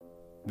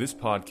This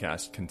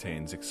podcast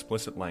contains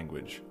explicit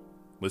language.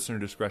 Listener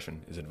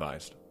discretion is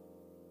advised.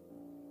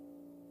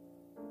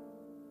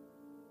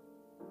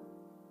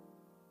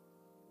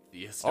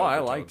 I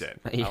liked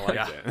it. I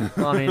liked it.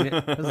 Well, I mean,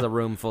 this is a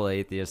room full of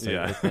atheists,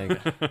 I think.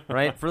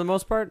 Right? For the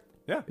most part?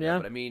 Yeah. Yeah.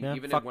 But I mean, yeah.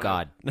 even Fuck when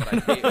God. I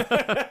hate,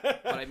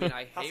 but I mean,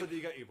 I How hate. so do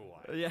you got evil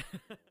wise? Yeah.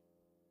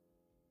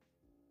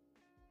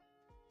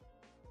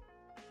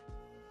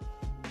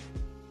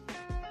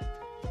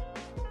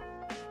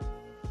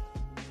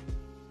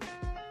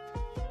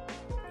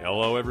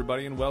 Hello,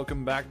 everybody, and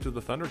welcome back to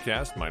the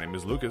ThunderCast. My name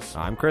is Lucas.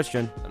 I'm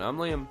Christian. And I'm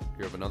Liam.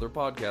 Here have another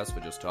podcast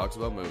that just talks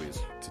about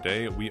movies.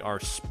 Today, we are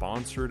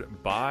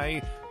sponsored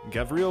by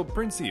Gavril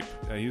Princip.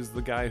 He's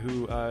the guy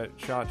who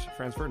shot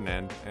Franz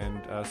Ferdinand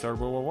and started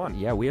World War I.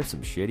 Yeah, we have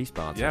some shitty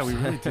sponsors. Yeah, we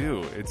really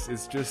do.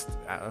 It's just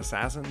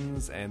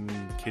assassins and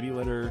kitty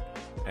litter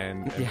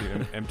and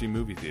empty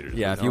movie theaters.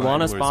 Yeah, There's if you no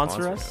want to anywhere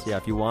sponsor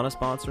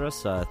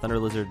us,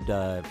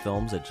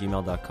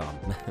 thunderlizardfilms@gmail.com.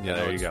 Yeah,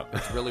 there you go.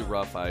 It's really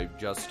rough. I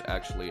just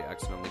actually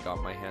accidentally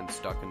got my hand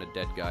stuck in a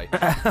dead guy.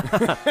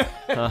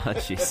 Oh,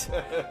 jeez.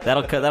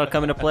 That'll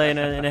come into play in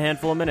a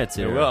handful of minutes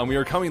here. It will, and we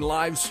are coming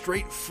live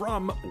straight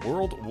from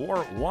World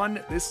War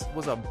I. This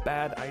was a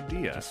bad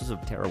idea. This is a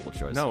terrible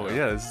choice. No,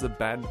 yeah, this is a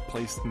bad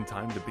place and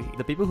time to be.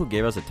 The people who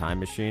gave us a time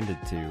machine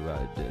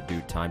to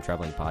do time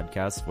traveling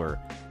podcasts were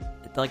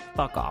like,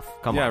 fuck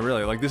off. Come on. Yeah,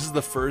 really. Like, this is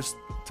the first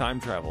time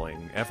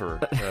traveling ever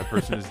a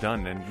person has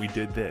done, and we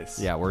did this.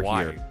 Yeah, we're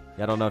Why? here.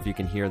 I don't know if you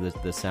can hear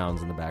the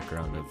sounds in the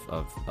background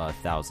of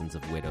thousands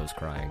of widows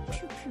crying.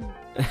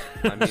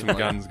 But I mean, Some like,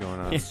 guns going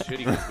on. it's shitty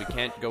because we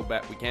can't go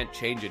back. We can't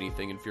change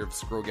anything in fear of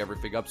screwing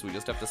everything up. So we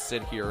just have to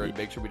sit here and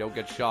make sure we don't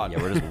get shot.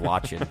 yeah, we're just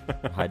watching,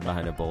 hiding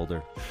behind a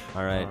boulder.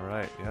 All right. All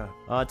right, yeah.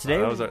 Today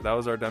that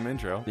was our dumb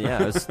intro.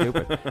 Yeah, it was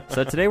stupid.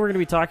 So today we're going to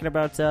be talking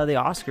about the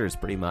Oscars,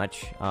 pretty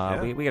much.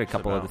 Yeah, we got a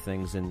couple about. other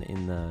things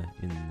in the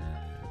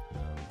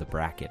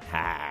bracket.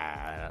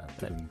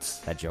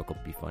 That joke will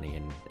be funny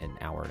in an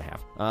hour and a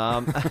half.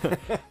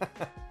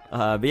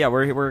 But yeah,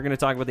 we're going to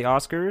talk about the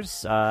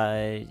Oscars.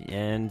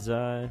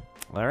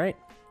 All right,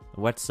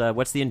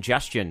 what's the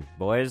ingestion,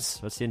 boys?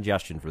 What's the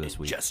ingestion for this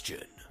week?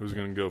 Ingestion. Who's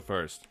going to go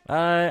first?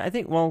 I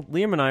think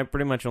Liam and I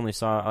pretty much only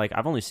saw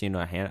I've only seen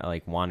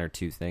one or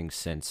two things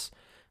since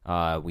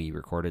we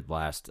recorded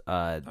last.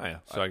 Oh, yeah.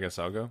 So I guess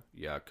I'll go.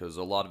 Yeah, because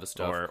a lot of the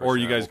stuff. Or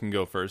you guys can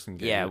go first and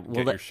get, Yeah,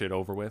 your shit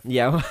over with.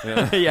 Yeah,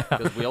 yeah.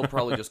 Because we'll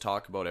probably just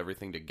talk about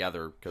everything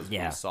together because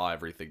Yeah. we saw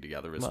everything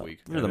together this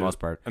week. For the most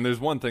part. And there's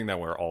one thing that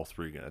we're all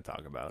three going to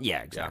talk about.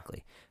 Yeah,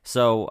 exactly.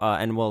 So,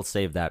 and we'll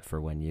save that for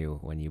when you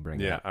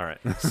bring it Yeah, up. all right.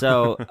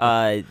 So,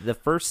 the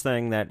first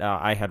thing that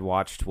I had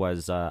watched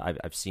was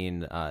I've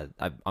seen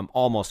I'm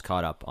almost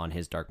caught up on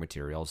his Dark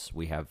Materials.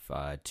 We have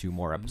 2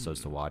 more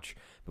episodes to watch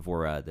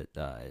before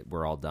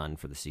we're all done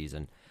for the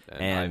season.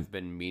 And I've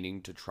been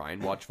meaning to try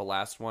and watch the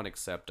last one,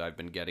 except I've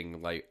been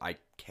getting, I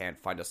can't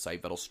find a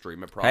site that'll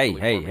stream it properly.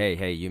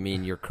 Hey, you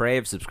mean your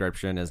Crave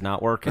subscription is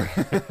not working?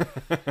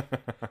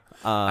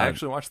 I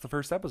actually watched the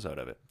first episode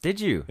of it. Did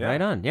you? Yeah.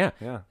 Right on, yeah.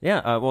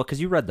 Yeah. Well, because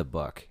you read the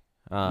book.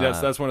 Yes,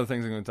 that's one of the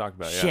things I'm going to talk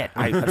about. Shit,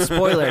 Yeah.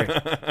 spoiler.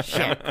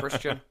 Shit,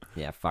 Christian.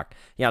 Yeah, fuck.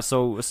 Yeah,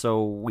 so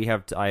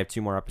I have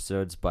 2 more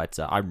episodes, but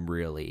I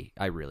really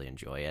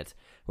enjoy it,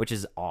 which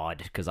is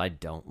odd because I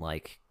don't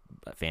like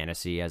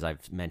fantasy, as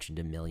I've mentioned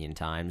a million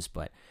times,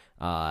 but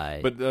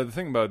the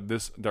thing about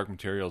this Dark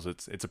Materials,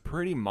 it's a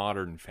pretty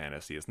modern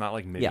fantasy. It's not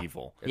like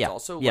medieval. It's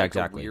also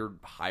exactly. a weird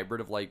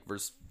hybrid of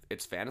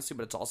it's fantasy,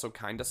 but it's also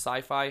kind of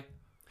sci-fi.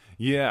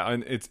 Yeah,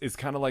 and it's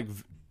kind of like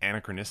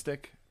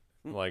anachronistic,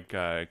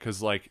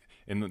 because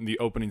in the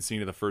opening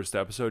scene of the first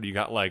episode, you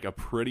got like a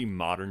pretty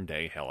modern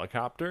day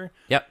helicopter.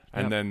 Yep.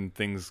 And then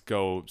things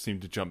seem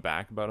to jump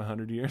back about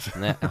 100 years.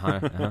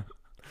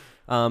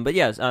 But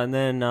yes, and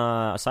then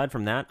aside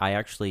from that, I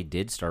actually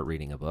did start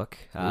reading a book.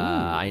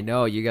 I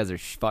know you guys are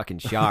fucking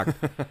shocked.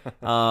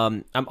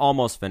 I'm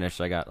almost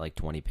finished. I got like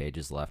 20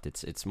 pages left.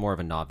 It's more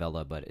of a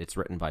novella, but it's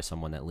written by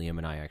someone that Liam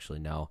and I actually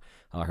know.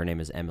 Her name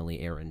is Emily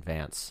Erin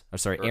Vance. Oh,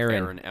 sorry,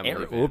 Erin.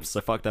 Emily Vance. Oops,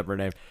 I fucked up her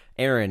name.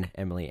 Erin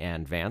Emily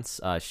Ann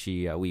Vance.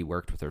 We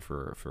worked with her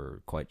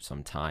for quite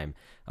some time.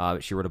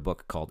 She wrote a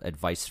book called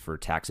Advice for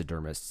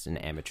Taxidermists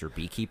and Amateur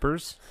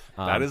Beekeepers.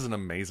 That is an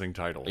amazing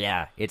title.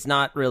 Yeah, it's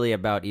not really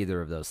about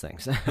either of those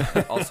things.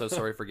 Also,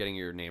 sorry for getting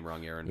your name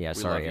wrong, Aaron. Yeah,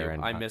 we sorry, love you.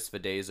 Aaron. I miss the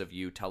days of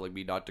you telling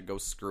me not to go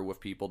screw with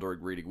people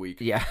during reading week.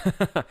 Yeah.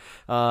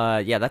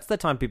 Yeah, that's the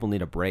time people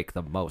need a break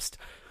the most.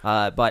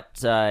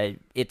 But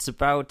it's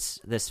about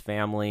this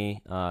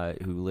family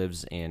who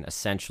lives in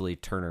essentially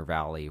Turner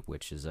Valley,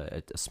 which is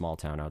a small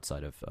town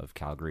outside of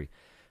Calgary.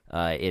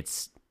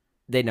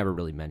 They never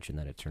really mention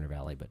that it's Turner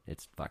Valley, but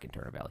it's fucking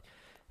Turner Valley.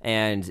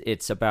 And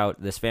it's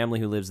about this family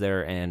who lives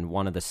there, and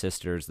one of the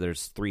sisters,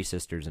 there's 3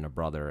 sisters and a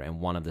brother, and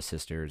one of the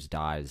sisters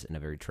dies in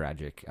a very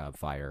tragic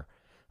fire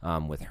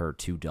with her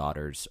 2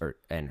 daughters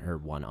and her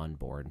 1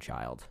 unborn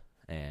child.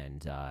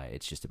 And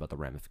it's just about the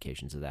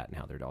ramifications of that and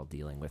how they're all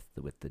dealing with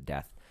the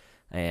death,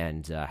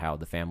 and how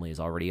the family is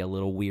already a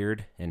little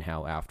weird, and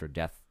how after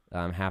death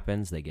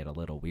happens, they get a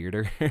little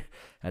weirder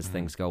as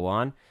things go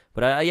on.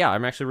 But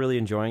I'm actually really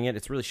enjoying it.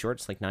 It's really short.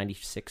 It's like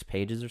 96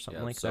 pages or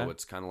something like that. So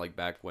it's kind of like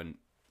back when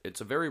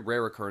it's a very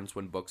rare occurrence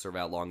when books are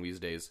that long these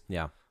days.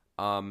 Yeah.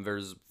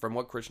 There's from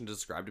what Christian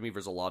described to me,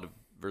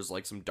 there's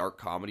like some dark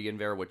comedy in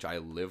there, which I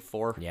live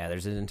for. Yeah,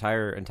 there's an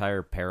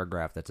entire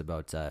paragraph that's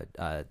about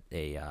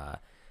a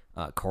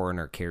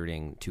coroner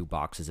carrying 2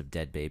 boxes of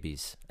dead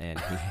babies, and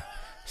he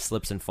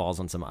slips and falls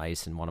on some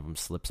ice, and one of them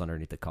slips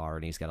underneath the car,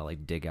 and he's got to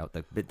like dig out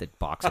the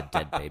box of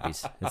dead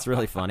babies. It's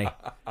really funny.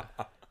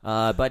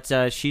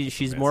 But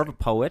she's more of a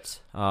poet,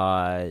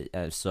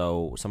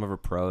 so some of her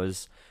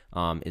prose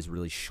is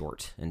really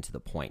short and to the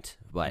point,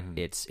 but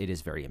it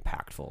is very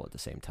impactful at the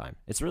same time.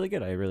 It's really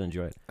good. I really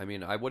enjoy it. I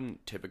mean, I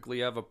wouldn't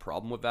typically have a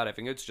problem with that. I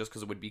think it's just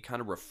because it would be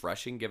kind of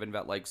refreshing, given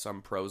that like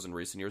some prose in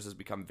recent years has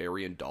become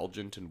very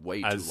indulgent and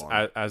way too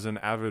long. As an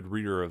avid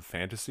reader of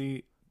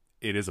fantasy,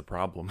 it is a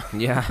problem.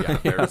 Yeah.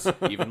 There's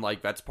even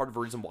like that's part of the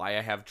reason why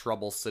I have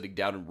trouble sitting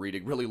down and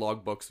reading really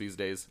long books these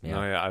days. Yeah.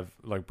 No, yeah, I've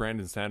like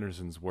Brandon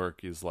Sanderson's work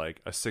is like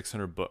a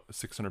 600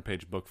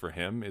 page book for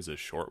him is a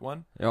short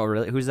one. Oh,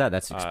 really? Who's that?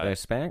 That's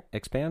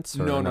Expanse?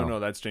 Or No,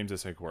 that's James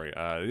S. A. Corey.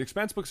 The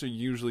Expanse books are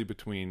usually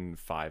between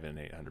 500 and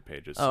 800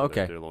 pages. Oh, so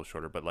okay. They're a little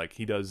shorter, but like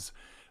he does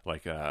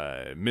like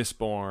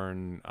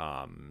Mistborn,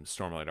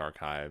 Stormlight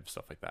Archive,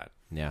 stuff like that.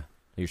 Yeah.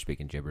 You're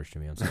speaking gibberish to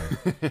me, I'm sorry.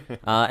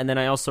 And then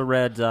I also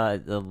read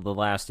the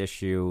last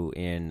issue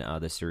in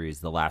the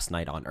series, The Last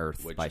Night on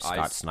Earth, by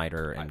Scott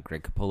Snyder and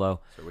Greg Capullo.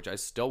 Which I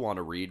still want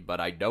to read,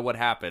 but I know what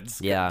happens.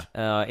 Yeah,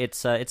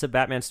 it's a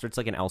Batman story. It's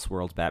like an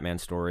Elseworlds Batman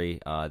story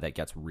that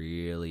gets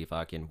really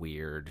fucking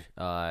weird.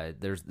 I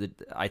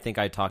think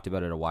I talked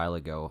about it a while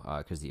ago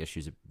because the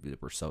issues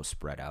were so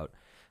spread out.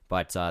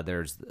 But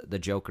there's the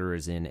Joker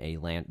is in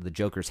the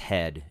Joker's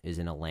head is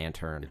in a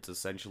lantern. It's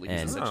essentially I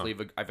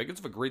think it's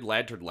the Green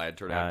Lantern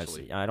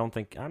actually.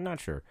 I'm not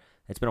sure.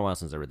 It's been a while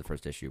since I read the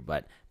first issue,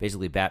 but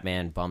basically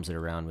Batman bums it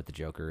around with the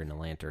Joker in a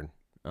lantern.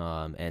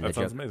 And that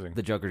sounds amazing.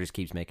 The Joker just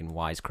keeps making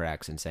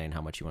wisecracks and saying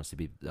how much he wants to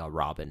be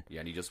Robin.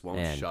 Yeah, and he just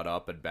won't shut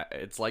up. And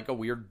it's like a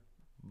weird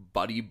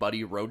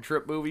buddy road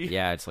trip movie.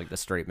 Yeah, it's like the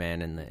straight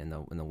man and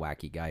the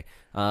wacky guy.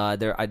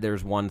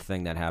 There's one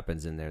thing that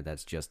happens in there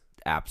that's just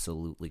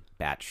absolutely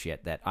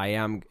batshit that I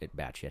am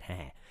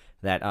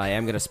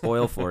going to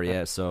spoil for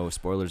you. So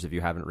spoilers if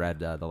you haven't read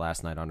The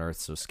Last Night on Earth.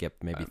 So skip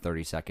maybe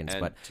 30 seconds.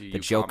 But the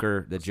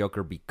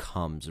Joker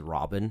becomes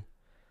Robin.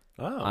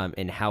 Oh.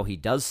 And how he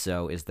does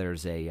so is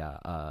there's a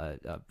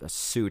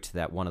suit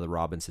that one of the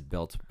Robins had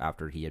built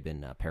after he had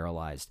been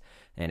paralyzed,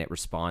 and it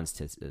responds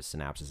to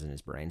synapses in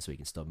his brain, so he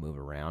can still move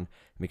around.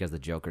 Because the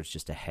Joker's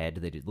just a head,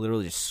 they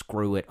literally just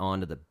screw it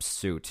onto the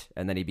suit,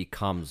 and then he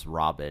becomes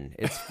Robin.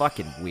 It's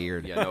fucking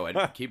weird. Yeah, no, and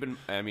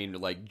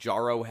like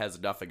Jarro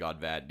has nothing on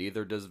that.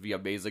 Neither does the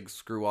amazing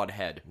screw-on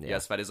head. Yeah.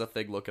 Yes, that is a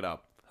thing. Look it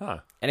up. Huh.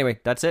 Anyway,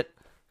 that's it.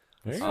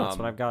 That's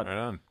what I've got. Right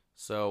on.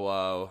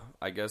 So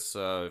I guess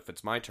if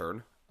it's my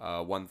turn.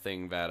 One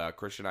thing that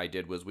Christian and I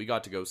did was we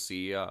got to go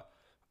see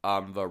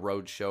the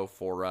road show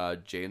for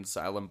Jay and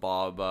Silent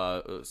Bob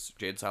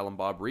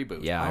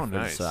reboot. Yeah,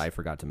 nice. I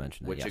forgot to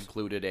mention that. Which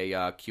included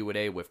a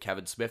Q&A with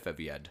Kevin Smith at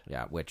the end.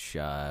 Yeah, which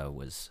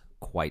was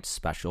quite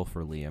special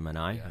for Liam and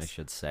I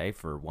should say,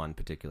 for one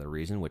particular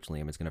reason, which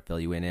Liam is going to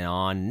fill you in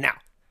on now.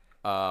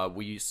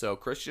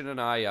 Christian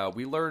and I,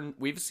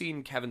 we've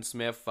seen Kevin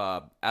Smith,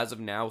 as of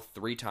now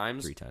 3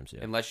 times. 3 times, yeah.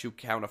 Unless you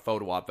count a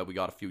photo op that we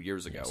got a few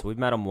years ago. So we've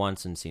met him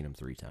once and seen him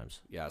 3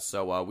 times. Yeah,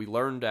 so we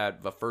learned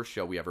at the first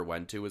show we ever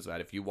went to is that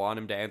if you want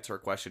him to answer a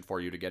question for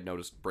you to get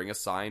noticed, bring a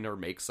sign or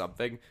make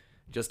something,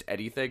 just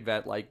anything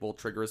that like will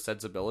trigger his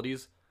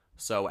sensibilities.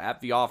 So at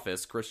the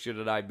office, Christian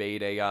and I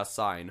made a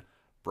sign,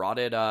 brought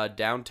it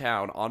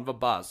downtown on the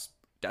bus,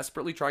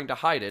 desperately trying to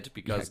hide it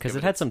because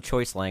it had some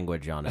choice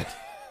language on it.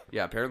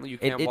 Yeah, apparently you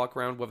can't walk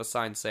around with a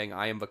sign saying,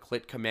 I am the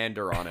Clit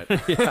Commander on it.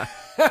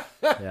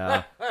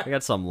 Yeah, I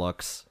got some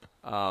looks.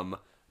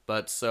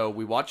 But so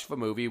we watched the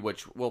movie,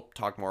 which we'll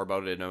talk more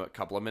about it in a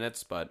couple of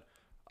minutes. But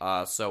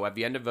so at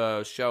the end of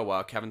the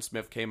show, Kevin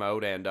Smith came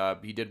out and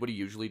he did what he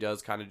usually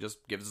does, kind of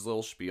just gives his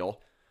little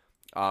spiel.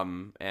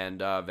 And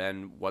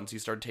then once he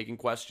started taking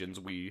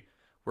questions, we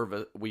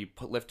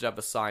lifted up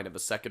a sign of the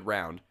second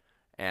round.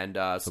 And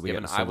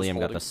Liam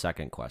got the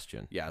second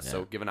question. Yeah,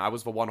 so given I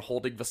was the one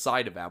holding the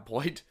side at that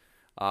point,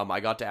 I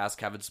got to ask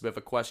Kevin Smith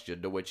a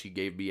question, to which he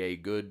gave me a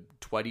good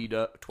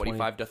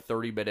 25 to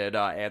 30 minute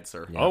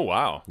answer. Yeah. Oh,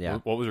 wow. Yeah.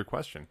 What was your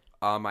question?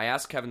 I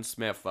asked Kevin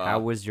Smith... how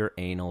was your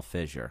anal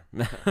fissure?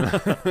 No,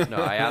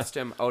 I asked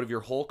him, out of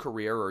your whole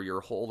career or your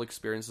whole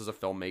experience as a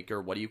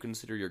filmmaker, what do you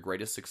consider your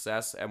greatest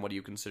success and what do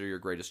you consider your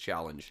greatest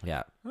challenge?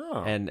 Yeah.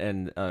 Oh.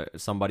 And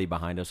somebody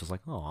behind us was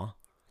like, aw.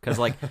 Because,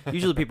 like,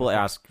 usually people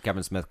ask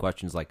Kevin Smith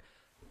questions like,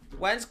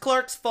 when's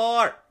Clerks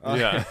 4?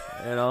 Yeah.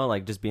 You know,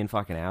 like, just being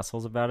fucking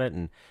assholes about it.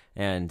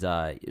 And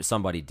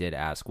somebody did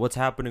ask, what's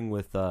happening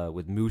with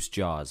Moose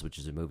Jaws, which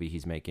is a movie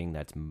he's making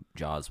that's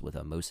Jaws with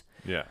a moose.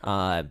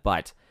 Yeah.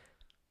 But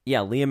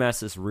Liam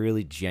asked this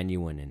really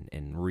genuine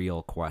and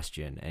real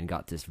question and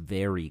got this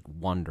very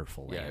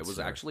wonderful answer. Yeah, it was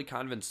actually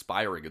kind of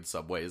inspiring in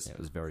some ways. Yeah, it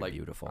was very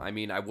beautiful. I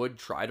mean, I would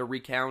try to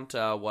recount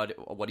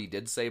what he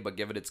did say, but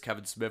given it's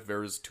Kevin Smith,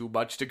 there is too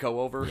much to go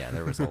over. Yeah,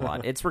 there was a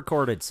lot. It's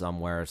recorded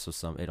somewhere,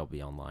 so it'll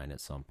be online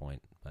at some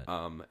point. But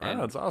and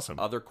that's awesome.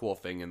 Other cool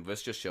thing, and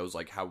this just shows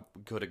like how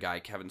good a guy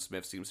Kevin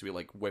Smith seems to be.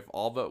 Like with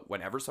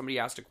whenever somebody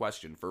asked a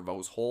question for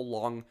those whole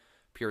long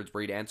periods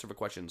where he'd answer the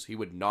questions, he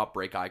would not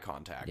break eye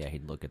contact. Yeah,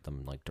 he'd look at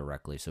them like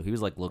directly. So he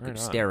was like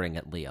staring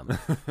at Liam,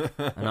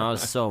 and I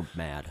was so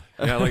mad.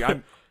 Yeah,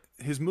 like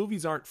his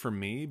movies aren't for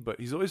me, but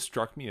he's always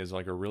struck me as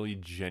like a really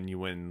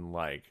genuine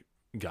like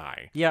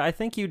guy. Yeah, I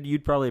think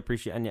you'd probably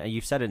appreciate, and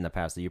you've said it in the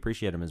past that you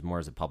appreciate him as more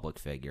as a public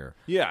figure.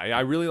 Yeah, I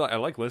really I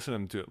like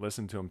listening to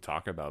him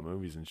talk about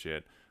movies and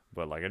shit.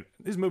 But like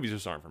his movies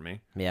just aren't for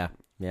me. Yeah,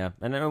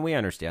 and we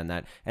understand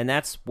that, and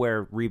that's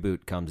where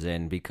Reboot comes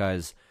in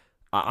because.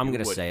 I'm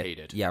going to say hate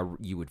it. Yeah,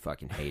 you would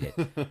fucking hate it.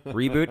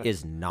 Reboot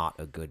is not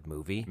a good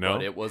movie. No,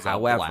 but it was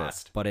however, a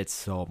blast. But it's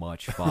so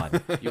much fun.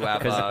 You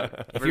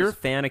have if you're a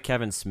fan of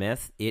Kevin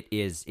Smith, it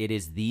is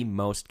the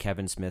most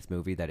Kevin Smith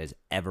movie that has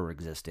ever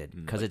existed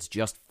because it's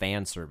just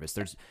fan service.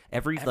 There's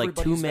every like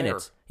 2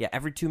 minutes. There. Yeah,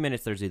 every 2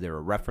 minutes there's either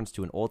a reference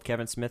to an old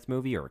Kevin Smith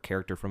movie or a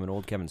character from an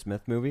old Kevin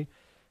Smith movie.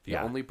 The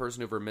only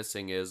person who we're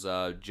missing is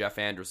Jeff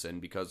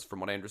Anderson, because from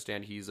what I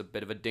understand, he's a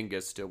bit of a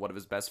dingus to one of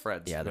his best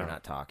friends. Yeah, they're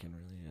not talking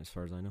really, as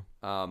far as I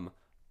know.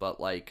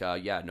 But like,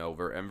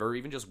 they're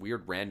even just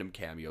weird random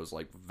cameos,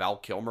 like Val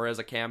Kilmer as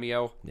a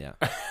cameo. Yeah,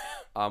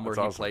 where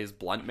he plays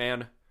Blunt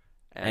Man,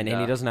 and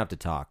he doesn't have to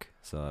talk,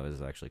 so it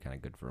was actually kind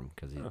of good for him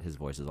because his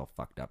voice is all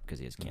fucked up because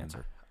he has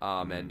cancer.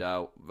 And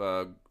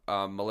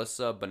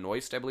Melissa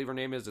Benoist, I believe her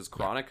name is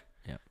Chronic.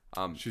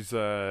 Yeah. She's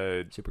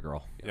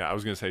Supergirl. Yeah, I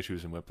was gonna say she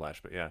was in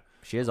Whiplash, but yeah,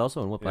 she is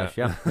also in Whiplash.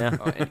 Yeah.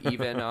 And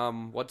even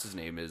what's his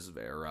name is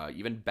there?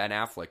 Even Ben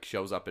Affleck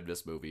shows up in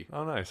this movie.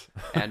 Oh, nice.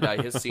 And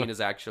his scene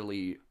is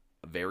actually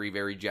very,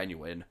 very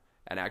genuine.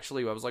 And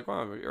actually, I was like,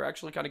 "Wow, you're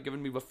actually kind of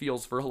giving me the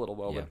feels for a little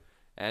moment."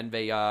 Yeah. And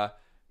they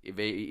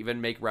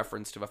even make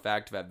reference to the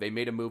fact that they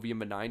made a movie in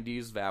the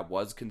 '90s that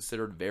was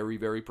considered very,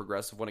 very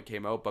progressive when it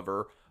came out, but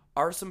there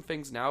are some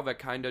things now that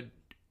kind of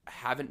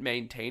haven't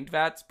maintained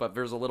that, but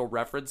there's a little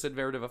reference in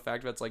there to the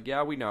fact that it's like,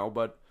 yeah, we know,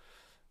 but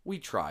we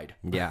tried.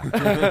 Yeah,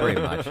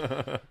 pretty much.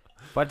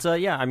 But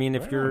I mean,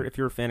 if you're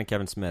a fan of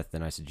Kevin Smith,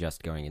 then I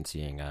suggest going and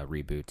seeing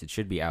Reboot. It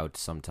should be out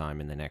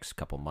sometime in the next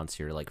couple months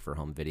here, like for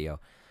home video.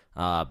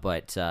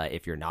 But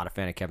if you're not a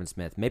fan of Kevin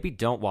Smith, maybe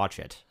don't watch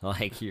it,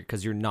 like,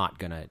 because you're not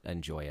gonna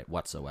enjoy it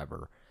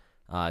whatsoever.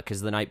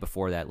 Because the night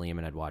before that, Liam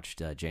and I'd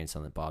watched Jane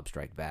Silent Bob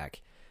Strike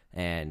Back.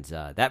 And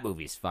that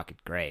movie's fucking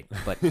great,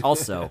 but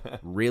also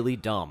really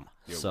dumb.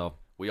 Yeah, so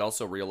we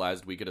also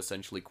realized we could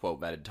essentially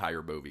quote that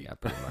entire movie. Yeah,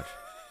 pretty much.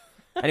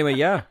 Anyway,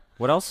 yeah.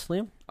 What else,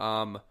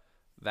 Liam?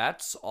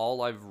 That's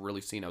all I've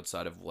really seen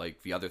outside of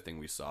like the other thing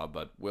we saw,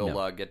 but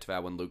we'll get to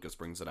that when Lucas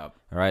brings it up.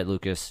 All right,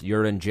 Lucas,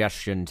 your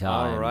ingestion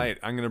time. All right,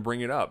 I'm going to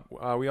bring it up.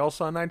 We all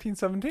saw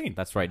 1917.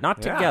 That's right.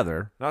 Not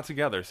together. Not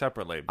together,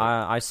 separately. But...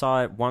 I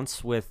saw it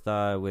once with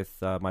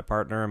my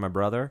partner and my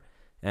brother.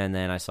 And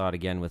then I saw it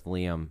again with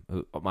Liam,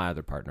 my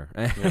other partner,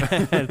 and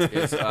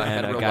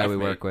a guy we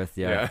work with.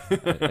 Yeah,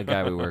 a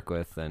guy we work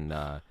with, and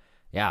I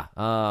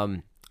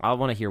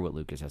want to hear what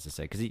Lucas has to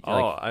say because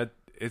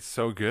it's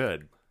so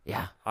good.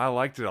 Yeah, I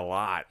liked it a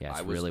lot. Yeah,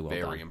 I was really well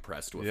very done.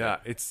 Impressed with it. Yeah,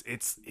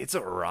 it's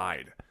a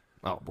ride.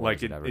 Oh, boy,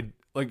 like it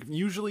like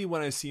usually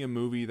when I see a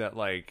movie that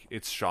like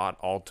it's shot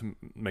all to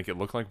make it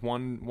look like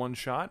one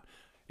shot,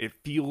 it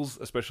feels,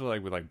 especially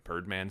like with like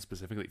Birdman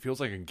specifically, it feels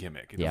like a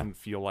gimmick. It doesn't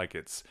feel like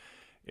it's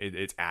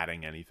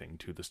adding anything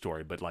to the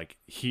story, but like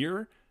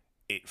here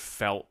it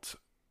felt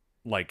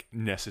like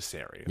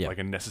necessary, like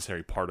a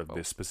necessary part of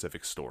this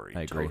specific story.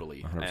 I agree.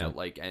 Totally.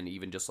 And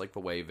even just like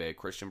the way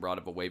Christian brought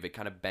up, the way they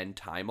kind of bend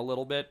time a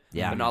little bit,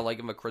 but not like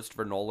in a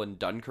Christopher Nolan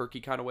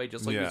Dunkirky kind of way,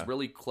 just like these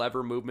really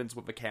clever movements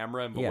with the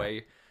camera and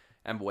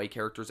the way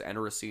characters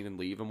enter a scene and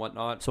leave and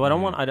whatnot. So I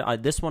don't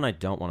want this one. I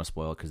don't want to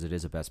spoil because it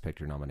is a Best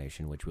Picture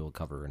nomination, which we'll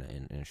cover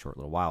in a short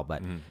little while.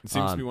 But it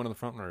seems to be one of the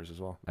front runners as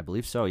well. I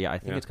believe so. Yeah, I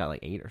think it's got like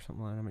 8 or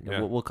something. Like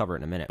that. We'll cover it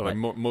in a minute. But like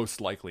most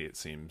likely, it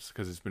seems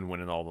because it's been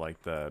winning all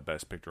like the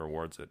Best Picture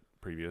awards at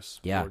previous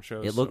award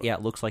shows. It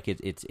looks like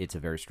it's a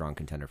very strong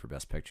contender for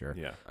Best Picture.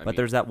 Yeah, but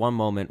there's that one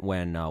moment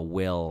when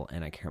Will,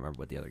 and I can't remember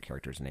what the other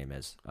character's name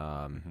is.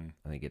 I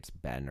think it's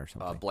Ben or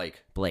something.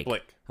 Blake.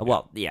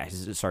 Well, yeah,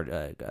 his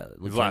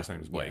last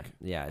name is Blake.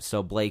 Yeah,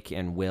 so Blake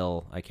and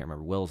Will, I can't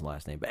remember Will's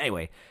last name, but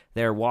anyway,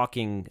 they're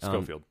walking.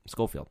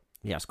 Schofield.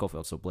 Yeah,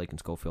 Schofield. So Blake and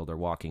Schofield are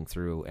walking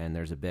through, and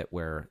there's a bit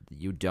where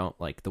you don't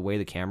like the way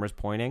the camera's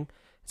pointing.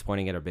 It's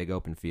pointing at a big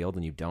open field,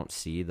 and you don't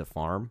see the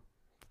farm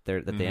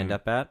that they end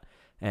up at.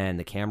 And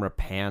the camera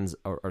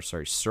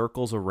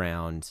circles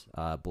around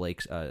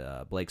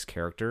Blake's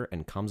character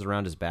and comes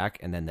around his back,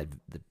 and then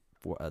the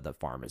the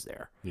farm is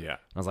there. Yeah.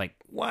 I was like,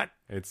 what?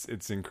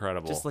 It's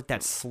incredible. Just like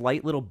that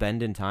slight little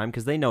bend in time,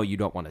 because they know you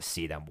don't want to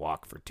see them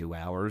walk for 2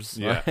 hours.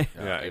 Yeah, Right?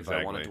 yeah, If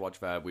exactly. I wanted to watch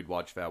that, we'd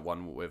watch that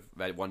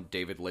one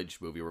David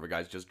Lynch movie where the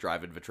guy's just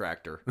driving the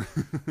tractor.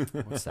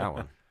 What's that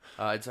one?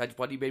 It's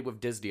what he made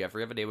with Disney. I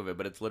forget the name of it,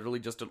 but it's literally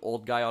just an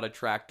old guy on a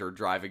tractor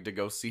driving to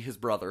go see his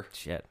brother.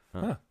 Shit.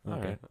 Huh, all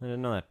okay. right. I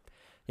didn't know that.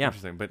 Yeah.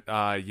 Interesting. But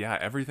yeah,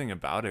 everything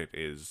about it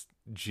is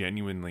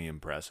genuinely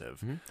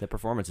impressive. The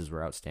performances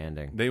were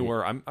outstanding. They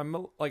were.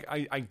 I'm like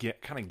I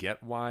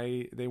get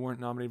why they weren't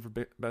nominated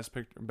for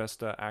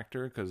best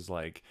actor, because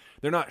like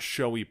they're not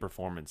showy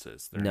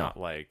performances. They're not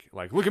like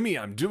look at me,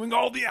 I'm doing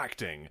all the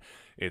acting.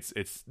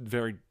 It's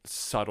very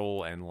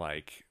subtle and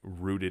like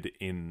rooted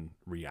in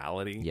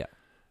reality. Yeah.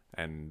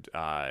 And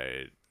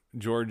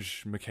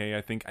George McKay,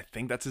 I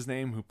think that's his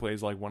name, who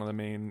plays like one of the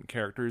main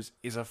characters,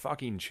 is a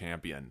fucking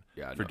champion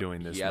for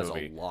doing this movie. He has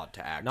movie. a lot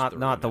to act.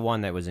 Not the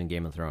one that was in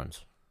Game of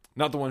Thrones.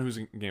 Not the one who's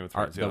in Game of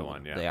Thrones, the other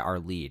one. Yeah, our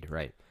lead,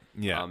 right?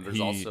 Yeah. There's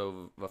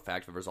also the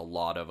fact that there's a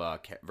lot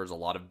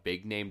of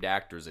big named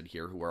actors in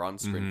here who are on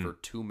screen for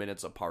 2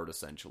 minutes apart,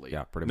 essentially.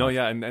 Yeah, pretty much. No,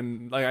 yeah,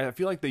 and like I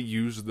feel like they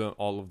used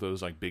all of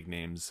those like big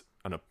names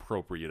an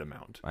appropriate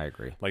amount. I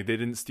agree. Like they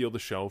didn't steal the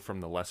show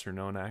from the lesser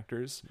known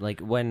actors. Like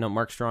when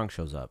Mark Strong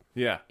shows up,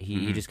 Yeah,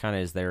 he just kind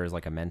of is there as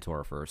like a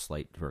mentor for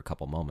a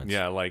couple moments.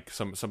 Yeah, like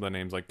some of the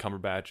names, like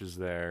Cumberbatch is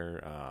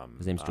there.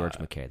 His name's George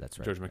McKay. That's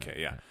right. George McKay.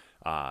 Yeah.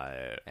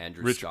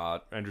 Andrew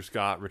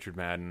Scott, Richard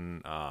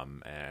Madden,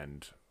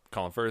 and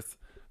Colin Firth.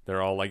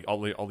 They're all like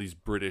all these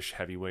British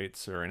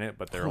heavyweights are in it,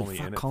 but they're only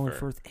in it. Colin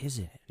Firth is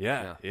in it.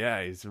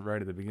 Yeah, he's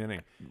right at the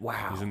beginning.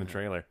 Wow, he's in the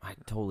trailer.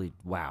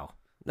 Wow.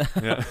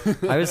 Yeah.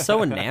 I was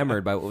so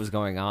enamored by what was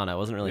going on. I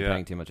wasn't really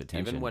paying too much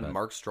attention. Even when but...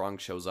 Mark Strong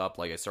shows up,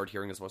 like I start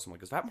hearing his voice, I'm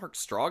like, is that Mark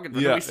Strong? And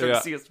then we start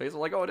to see his face.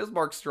 I'm like, oh, it is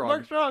Mark Strong.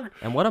 Mark Strong.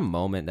 And what a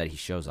moment that he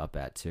shows up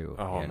at too.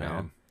 Oh, you know?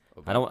 man.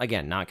 I don't.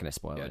 Again, not going to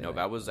spoil it. Yeah, no,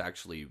 that was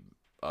actually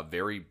a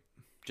very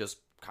just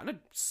kind of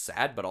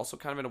sad, but also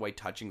kind of in a way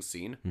touching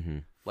scene. Mm-hmm.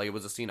 Like it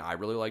was a scene I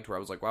really liked, where I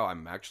was like, wow,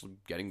 I'm actually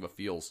getting the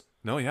feels.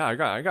 No, yeah,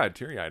 I got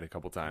teary eyed a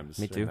couple times.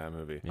 Me too. In that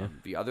movie. Yeah.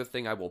 The other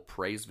thing I will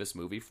praise this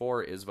movie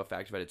for is the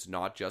fact that it's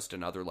not just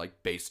another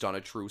like based on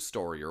a true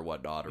story or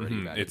whatnot or any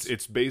of that.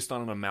 It's based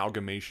on an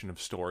amalgamation of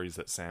stories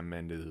that Sam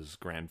Mendes'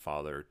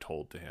 grandfather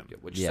told to him.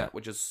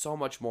 Which is so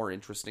much more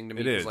interesting to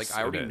me. It is. Like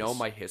I already know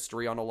my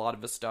history on a lot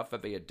of the stuff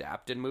that they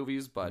adapt in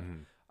movies, but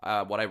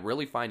what I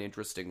really find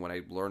interesting when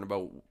I learn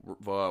about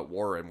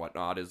war and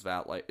whatnot is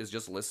that is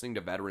just listening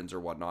to veterans or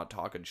whatnot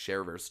talk and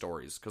share their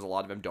stories, because a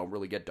lot of them don't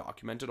really get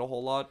documented a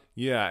whole lot.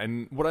 Yeah,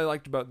 and what I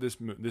liked about this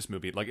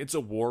movie, like it's a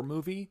war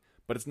movie,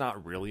 but it's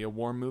not really a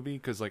war movie,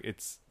 because like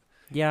it's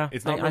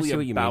not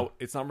really about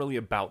it's not really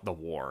about the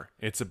war.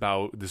 It's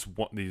about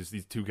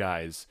these two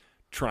guys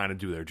trying to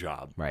do their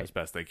job as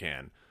best they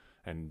can,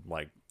 and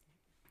like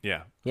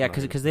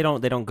because they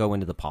don't go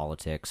into the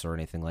politics or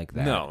anything like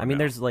that. No, I mean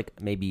there's like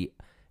maybe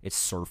it's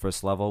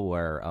surface level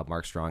where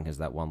Mark Strong has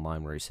that one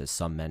line where he says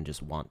some men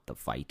just want the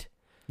fight.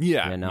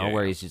 Yeah, you know,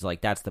 where he's just like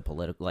that's the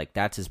political, like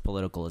that's as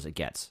political as it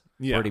gets.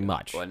 Yeah, pretty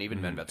much. Well, and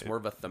even then, that's more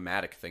of a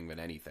thematic thing than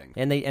anything.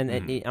 And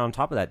and on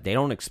top of that, they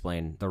don't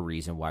explain the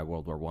reason why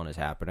World War I is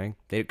happening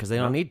because they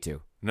don't need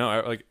to.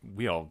 No, like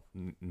we all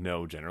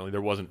know generally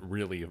there wasn't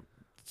really a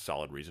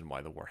solid reason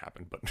why the war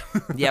happened, but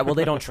yeah, well,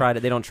 they don't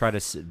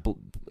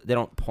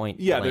point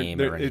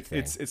blame or anything.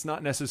 It's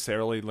not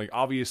necessarily like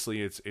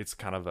obviously it's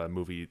kind of a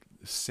movie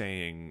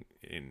saying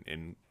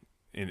in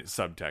its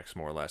subtext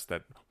more or less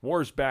that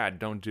war's bad,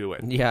 don't do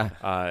it. Yeah,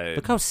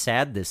 look how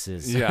sad this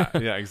is. yeah,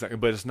 exactly.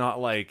 But it's not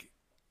like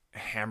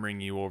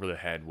hammering you over the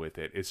head with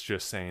it. It's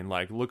just saying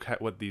like, look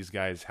at what these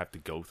guys have to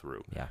go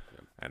through. Yeah,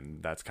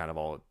 and that's kind of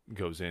all it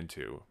goes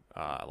into.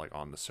 Like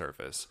on the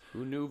surface.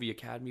 Who knew the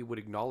Academy would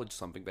acknowledge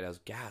something that has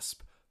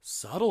gasp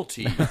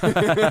subtlety? Yeah.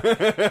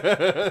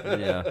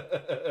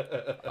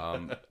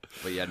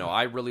 But yeah, no,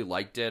 I really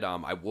liked it.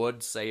 I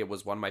would say it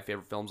was one of my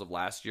favorite films of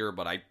last year,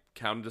 but I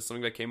counted as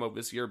something that came out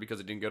this year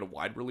because it didn't get a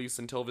wide release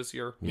until this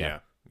year. Yeah.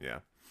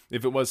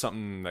 If it was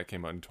something that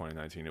came out in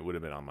 2019, it would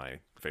have been on my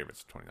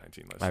favorites of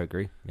 2019 list. I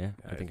agree. Yeah,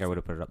 I think I would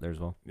have put it up there as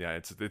well. Yeah,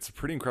 it's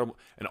pretty incredible.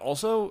 And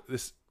also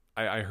this.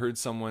 I heard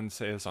someone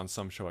say this on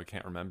some show, I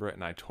can't remember it,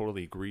 and I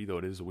totally agree, though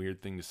it is a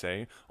weird thing to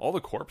say. All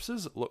the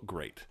corpses look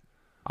great.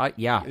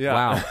 Yeah.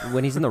 Wow.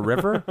 When he's in the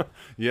river?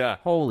 Yeah.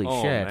 Holy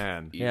shit.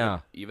 Man.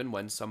 Even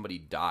when somebody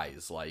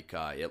dies, like,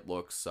 it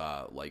looks,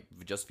 like,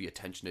 just the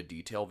attention to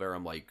detail there,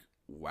 I'm like,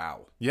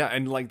 wow. Yeah,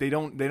 and, like, they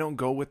don't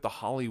go with the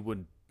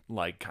Hollywood,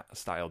 like,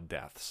 style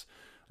deaths.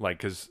 Like,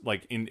 because,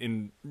 like,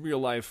 in real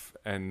life,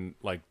 and,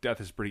 like,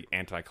 death is pretty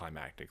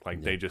anticlimactic.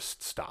 Like, they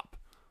just stop.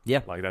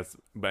 Yeah, like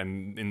but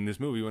in this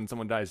movie, when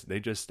someone dies,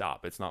 they just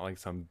stop. It's not like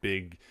some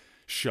big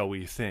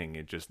showy thing.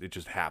 It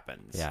just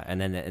happens. Yeah,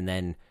 and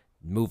then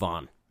move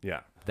on. Yeah,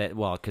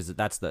 because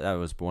that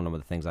was one of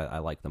the things I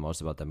like the most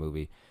about the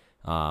movie.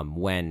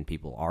 When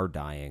people are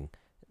dying,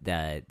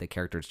 the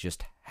characters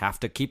just have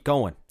to keep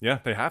going. Yeah,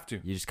 they have to.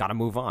 You just got to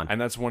move on.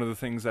 And that's one of the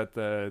things that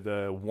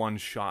the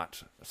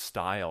one-shot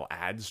style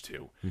adds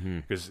to.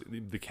 Because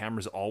the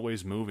camera's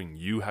always moving.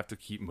 You have to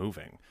keep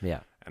moving.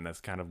 Yeah. And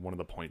that's kind of one of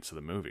the points of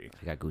the movie.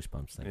 I got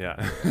goosebumps thinking.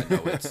 Yeah.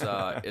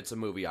 No, it's a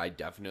movie I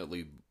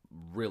definitely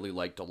really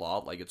liked a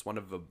lot. Like, it's one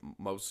of the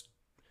most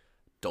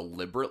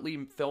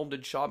deliberately filmed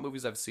and shot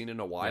movies I've seen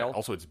in a while. Yeah,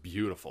 also, it's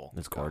beautiful.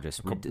 It's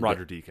gorgeous.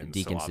 Roger Deakins.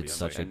 Deakins did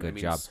such a good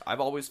job. I've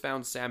always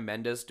found Sam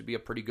Mendes to be a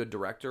pretty good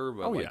director.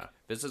 But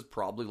this is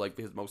probably like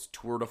his most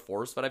tour de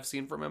force that I've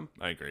seen from him.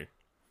 I agree.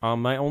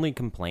 My only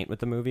complaint with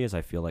the movie is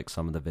I feel like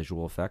some of the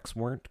visual effects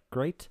weren't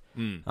great.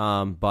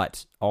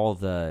 But all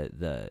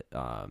the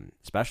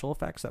special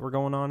effects that were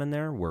going on in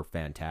there were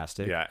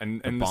fantastic. Yeah,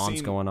 and the bombs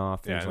scene, going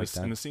off, things like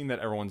that. And the scene that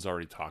everyone's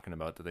already talking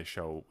about that they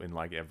show in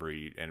like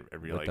every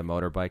with like the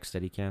motorbike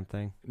Steadicam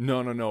thing.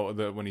 No,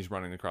 when he's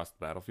running across the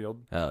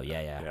battlefield. Oh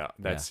yeah.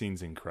 That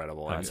scene's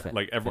incredible. Oh, it's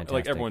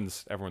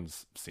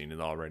everyone's seen it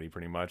already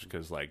pretty much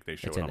because like they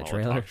show It's it in on the all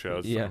the trailer. talk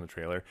shows. Yeah. On the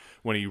trailer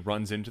when he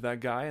runs into that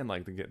guy and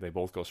like they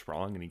both go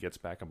sprawling and he gets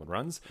back up and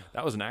runs.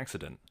 That was an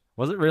accident.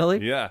 Was it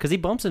really? Yeah. Because he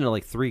bumps into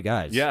like 3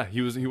 guys. Yeah,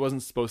 he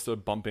wasn't supposed to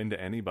bump into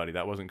anybody.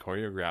 That wasn't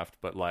choreographed.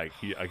 But like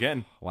he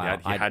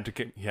had to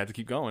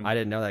keep going. I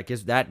didn't know that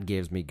because that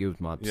gives me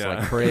goosebumps Yeah.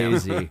 like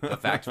crazy. The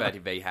fact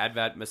that they had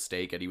that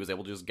mistake and he was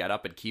able to just get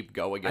up and keep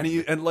going. And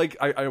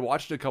I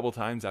watched it a couple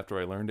times after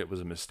I learned it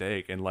was a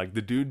mistake, and like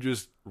the dude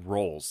just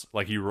rolls,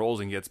 like he rolls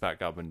and gets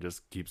back up and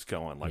just keeps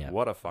going. Like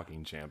what a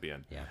fucking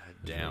champion! Yeah,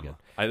 damn.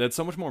 That's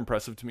so much more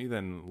impressive to me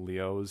than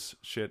Leo's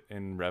shit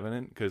in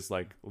Revenant, because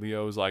like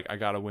Leo's like, I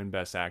gotta win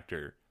Best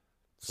Actor,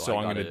 so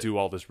I'm gonna do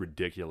all this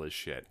ridiculous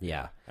shit.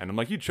 Yeah, and I'm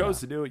like, you chose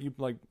to do it. You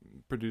like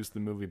produced the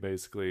movie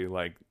basically.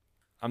 Like,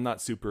 I'm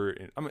not super.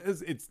 I mean,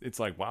 it's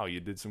like, wow, you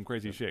did some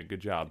crazy shit.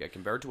 Good job. Yeah,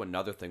 compared to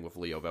another thing with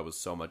Leo that was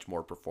so much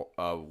more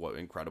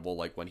incredible,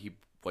 like when he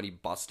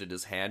busted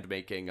his hand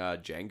making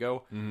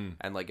Django,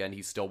 and like, and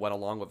he still went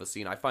along with the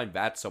scene. I find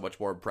that so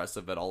much more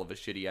impressive than all of the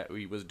shit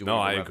he was doing. No,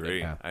 I agree.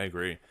 Yeah. I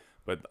agree.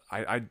 But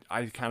I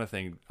kind of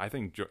think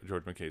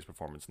George McKay's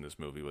performance in this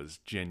movie was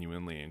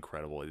genuinely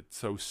incredible. It's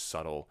so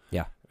subtle,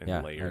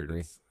 and layered. I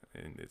agree.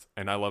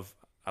 And I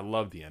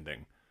love the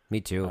ending. Me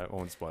too. I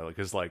won't spoil it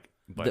because like,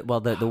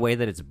 the way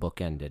that it's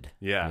bookended.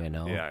 Yeah, you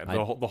know,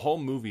 the whole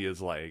movie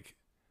is like.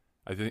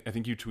 I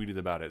think you tweeted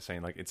about it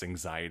saying like it's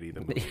Anxiety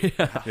the movie.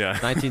 Yeah.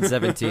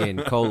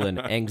 1917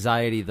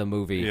 Anxiety the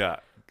movie. Yeah.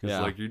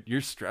 Because like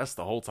you're stressed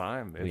the whole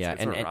time.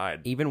 It's a ride.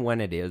 And even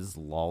when it is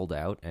lulled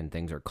out and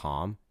things are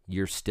calm,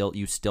 you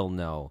still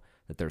know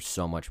that there's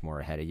so much more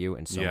ahead of you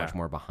and so much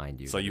more behind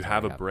you. So you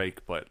have a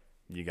break, but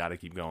you got to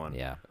keep going.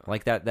 Yeah,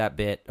 like that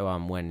bit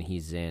when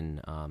he's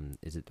in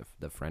is it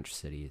the French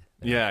city?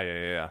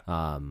 Yeah.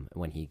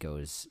 When he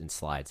goes and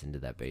slides into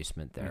that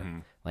basement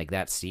there, like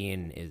that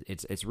scene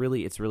it's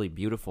really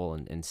beautiful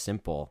and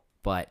simple,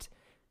 but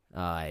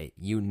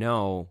you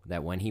know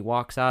that when he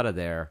walks out of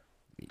there,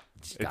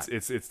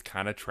 it's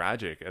kind of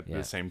tragic at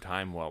the same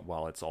time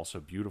while it's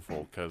also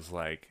beautiful because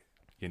like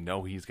you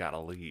know he's got to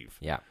leave.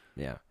 Yeah.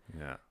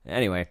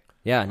 Anyway,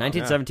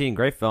 1917,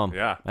 great film.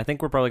 Yeah, I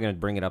think we're probably going to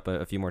bring it up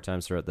a few more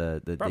times throughout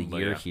the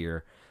year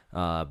here.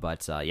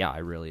 But I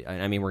really,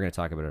 I mean, we're going to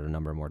talk about it a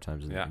number more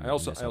times. I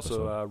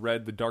also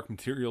read the Dark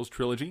Materials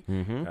trilogy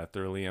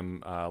after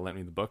Liam lent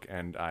me the book,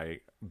 and I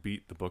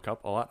beat the book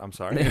up a lot. I'm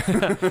sorry.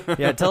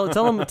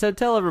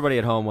 Tell everybody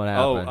at home what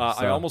happened.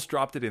 I almost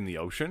dropped it in the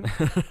ocean.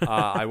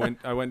 I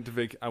went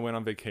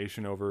on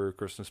vacation over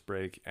Christmas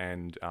break,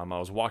 and I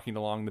was walking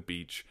along the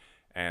beach,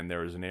 and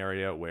there was an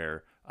area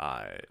where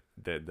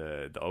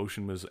the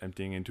ocean was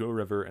emptying into a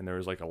river, and there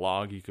was like a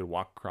log you could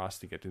walk across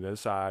to get to the other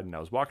side, and I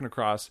was walking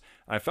across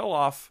and I fell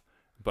off,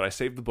 but I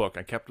saved the book.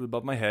 I kept it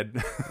above my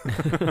head.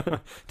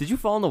 Did you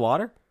fall in the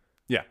water?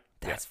 Yeah.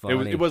 That's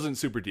funny. It wasn't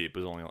super deep.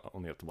 It was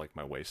only up to like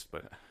my waist,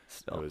 but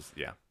it was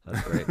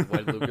That's great.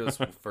 When Lucas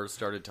first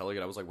started telling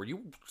it, I was like, "Were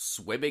you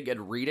swimming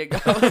and reading?"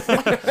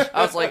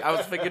 I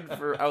was thinking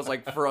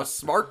for a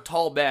smart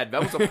tall man,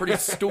 that was a pretty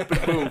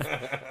stupid move.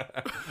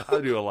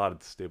 I do a lot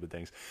of stupid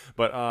things,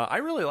 but I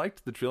really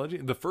liked the trilogy.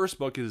 The first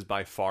book is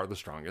by far the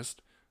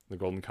strongest. The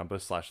Golden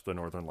Compass / the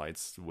Northern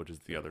Lights, which is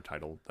the other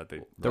title that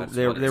the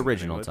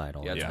original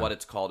title. Yeah, it's what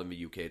it's called in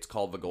the UK. It's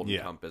called the Golden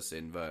Compass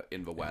in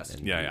the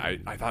West. I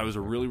thought it was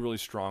a really, really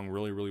strong,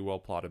 really, really well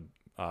plotted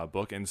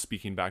book. And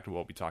speaking back to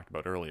what we talked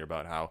about earlier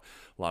about how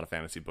a lot of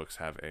fantasy books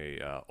have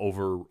a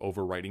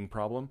overwriting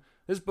problem,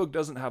 this book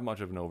doesn't have much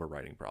of an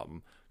overwriting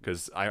problem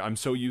because I'm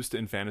so used to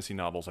in fantasy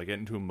novels, I get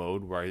into a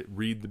mode where I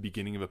read the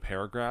beginning of a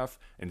paragraph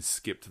and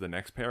skip to the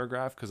next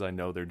paragraph because I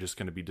know they're just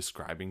going to be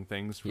describing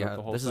things throughout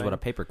the whole thing. This is what a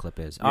paperclip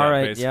is. Yeah, all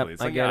right, basically.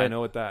 It's like, I know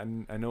what that,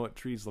 and I know what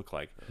trees look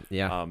like.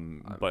 Yeah.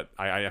 But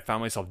I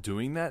found myself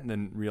doing that and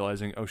then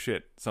realizing, oh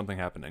shit, something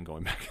happened, and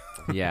going back.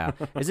 Yeah.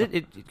 Is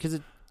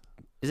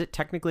it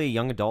technically a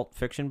young adult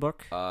fiction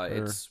book?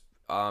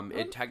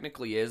 It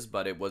technically is,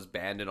 but it was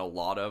banned in a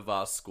lot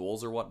of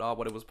schools or whatnot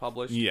when it was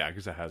published. Yeah,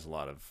 because it has a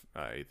lot of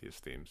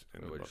atheist themes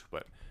in the book.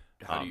 But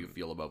how do you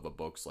feel about the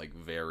book's like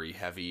very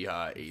heavy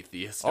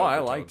atheist? Oh, I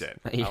liked it.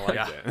 Yeah. I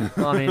liked it.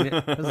 Well, I mean,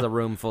 this is a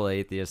room full of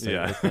atheists,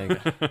 I think,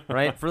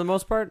 right? For the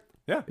most part.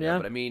 Yeah.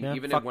 But I mean,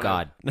 even fuck when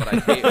God. but I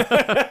hate.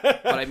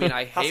 But I mean,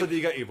 I hate.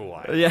 you got evil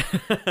eye. Yeah.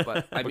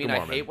 But I mean, I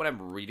hate when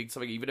I'm reading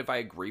something, even if I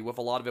agree with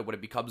a lot of it, when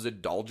it becomes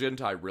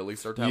indulgent, I really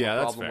start to have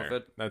a problem with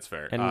it. That's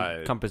fair.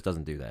 And Compass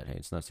doesn't do that. Hey,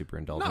 it's not super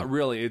indulgent. Not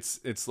really.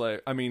 It's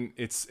like, I mean,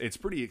 it's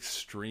pretty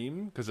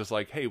extreme because it's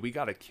like, hey, we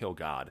got to kill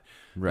God.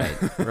 Right.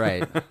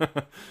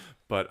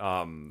 But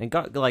And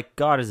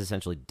God is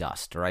essentially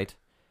dust, right?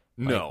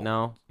 no.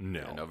 No.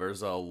 No,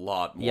 there's a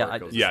lot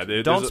more. Yeah,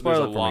 Don't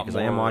spoil it for me because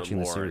I am watching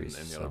the series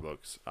in the other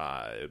books.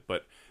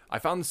 But I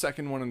found the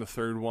second one and the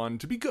third one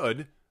to be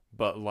good,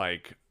 but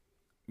like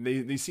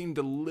they seemed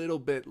a little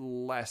bit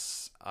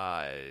less.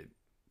 They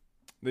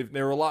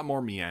were a lot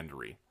more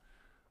meandery.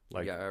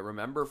 Like I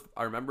remember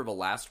the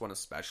last one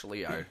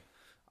especially.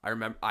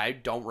 I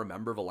don't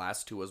remember the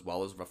last two as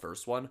well as the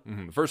first one.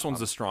 the first one's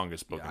the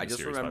strongest book. Yeah, in the I just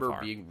series remember by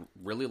far. being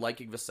really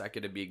liking the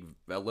second and being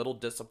a little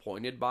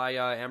disappointed by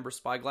Amber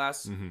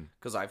Spyglass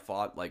because I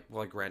thought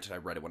granted I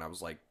read it when I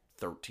was like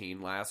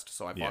 13 last,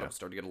 so I thought it was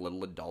starting to get a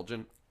little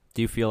indulgent.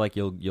 Do you feel like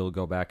you'll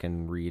go back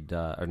and read,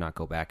 or not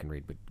go back and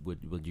read, but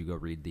would you go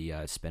read the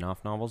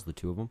spin-off novels, the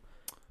two of them?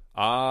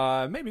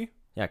 Maybe.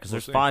 Yeah, because We'll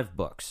there's see. 5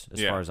 books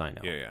as far as I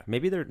know. Yeah.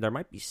 Maybe there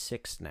might be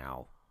 6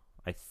 now.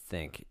 I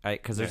think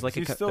because there's like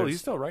he's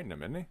still writing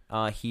them, isn't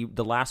he?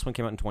 the last one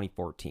came out in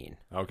 2014.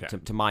 Okay.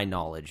 To my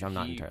knowledge, I'm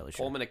not entirely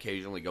sure. Coleman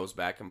occasionally goes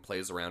back and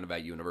plays around in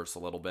that universe a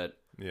little bit.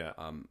 Yeah.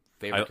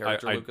 Favorite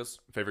character, Lucas?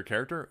 Favorite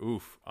character?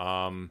 Oof.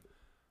 I'm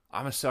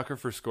a sucker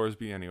for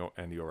Scoresby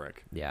and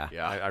Yorick. Yeah.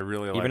 I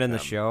really like Even in them.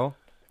 the show.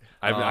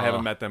 I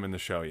haven't met them in the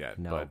show yet.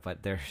 No,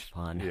 but they're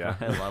fun. Yeah.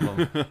 I love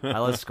them. I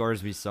love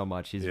Scoresby so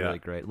much. He's really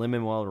great.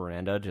 Lin-Manuel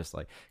Miranda, just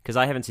like because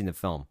I haven't seen the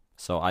film,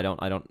 so I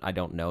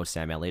don't know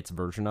Sam Elliott's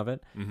version of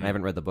it. I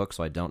haven't read the book,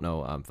 so I don't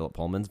know Philip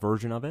Pullman's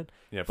version of it.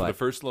 Yeah, for the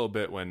first little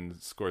bit when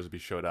Scoresby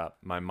showed up,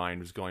 my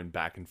mind was going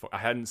back and forth. I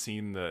hadn't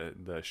seen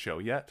the show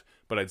yet,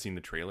 but I'd seen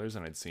the trailers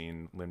and I'd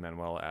seen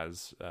Lin-Manuel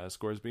as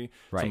Scoresby.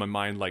 Right. So my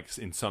mind, like,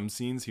 in some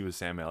scenes he was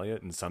Sam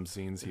Elliott, in some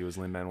scenes he was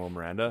Lin-Manuel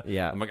Miranda.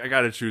 Yeah. I'm like, I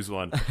gotta choose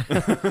one.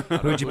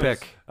 Who'd you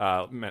pick?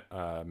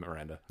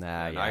 Miranda.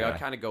 I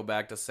kind of go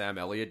back to Sam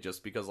Elliott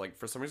just because, like,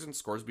 for some reason,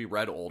 Scoresby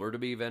read older to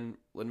me than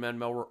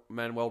Lin-Manuel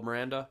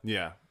Miranda.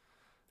 Yeah,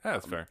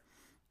 that's fair.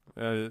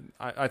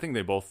 I think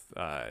they both.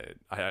 I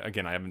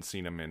haven't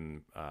seen them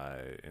in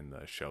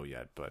the show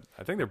yet, but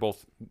I think they're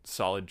both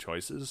solid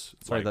choices.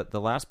 Sorry, the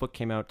last book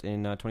came out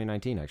in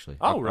 2019, actually.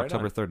 Oh, right,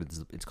 October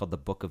 3rd. It's called The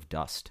Book of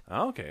Dust.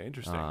 Oh, okay,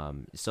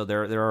 interesting. So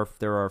there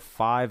are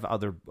 5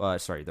 other.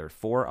 There are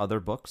 4 other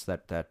books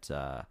that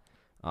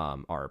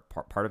are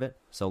part of it.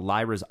 So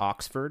Lyra's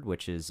Oxford,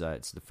 which is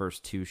it's the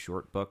first 2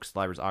 short books.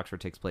 Lyra's Oxford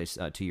takes place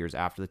 2 years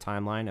after the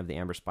timeline of the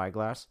Amber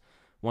Spyglass.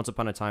 Once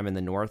Upon a Time in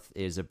the North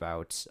is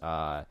about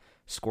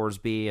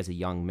Scoresby as a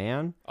young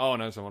man. Oh,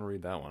 nice. I want to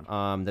read that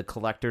one. The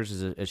Collectors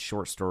is a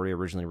short story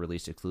originally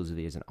released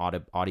exclusively as an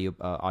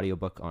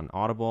audiobook on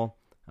Audible.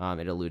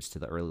 It alludes to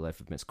the early life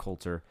of Miss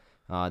Coulter.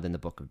 Then The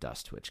Book of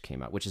Dust, which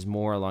came out, which is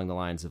more along the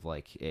lines of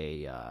like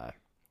a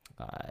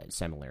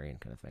Samilarian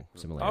kind of thing.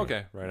 Similarian.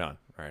 Okay, right on.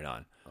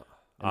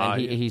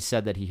 And then he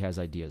said that he has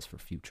ideas for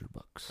future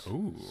books.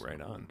 Ooh, right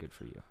on. Good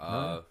for you.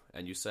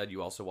 And you said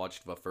you also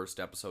watched the first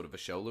episode of a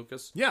show,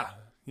 Lucas? Yeah.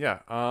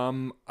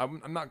 I'm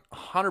not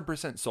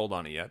 100% sold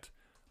on it yet.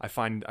 I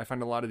find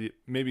a lot of the,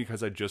 maybe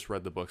because I just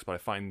read the books, but I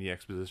find the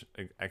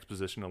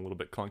exposition a little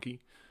bit clunky.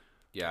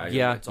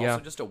 Yeah. It's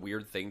also just a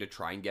weird thing to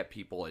try and get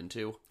people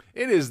into.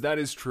 It is. That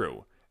is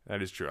true.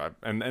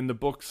 And the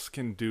books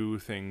can do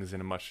things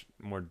in a much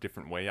more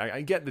different way.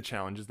 I get the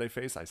challenges they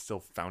face. I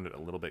still found it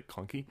a little bit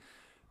clunky.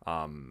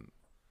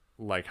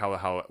 Like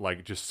how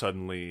like just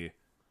suddenly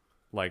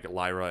like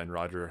Lyra and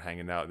Roger are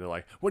hanging out. They're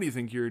like, what do you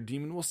think your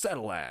demon will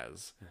settle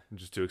as?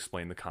 Just to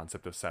explain the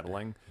concept of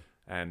settling.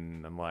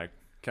 And I'm like,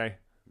 okay.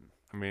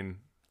 I mean,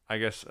 I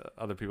guess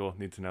other people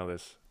need to know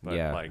this. But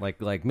yeah,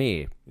 like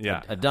me.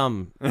 Yeah. A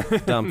dumb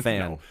fan.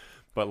 No,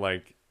 but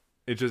like,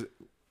 it just...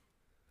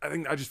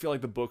 I just feel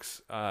like the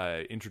books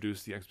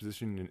introduce the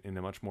exposition in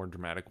a much more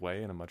dramatic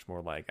way, in a much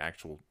more like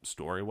actual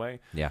story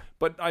way. Yeah.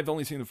 But I've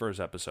only seen the first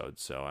episode,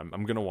 so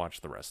I'm gonna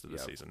watch the rest of the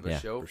season. The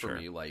show for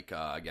me, like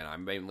again,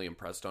 I'm mainly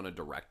impressed on a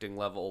directing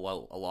level.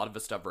 Well, a lot of the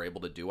stuff we're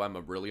able to do, I'm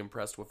really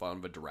impressed with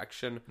on the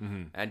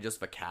direction and just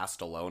the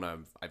cast alone.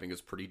 I think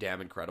is pretty damn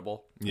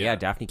incredible. Yeah,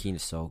 Daphne Keane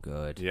is so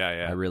good. Yeah.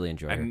 I really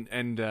enjoy her.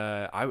 And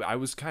I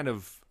was kind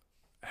of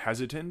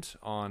hesitant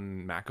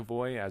on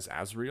McAvoy as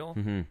Azrael.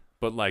 Mm-hmm.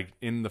 But, like,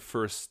 in the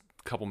first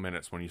couple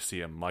minutes when you see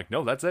him, like,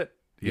 no, that's it.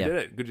 You did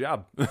it. Good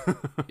job.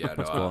 Yeah,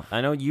 that's cool.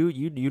 I know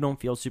you don't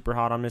feel super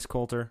hot on Miss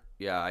Coulter.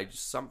 Yeah,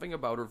 something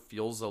about her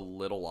feels a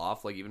little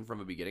off. Like, even from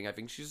the beginning, I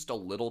think she's just a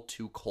little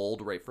too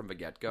cold right from the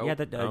get-go.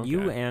 Yeah,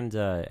 you and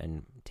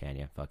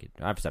Tanya, fuck it.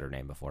 I've said her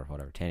name before,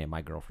 whatever. Tanya,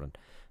 my girlfriend,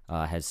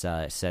 has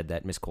said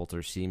that Miss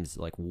Coulter seems,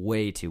 like,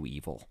 way too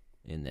evil.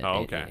 in the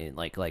okay. in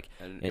like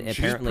And She's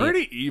apparently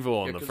pretty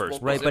evil in the 'cause,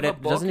 first well, right, one. but in the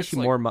book, doesn't it's she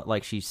like- more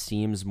like she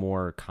seems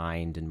more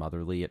kind and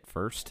motherly at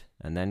first,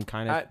 and then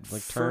kind of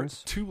like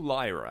turns to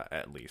Lyra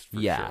at least for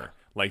Yeah. sure.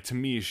 Like to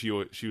me, she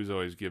was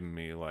always giving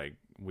me like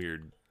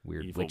weird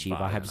evil witchy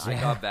vibes. vibes.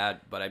 I got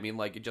that, but I mean,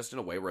 like, just in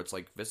a way where it's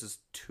like, this is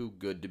too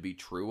good to be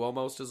true,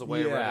 almost, as a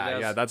way of writing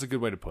it. Yeah, that's a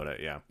good way to put it.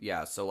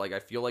 Yeah, so, like, I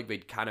feel like they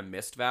kind of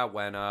missed that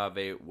when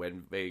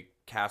they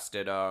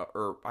casted,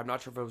 or I'm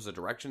not sure if it was a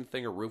direction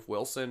thing or Ruth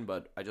Wilson,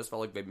 but I just felt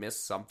like they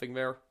missed something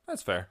there.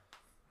 That's fair.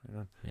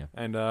 Yeah.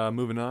 And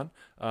moving on,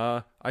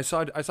 I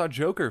saw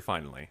Joker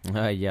finally.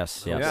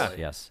 Yes, Yeah.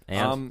 yes.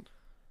 And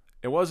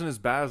It wasn't as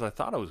bad as I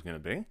thought it was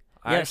going to be.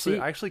 I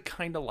actually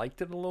kind of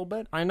liked it a little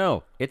bit. I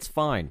know it's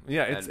fine.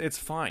 Yeah, it's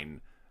fine,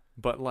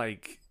 but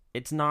like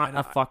It's not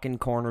a fucking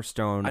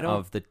cornerstone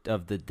of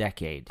the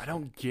decade. I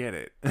don't get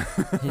it.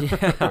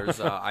 Yeah, There's,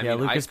 I mean,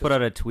 Lucas put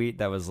out a tweet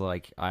that was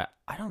like, I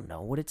don't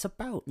know what it's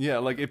about. Yeah,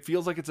 like it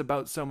feels like it's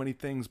about so many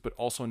things, but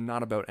also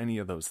not about any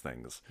of those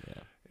things.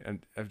 Yeah.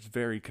 And it's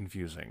very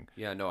confusing.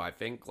 Yeah, no, I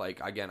think,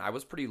 like, again, I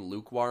was pretty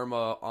lukewarm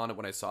on it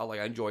when I saw it. Like,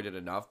 I enjoyed it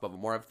enough, but the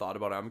more I've thought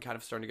about it, I'm kind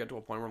of starting to get to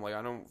a point where I'm like,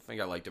 I don't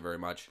think I liked it very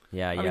much.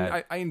 Yeah, I yeah.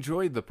 mean, I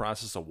enjoyed the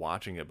process of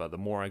watching it, but the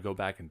more I go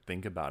back and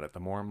think about it, the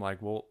more I'm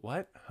like, well,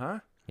 what? Huh?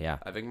 Yeah.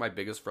 I think my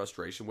biggest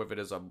frustration with it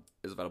is that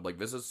I'm like,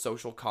 this is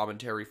social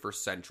commentary for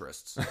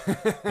centrists.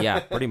 Yeah,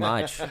 pretty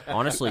much.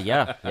 Honestly,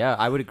 yeah,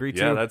 I would agree too.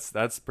 Yeah,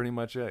 that's pretty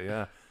much it.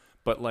 Yeah,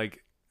 but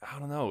like, I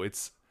don't know.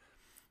 It's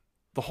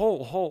the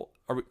whole.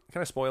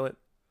 Can I spoil it?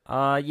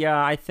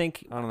 Yeah, I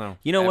think. I don't know.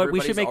 You know what? We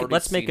should Everybody's make it. already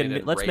Let's make seen it a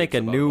and let's make a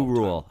raves about new it all the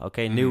rule.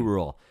 Okay, new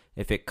rule.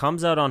 If it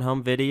comes out on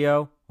home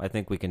video, I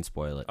think we can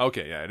spoil it.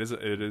 Okay, yeah, it is.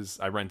 It is.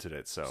 I rented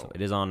it, so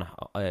It is on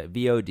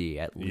VOD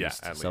at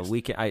least. Yeah, at so least.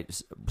 we can.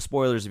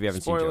 Spoilers if you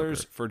haven't spoilers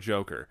seen Joker. for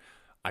Joker.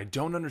 I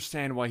don't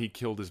understand why he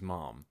killed his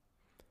mom.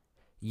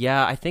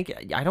 Yeah, I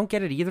think I don't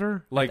get it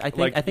either. Like, I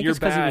think you're it's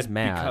because he was bad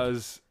mad.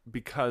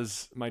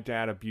 because my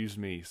dad abused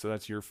me, so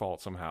that's your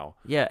fault somehow.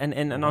 Yeah, and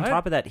on What?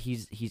 top of that,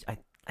 he's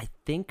I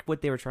think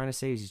what they were trying to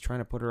say is he's trying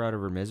to put her out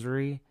of her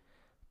misery,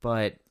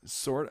 but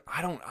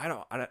I don't.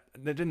 That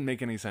didn't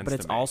make any sense. but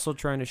it's to me. also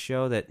trying to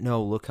show that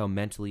no, look how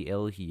mentally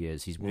ill he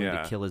is. He's willing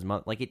Yeah. to kill his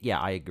mother. Like it. Yeah,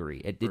 I agree.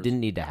 It didn't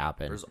need to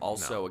happen. There's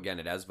also, again,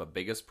 it has the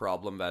biggest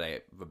problem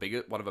that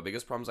one of the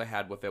biggest problems I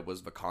had with it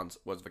was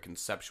the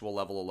conceptual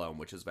level alone,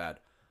 which is that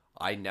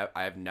I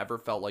have never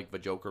felt like the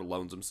Joker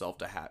loans himself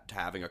to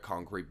having a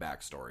concrete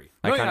backstory.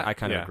 I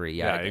kind of agree.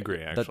 Yeah, I agree.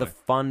 The Actually,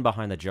 fun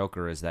behind the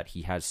Joker is that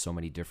he has so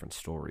many different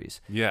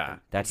stories. yeah,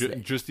 That's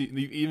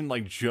even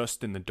like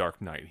just in the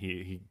Dark Knight,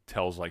 he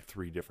tells like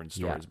 3 different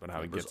stories Yeah. about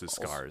how he gets his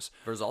scars.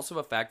 There's also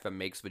a fact that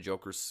makes the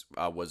Joker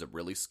was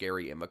really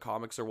scary in the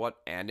comics or what,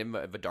 and in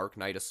the Dark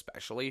Knight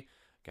especially.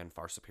 Again,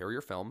 far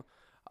superior film.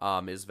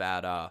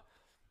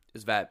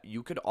 Is that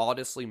you could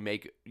honestly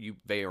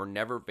they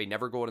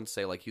never go out and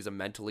say like he's a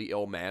mentally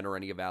ill man or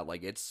any of that.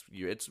 Like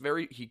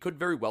he could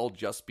very well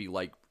just be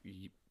like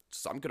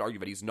some could argue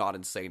that he's not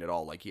insane at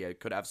all. Like he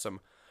could have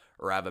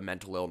have a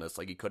mental illness.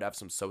 Like he could have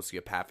some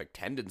sociopathic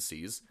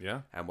tendencies,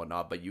 Yeah. and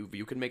whatnot. But you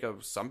can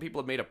some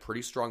people have made a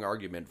pretty strong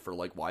argument for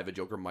like why the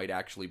Joker might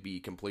actually be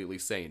completely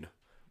sane,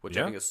 which I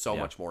Yeah. think is so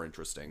much more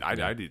interesting.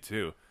 I do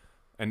too,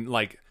 and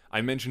like I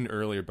mentioned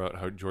earlier about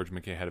how George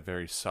McKay had a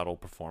very subtle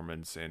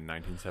performance in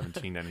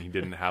 1917, and he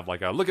didn't have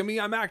like a "look at me,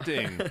 I'm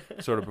acting"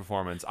 sort of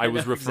performance. I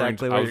was referring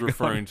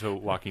to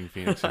Joaquin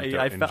Phoenix. In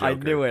Joker. I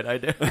knew it. I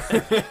did.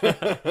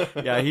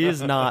 Yeah, he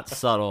is not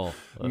subtle.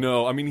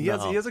 No, I mean he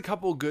has a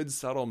couple good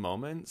subtle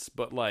moments,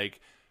 but like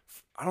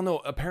I don't know.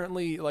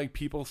 Apparently, like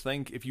people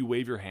think if you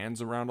wave your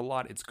hands around a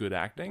lot, it's good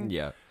acting.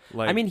 Yeah.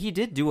 Like, I mean, he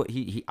did do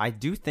it. I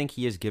do think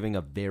he is giving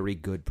a very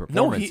good no,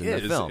 performance he in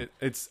is. the film.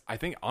 It's. I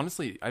think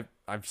honestly,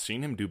 I've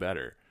seen him do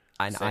better.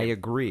 And I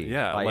agree.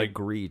 Yeah, I like,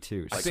 agree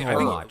too. I So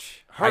think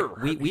much.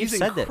 We've he's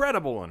said that.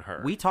 incredible in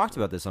her. We talked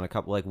about this on a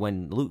couple, like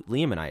when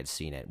Liam and I had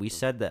seen it. We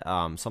said that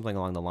something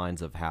along the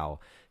lines of how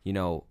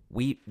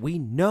we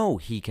know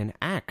he can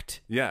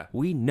act. Yeah.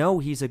 We know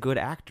he's a good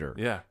actor.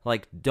 Yeah.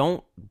 Like,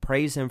 don't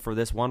praise him for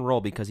this one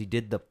role because he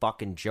did the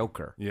fucking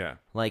Joker. Yeah.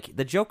 Like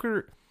the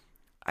Joker.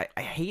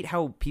 I hate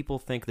how people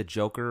think the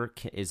Joker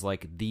is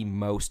like the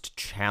most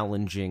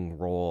challenging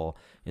role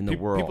in the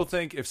world. People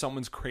think if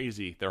someone's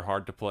crazy, they're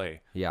hard to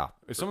play. Yeah.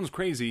 If someone's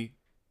crazy,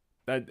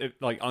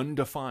 like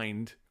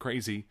undefined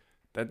crazy,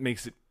 that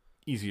makes it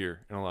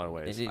easier in a lot of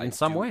ways. In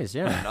some ways,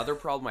 yeah. Another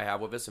problem I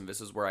have with this, and this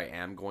is where I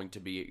am going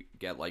to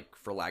get like,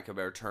 for lack of a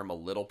better term, a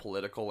little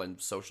political and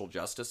social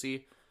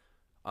justice-y.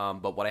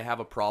 But what I have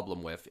a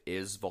problem with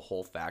is the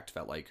whole fact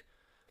that like,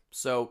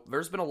 so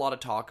there's been a lot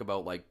of talk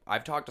about like,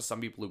 I've talked to some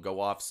people who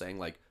go off saying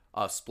like,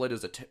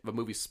 the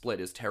movie Split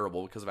is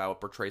terrible because of how it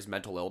portrays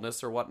mental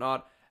illness or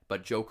whatnot,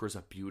 but Joker's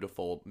a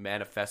beautiful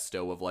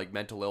manifesto of like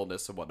mental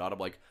illness and whatnot. I'm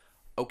like,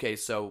 okay,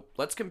 so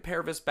let's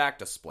compare this back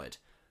to Split.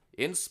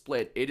 In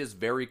Split, it is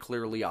very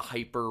clearly a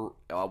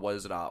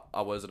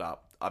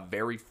a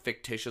very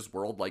fictitious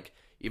world. Like,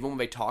 even when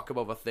they talk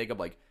about a thing, I'm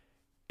like,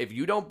 if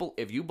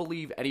you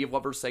believe any of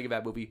what we're saying in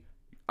that movie,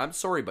 I'm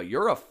sorry, but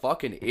you're a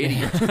fucking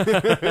idiot.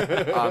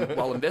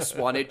 Well, in this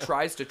one, it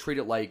tries to treat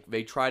it like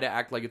they try to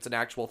act like it's an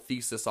actual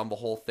thesis on the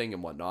whole thing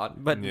and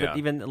whatnot. But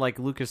even like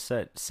Lucas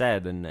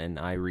said and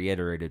I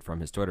reiterated from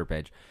his Twitter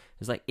page,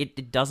 it's like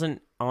it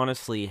doesn't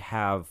honestly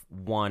have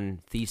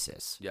one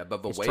thesis. Yeah,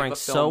 but it's way trying the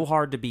so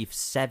hard to be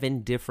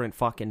 7 different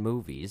fucking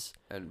movies.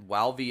 And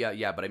while the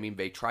but I mean,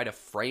 they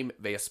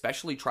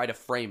especially try to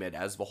frame it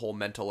as the whole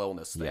mental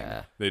illness thing.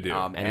 Yeah, they do.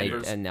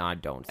 And I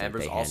don't think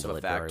they handle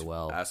it very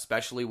well.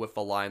 Especially with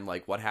the line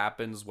like, "What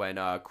happens when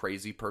a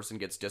crazy person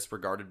gets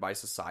disregarded by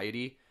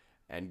society?"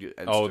 And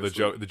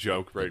the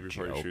joke right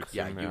before he shoots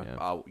him.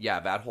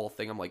 That whole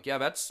thing. I'm like, yeah,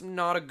 that's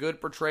not a good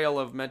portrayal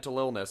of mental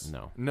illness.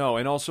 No,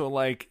 and also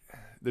like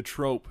the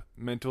trope,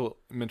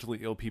 mentally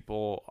ill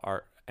people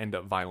end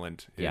up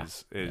violent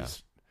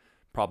is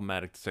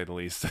problematic to say the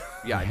least.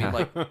 Yeah, I mean,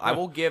 like I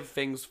will give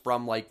things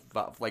from like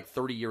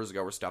 30 years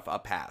ago or stuff a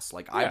pass.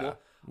 Like I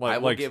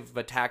will give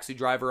the Taxi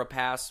Driver a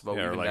pass. But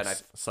or like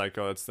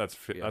Psycho.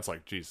 That's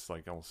like geez,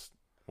 like almost.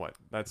 What?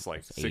 That's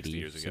like 60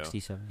 years ago.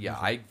 67 yeah,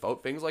 I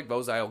vote things like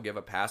those I'll give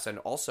a pass. And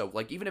also,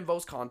 like, even in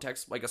those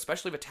contexts, like,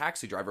 especially the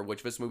Taxi Driver,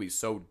 which this movie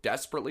so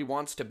desperately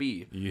wants to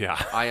be.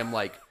 Yeah. I am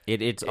like...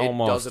 It's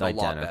almost does it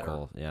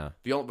identical. Yeah.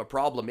 The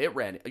problem it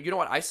ran... You know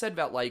what? I said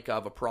that, like,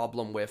 the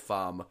problem with...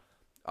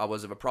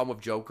 the problem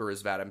with Joker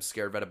is that I'm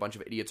scared that a bunch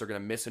of idiots are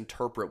going to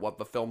misinterpret what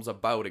the film's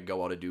about and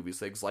go out and do these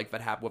things like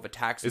that happened with a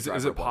Taxi Driver.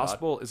 Is it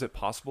possible? Is it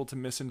possible to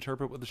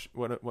misinterpret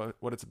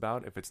what it's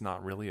about if it's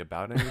not really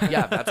about anything?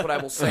 Yeah, that's what I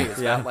will say. Is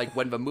that like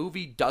when the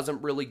movie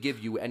doesn't really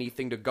give you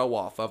anything to go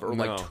off of, or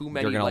like too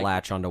many, you're going to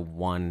latch onto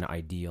one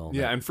ideal.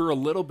 Yeah, and for a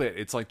little bit,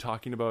 it's like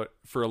talking about.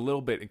 For a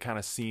little bit, it kind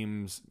of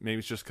seems maybe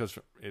it's just because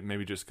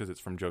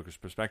it's from Joker's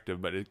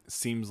perspective, but it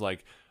seems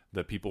like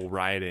the people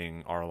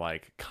rioting are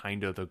like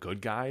kind of the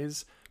good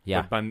guys.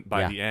 Yeah. But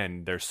by the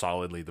end, they're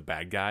solidly the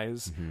bad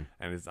guys,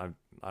 and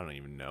I don't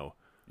even know.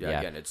 Yeah,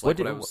 again, it's like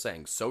what I was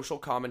saying: social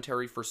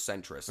commentary for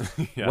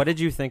centrists. Yeah. What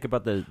did you think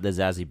about the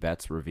Zazie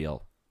Beetz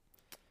reveal?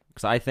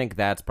 Because I think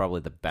that's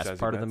probably the best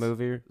part of the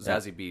movie.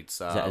 Zazie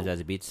Beetz.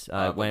 Zazie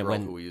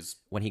Beetz.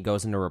 When he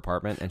goes into her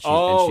apartment and she's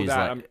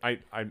like,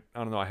 I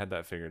don't know. I had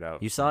that figured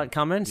out. You saw it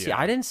coming? Yeah. See,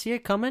 I didn't see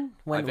it coming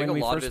when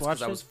we first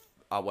watched it.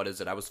 What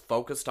is it? I was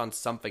focused on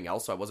something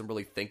else, so I wasn't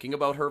really thinking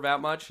about her that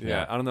much.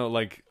 Yeah. I don't know.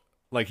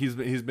 Like he's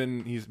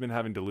been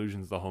having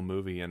delusions the whole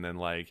movie, and then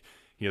like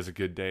he has a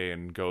good day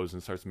and goes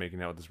and starts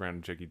making out with this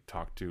random chick he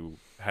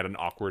had an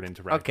awkward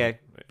interaction. Okay,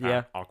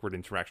 yeah, awkward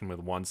interaction with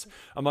once.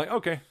 I'm like,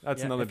 okay,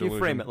 that's another delusion. You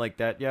frame it like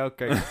that, yeah,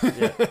 okay,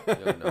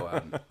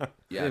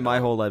 yeah. My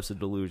whole life's a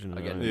delusion.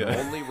 Again, the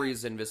only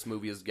reason this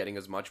movie is getting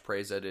as much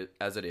praise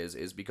as it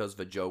is because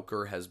the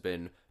Joker has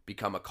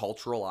become a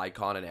cultural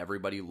icon, and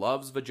everybody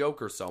loves the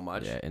Joker so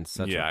much. Yeah, in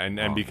such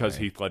and because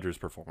Heath Ledger's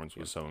performance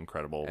was so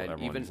incredible, and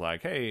everyone's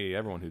like, hey,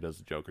 everyone who does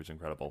the Joker's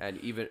incredible. And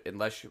even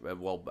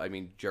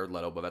Jared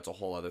Leto, but that's a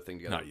whole other thing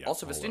together.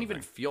 Also, this didn't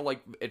even feel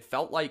like it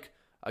felt like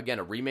again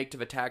a remake to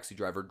the Taxi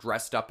Driver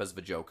dressed up as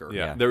the Joker.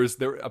 Yeah.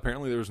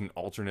 Apparently there was an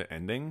alternate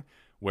ending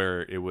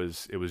where it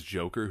was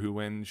Joker who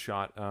went and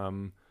shot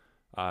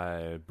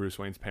Bruce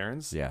Wayne's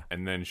parents,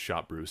 and then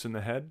shot Bruce in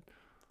the head.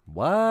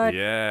 What?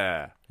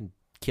 Yeah.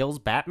 Kills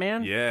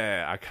Batman?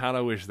 Yeah, I kind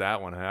of wish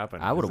that one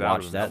happened. I would have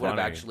watched that. That would have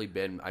actually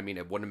been, I mean,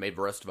 it wouldn't have made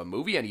the rest of a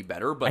movie any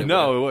better, but I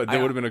know, it would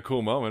have been a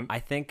cool moment. I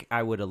think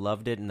I would have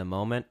loved it in the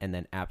moment and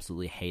then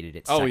absolutely hated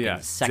it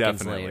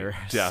seconds later.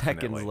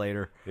 Seconds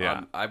later.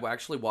 Yeah. I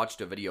actually watched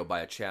a video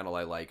by a channel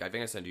I like. I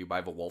think I sent you by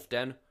the Wolf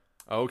Den.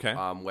 Oh, okay.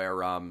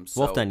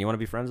 Wolf Den, you want to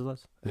be friends with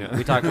us? Yeah.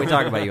 We talk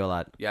about you a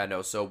lot. Yeah,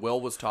 no, so Will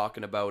was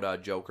talking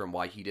about Joker and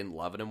why he didn't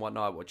love it and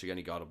whatnot, which again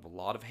he got a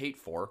lot of hate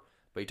for,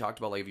 but he talked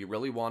about like if you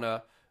really want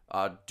to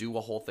do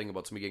a whole thing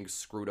about somebody getting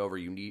screwed over,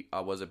 you need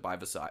was it by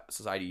the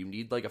society, you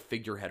need like a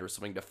figurehead or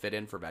something to fit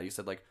in for that. He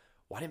said like,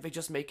 why didn't they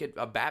just make it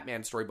a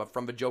Batman story but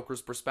from the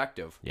Joker's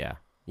perspective? Yeah,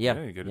 you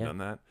could have done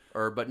that.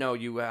 But no,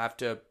 you have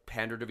to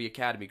pander to the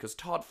Academy because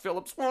Todd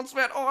Phillips wants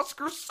that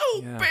Oscar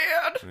so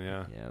bad.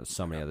 Yeah,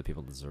 so many other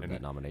people deserve that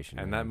nomination.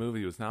 And that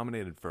movie was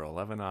nominated for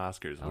 11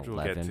 Oscars, which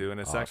we'll get to in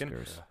a second.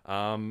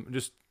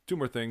 Just 2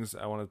 more things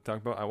I want to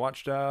talk about. I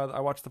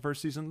watched the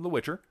first season of The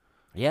Witcher.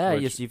 Yeah,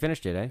 you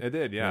finished it, eh? I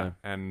did, yeah.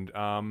 And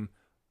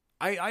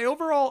I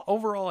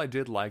overall I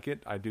did like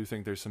it. I do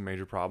think there's some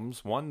major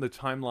problems. One, the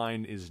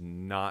timeline is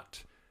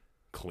not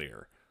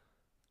clear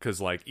because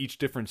like each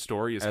different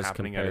story is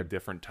happening at a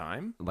different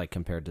time. Like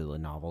compared to the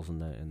novels in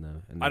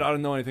the I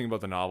don't know anything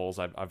about the novels.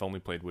 I've only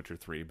played Witcher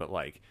 3, but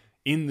like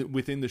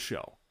within the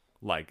show,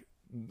 like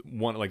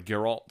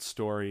Geralt's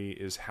story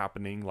is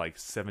happening like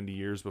 70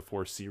 years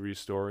before Ciri's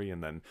story,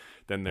 and then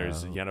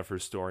there's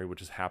Yennefer's story,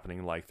 which is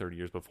happening like 30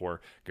 years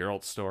before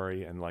Geralt's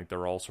story, and like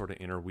they're all sort of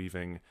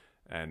interweaving,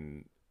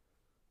 and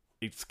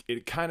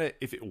it kind of,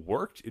 if it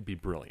worked, it'd be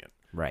brilliant.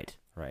 Right.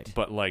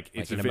 But like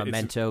it's in a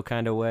Memento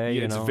kind of way.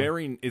 Yeah,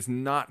 it's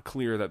not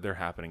clear that they're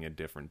happening at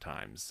different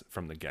times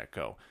from the get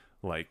go.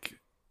 Like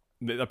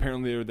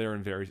apparently they're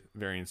very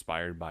very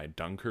inspired by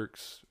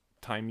Dunkirk's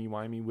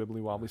timey-wimey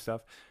wibbly wobbly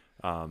stuff.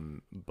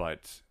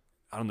 But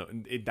I don't know,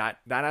 that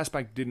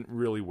aspect didn't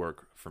really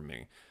work for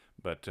me.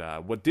 But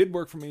what did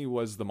work for me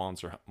was the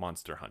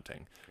monster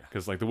hunting,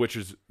 because like the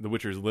Witcher's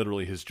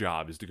literally his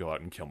job is to go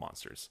out and kill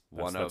monsters.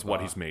 That's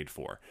what he's made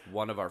for.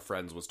 One of our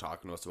friends was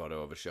talking to us about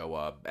a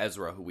show,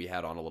 Ezra, who we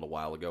had on a little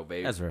while ago.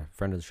 Ezra,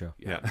 friend of the show.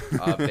 Yeah.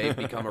 They've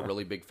become a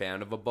really big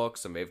fan of the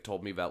books, and they've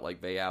told me that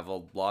like they have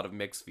a lot of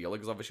mixed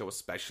feelings of the show,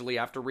 especially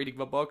after reading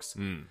the books.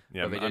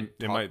 Yeah,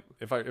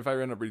 if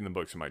I end up reading the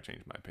books, it might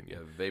change my opinion.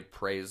 Yeah, they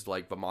praised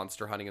like the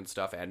monster hunting and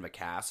stuff and the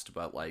cast,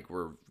 but like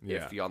we're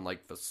iffy on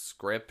like the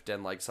script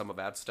and like some of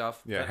that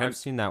stuff. Yeah, I've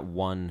seen that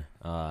one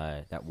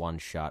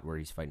shot where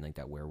he's fighting like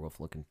that werewolf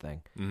looking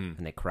thing,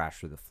 and they crash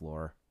through the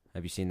floor.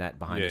 Have you seen that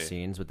behind the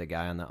scenes with the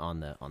guy on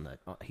the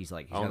he's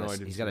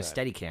got a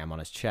steady cam on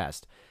his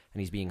chest,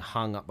 and he's being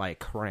hung up by a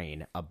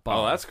crane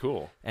above. Oh, that's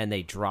cool. And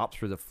they drop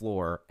through the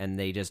floor, and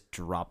they just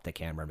drop the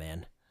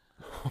cameraman.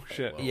 Oh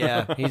shit.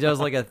 Yeah, he does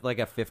like a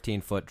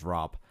 15-foot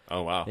drop.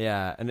 Oh wow.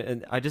 Yeah,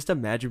 and I just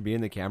imagine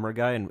being the camera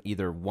guy, and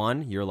either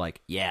one, you're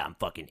like, yeah, I'm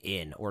fucking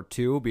in, or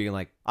two, being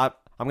like,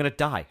 I'm gonna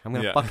die. I'm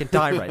gonna fucking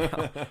die right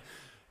now.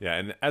 Yeah,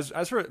 and as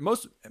for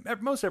most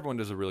everyone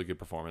does a really good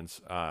performance.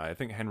 I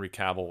think Henry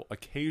Cavill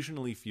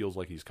occasionally feels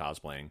like he's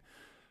cosplaying,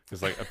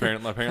 because like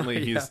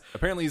apparently he's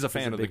a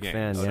fan of the game.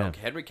 Fan, no,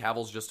 Henry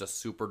Cavill's just a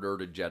super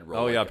nerd in general.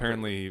 Oh yeah,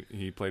 apparently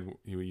he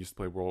used to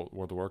play World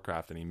of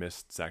Warcraft, and he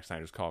missed Zack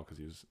Snyder's call because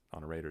he was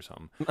on a raid or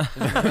something.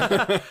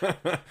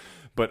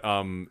 But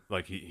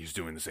like he's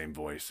doing the same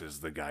voice as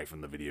the guy from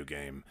the video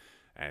game.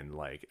 And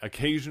like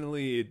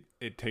occasionally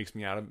it takes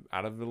me out of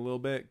it a little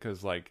bit,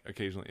 because like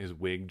occasionally his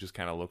wig just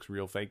kind of looks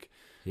real fake.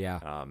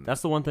 Yeah,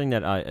 that's the one thing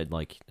that I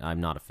like. I'm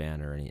not a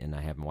fan and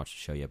I haven't watched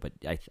the show yet. But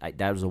I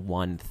that was the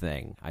one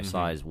thing I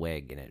saw his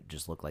wig, and it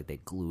just looked like they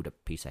glued a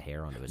piece of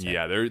hair onto his head.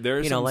 Yeah,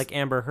 there's like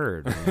Amber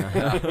Heard.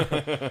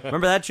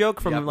 Remember that joke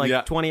from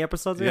 20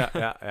 episodes ago?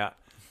 Yeah.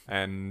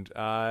 And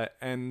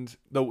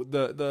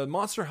the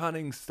monster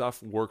hunting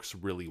stuff works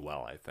really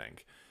well, I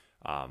think.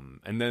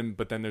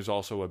 But then there's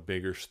also a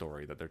bigger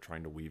story that they're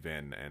trying to weave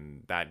in,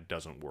 and that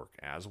doesn't work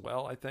as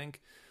well, I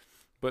think.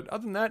 But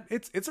other than that,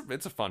 it's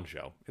a fun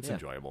show. It's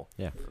enjoyable.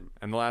 Yeah.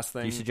 And the last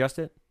thing, do you suggest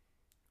it?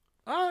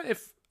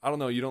 If I don't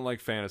know, you don't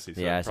like fantasy,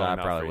 so yeah, probably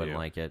I probably wouldn't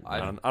like it. I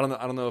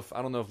don't know if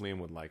Liam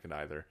would like it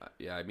either.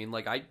 Yeah, I mean,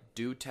 like I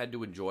do tend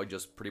to enjoy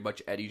just pretty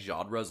much any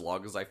genre as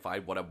long as I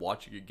find what I'm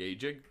watching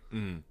engaging.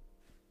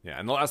 Yeah,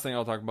 and the last thing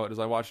I'll talk about is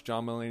I watched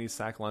John Mulaney's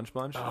Sack Lunch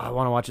Bunch. Oh, I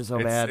want to watch it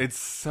so bad. It's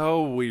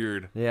so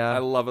weird. Yeah, I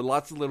love it.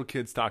 Lots of little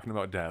kids talking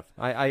about death.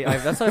 I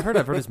that's what I've heard.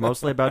 I've heard it's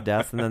mostly about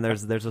death, and then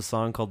there's a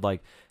song called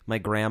like My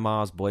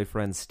Grandma's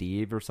Boyfriend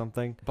Steve or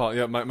something. Paul.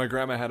 Yeah, my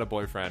grandma had a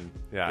boyfriend.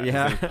 Yeah. His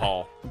name's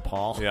Paul.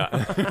 Paul. Yeah.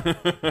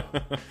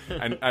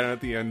 and at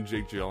the end,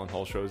 Jake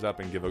Gyllenhaal shows up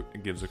and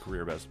gives a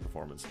career best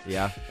performance.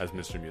 Yeah. As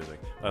Mr. Music.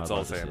 That's all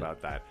I'll say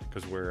about that,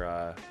 because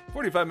we're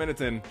 45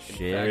 minutes in.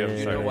 Shit.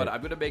 You know what?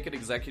 I'm gonna make an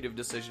executive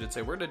decision and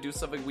say we're gonna do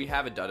something we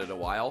haven't done in a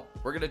while.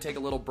 We're gonna take a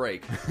little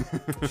break.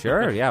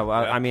 Sure. Yeah.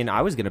 Well, I mean,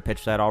 I was gonna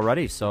pitch that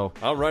already. So.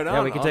 Oh, right on.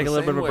 Yeah, we can take a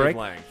little bit of a break.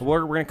 Wavelength.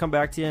 We're gonna come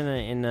back to you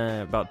in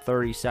about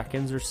 30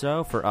 seconds or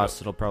so. For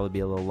us, it'll probably be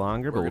a little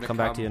longer, but we'll come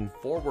back to you in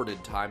forward in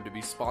time to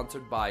be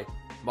sponsored by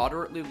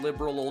moderately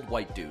liberal old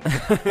white dude.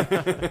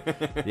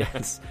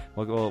 Yes.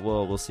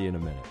 We'll see you in a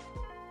minute.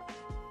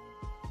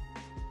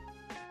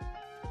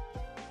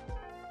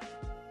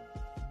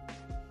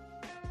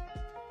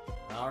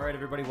 All right,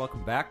 everybody,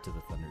 welcome back to the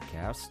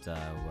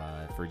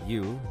ThunderCast. For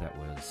you, that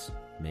was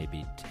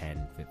maybe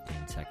 10,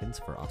 15 seconds.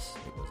 For us,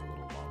 it was a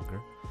little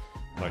longer.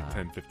 Like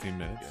 10, 15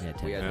 minutes? Yeah,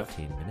 10,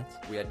 15 minutes.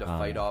 We had to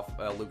fight off,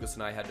 Lucas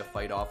and I had to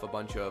fight off a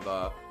bunch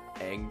of,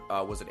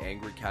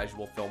 angry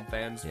casual film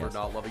fans for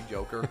not loving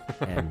Joker.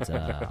 And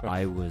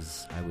I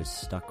was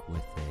stuck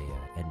with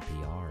a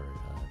NPR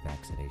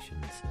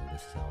vaccination, so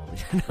this is all.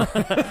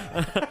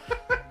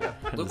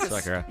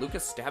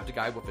 Lucas stabbed a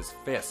guy with his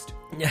fist.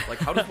 Yeah. Like,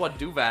 how does one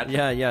do that?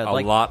 Yeah. A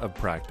lot of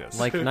practice.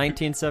 Like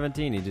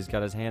 1917, he just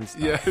got his hands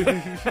stuck.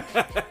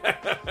 Yeah.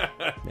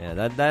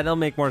 Yeah, that'll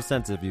make more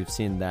sense if you've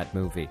seen that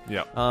movie.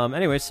 Yeah.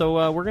 Anyway,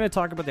 so we're going to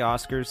talk about the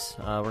Oscars.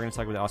 We're going to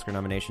talk about the Oscar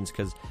nominations,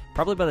 because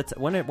probably by the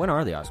when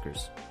are the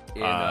Oscars?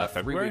 In 3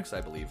 February? weeks,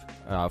 I believe.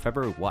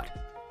 February what?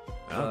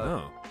 I don't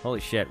know. Holy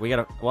shit.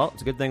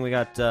 It's a good thing we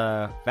got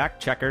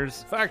fact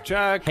checkers. Fact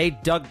check. Hey,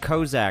 Doug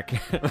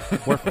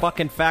Kozak. We're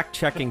fucking fact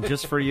checking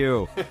just for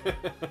you.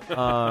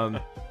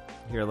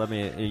 Here,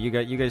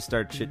 you guys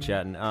start chit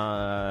chatting.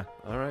 All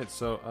right,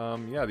 so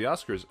the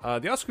Oscars.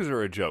 The Oscars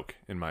are a joke,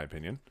 in my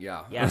opinion.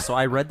 Yeah. So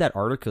I read that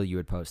article you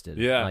had posted.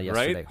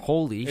 Yesterday. Right.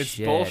 Holy it's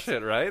shit! It's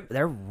bullshit, right?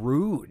 They're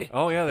rude.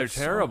 Oh yeah, they're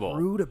terrible. So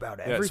rude about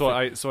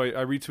everything. So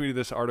I retweeted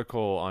this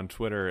article on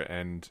Twitter,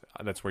 and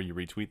that's where you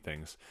retweet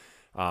things.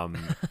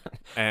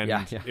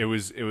 It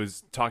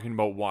was talking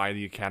about why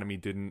the Academy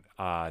didn't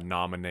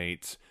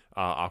nominate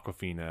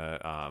Awkwafina,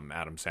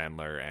 Adam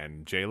Sandler,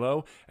 and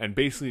J-Lo, and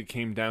basically it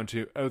came down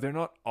to, they're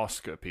not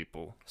Oscar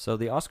people. So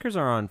the Oscars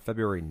are on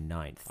February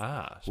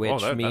 9th.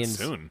 Which means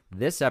that's soon.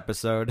 This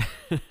episode's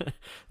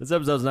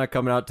not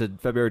coming out to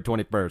February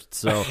 21st.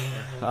 So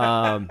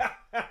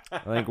I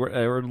think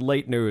we're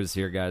late news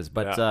here, guys.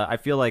 But I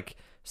feel like,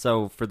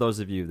 so for those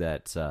of you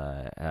that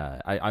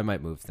I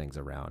might move things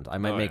around. I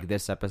might make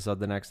this episode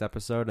the next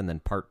episode, and then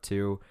part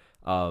 2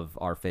 of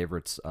our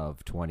favorites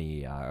of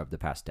the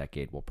past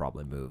decade will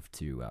probably move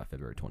to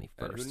February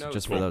 21st.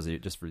 Just for those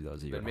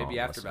of you. But maybe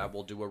after that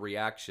we'll do a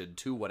reaction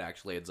to what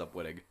actually ends up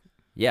winning.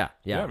 Yeah,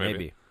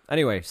 maybe.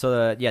 Anyway,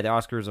 so the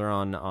Oscars are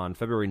on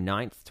February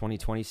 9th,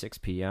 2020, 6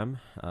 p.m.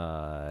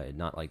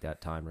 Not like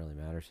that time really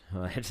matters.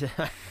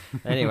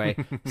 Anyway,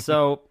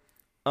 so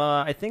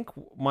I think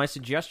my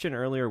suggestion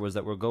earlier was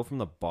that we'll go from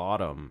the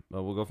bottom.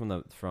 We'll go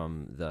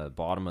from the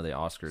bottom of the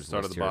Oscars.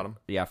 Start at the bottom?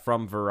 Yeah,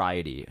 from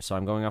Variety. So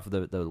I'm going off of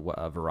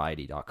the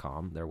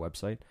Variety.com, their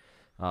website.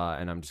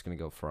 And I'm just going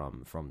to go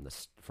from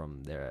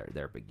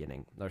their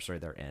beginning,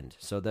 their end.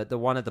 So the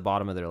one at the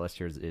bottom of their list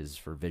here is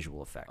for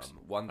visual effects.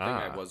 One thing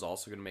I was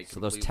also going to make so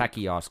those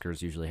techie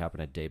Oscars usually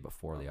happen a day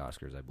before the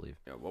Oscars, I believe.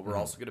 Yeah, what we're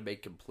also going to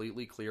make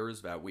completely clear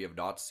is that we have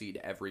not seen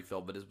every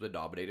film that has been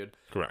nominated.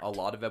 Correct. A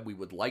lot of them we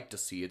would like to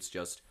see. It's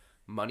just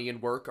money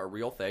and work are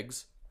real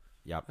things.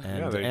 Yep,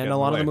 and a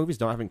lot of the movies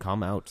haven't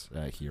come out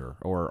here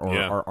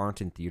or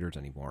aren't in theaters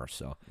anymore.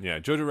 So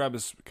Jojo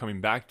Rabbit's coming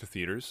back to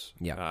theaters.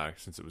 Yeah,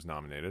 since it was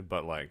nominated,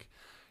 but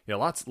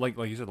lots like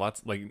you said,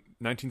 lots like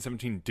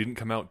 1917 didn't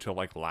come out till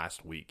like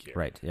last week here.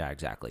 Right. Yeah.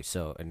 Exactly.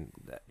 So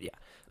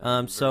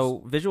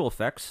so visual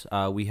effects.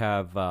 We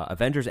have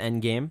Avengers: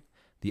 Endgame,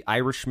 The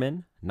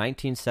Irishman,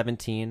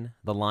 1917,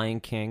 The Lion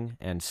King,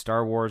 and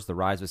Star Wars: The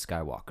Rise of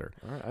Skywalker.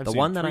 All right, I've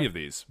seen three of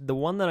these. The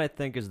one that I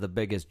think is the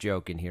biggest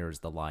joke in here is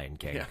The Lion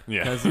King.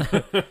 Yeah.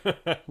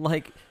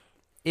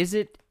 Is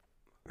it...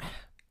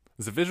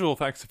 Is it visual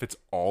effects if it's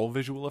all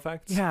visual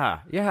effects? Yeah.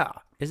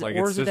 Is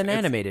it an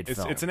animated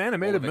film? It's an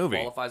animated movie.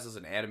 If it qualifies as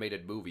an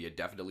animated movie, it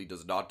definitely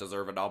does not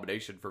deserve a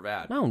nomination for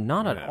that. No,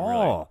 not at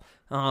all.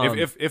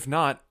 Really. If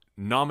not,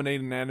 nominate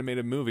an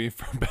animated movie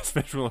for best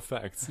visual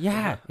effects.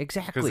 Yeah,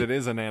 exactly. Because it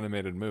is an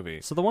animated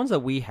movie. So the ones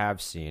that we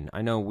have seen,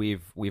 I know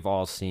we've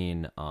all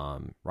seen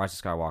Rise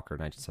of Skywalker,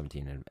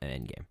 1917, and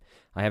Endgame.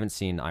 I haven't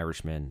seen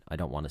Irishman. I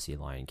don't want to see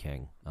Lion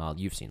King.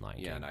 You've seen Lion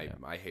King. Yeah,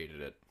 and I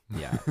hated it.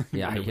 Yeah,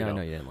 I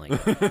know you didn't like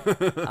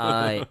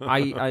it.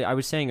 I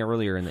was saying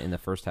earlier in the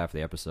first half of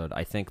the episode,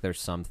 I think there's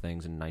some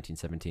things in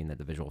 1917 that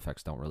the visual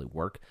effects don't really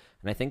work,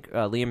 and I think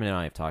Liam and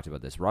I have talked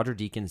about this. Roger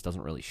Deakins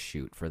doesn't really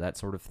shoot for that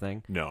sort of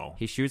thing. No,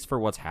 he shoots for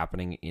what's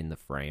happening in the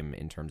frame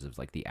in terms of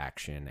like the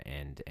action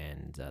and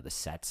the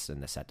sets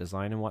and the set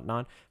design and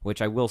whatnot.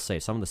 Which I will say,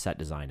 some of the set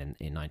design in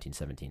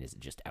 1917 is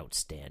just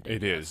outstanding.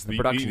 It is the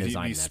production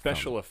design. The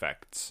special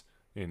effects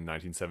in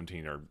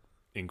 1917 are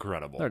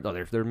incredible.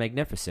 They're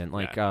magnificent.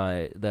 Like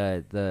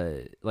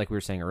the like we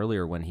were saying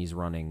earlier, when he's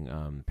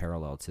running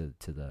parallel to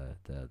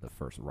the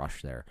first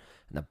rush there,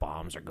 and the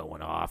bombs are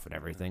going off and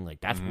everything.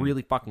 Like that's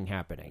really fucking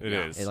happening. It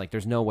is. Like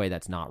there's no way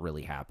that's not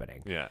really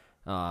happening. Yeah.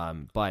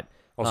 But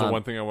also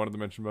one thing I wanted to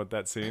mention about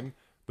that scene: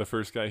 the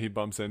first guy he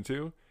bumps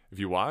into, if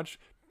you watch,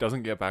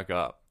 doesn't get back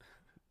up.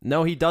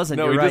 No, he doesn't.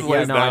 No, You're he right. just lays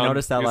Yeah, no, down. I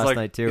noticed that last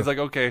night too. He's like,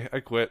 okay, I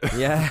quit.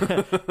 Yeah.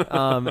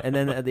 And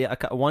then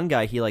the one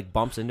guy, he like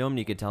bumps into him, and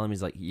you could tell him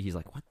he's like,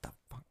 what the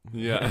fuck?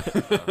 Yeah.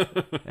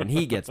 And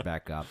he gets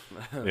back up.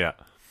 Yeah.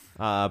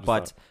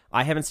 But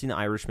I haven't seen The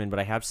Irishman, but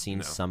I have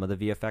seen some of the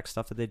VFX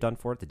stuff that they've done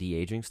for it, the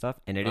de-aging stuff,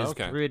 and it is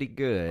pretty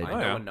good.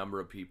 I know a number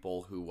of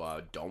people who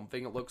don't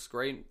think it looks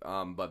great,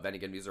 but then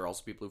again, these are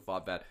also people who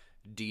thought that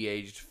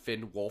de-aged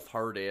Finn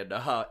Wolfhard in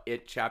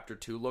It Chapter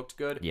 2 looked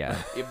good.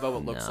 Yeah, even though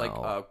it looks like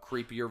a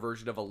creepier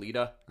version of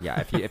Alita.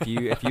 Yeah, if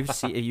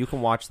you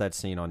can watch that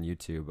scene on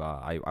YouTube.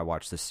 I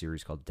watched this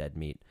series called Dead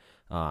Meat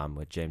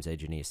with James A.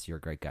 Janice. You're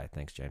a great guy,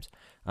 thanks, James.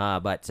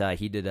 But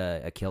he did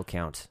a kill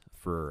count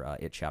for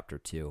It Chapter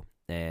 2.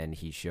 And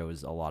he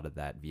shows a lot of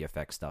that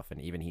VFX stuff,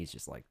 and even he's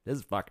just like, "This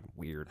is fucking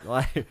weird."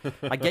 Like,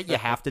 I get you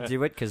have to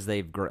do it because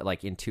they've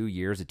like in 2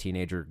 years, a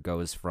teenager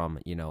goes from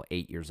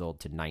 8 years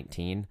old to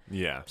 19.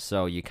 Yeah.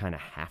 So you kind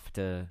of have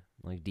to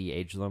like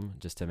de-age them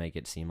just to make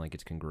it seem like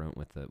it's congruent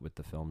with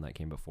the film that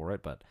came before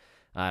it. But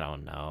I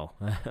don't know.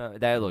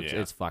 That looks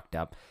it's fucked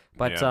up.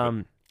 But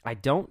I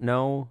don't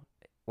know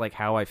like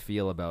how I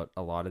feel about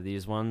a lot of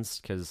these ones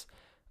because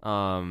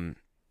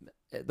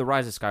The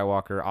Rise of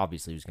Skywalker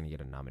obviously was going to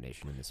get a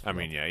nomination in this film. I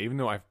mean, yeah, even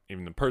though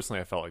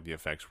personally I felt like the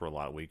effects were a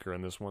lot weaker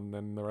in this one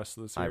than the rest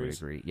of the series. I would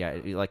agree.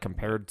 Yeah, like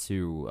compared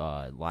to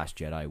Last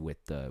Jedi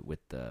with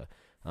the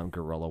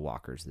guerrilla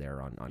walkers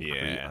there on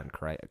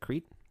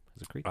Crete.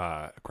 Is it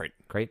Crete?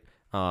 Crete.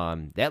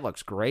 That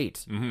looks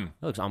great. Mm-hmm.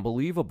 That looks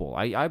unbelievable.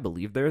 I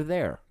believe they're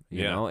there.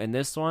 You know, in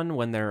this one,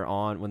 when they're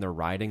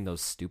riding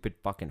those stupid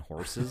fucking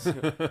horses,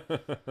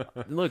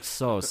 it looks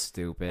so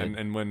stupid.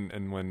 And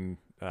when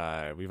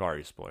we've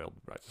already spoiled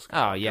Rise of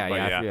Skywalker. Oh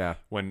yeah.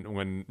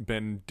 When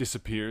Ben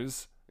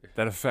disappears,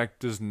 that effect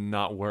does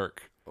not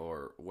work.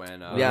 Or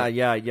when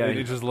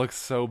it just looks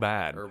so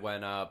bad. Or when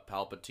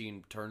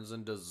Palpatine turns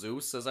into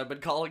Zeus, as I've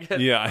been calling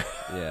it. Yeah.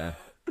 Yeah.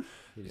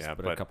 You just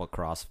put a couple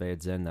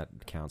crossfades in that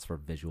counts for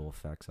visual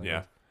effects. I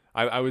guess.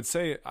 I would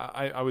say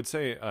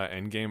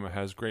Endgame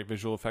has great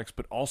visual effects,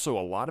 but also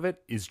a lot of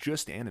it is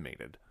just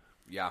animated.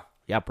 Yeah.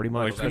 Yeah, pretty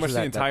much. Like, pretty much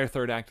Especially the entire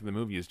third act of the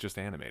movie is just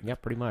animated. Yeah,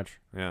 pretty much.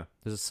 Yeah.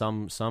 There's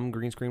some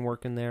green screen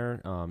work in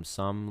there,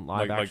 some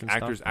live action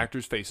stuff.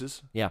 Actors'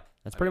 faces. Yeah,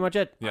 that's pretty much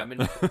it. Yeah. I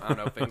don't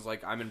know, things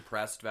like I'm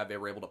impressed that they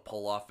were able to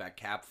pull off that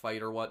cap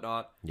fight or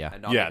whatnot. Yeah.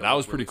 And not Yeah, make it that look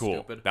was pretty really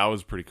cool. stupid. That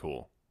was pretty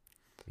cool.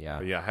 Yeah.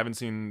 But yeah, I haven't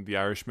seen The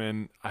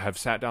Irishman. I have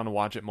sat down to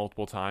watch it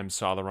multiple times,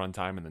 saw the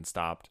runtime, and then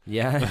stopped.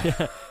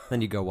 Yeah.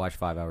 Then you go watch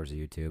 5 hours of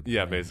YouTube.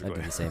 Yeah, I basically.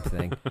 did the same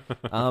thing.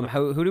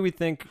 Who do we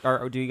think,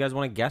 or do you guys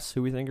want to guess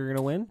who we think are going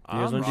to win? Do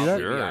you guys want to do that?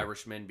 Sure. The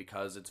Irishman,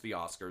 because it's the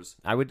Oscars.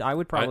 I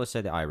would probably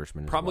say The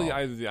Irishman as Probably well.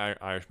 either The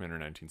Irishman or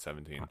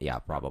 1917. Yeah,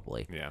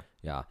 probably. Yeah.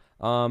 Yeah.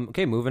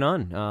 Okay, moving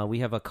on. We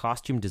have a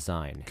costume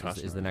design.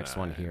 Costume is the next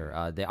one design.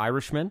 here. The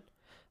Irishman,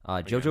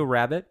 Jojo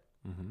Rabbit,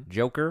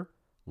 Joker,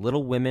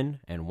 Little Women,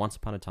 and Once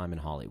Upon a Time in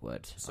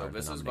Hollywood. So are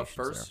this is the nominations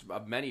first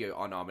of many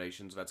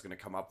nominations that's going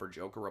to come up for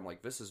Joker. I'm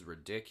like, this is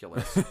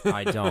ridiculous. there.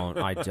 I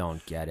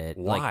don't get it.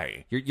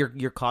 Why? Like,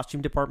 your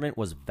costume department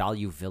was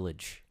Value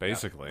Village.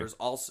 Basically. There's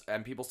also,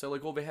 and people say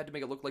like, oh, they had to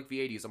make it look like the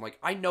 80s. I'm like,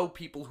 I know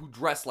people who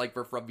dress like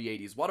they're from the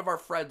 80s. One of our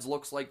friends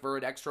looks like they're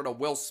an extra in a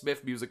Will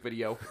Smith music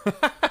video.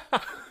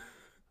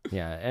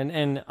 Yeah,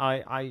 and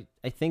I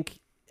think,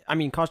 I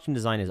mean, costume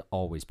design is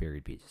always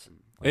period pieces.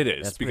 Like, It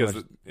is that's pretty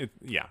because much-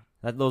 yeah.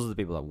 those are the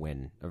people that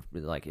win.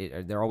 Like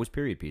they're always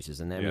period pieces,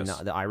 and I mean Yes.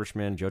 the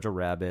Irishman, Jojo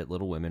Rabbit,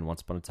 Little Women,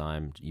 Once Upon a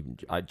Time, even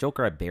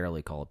Joker. I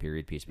barely call a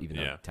period piece, even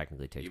though it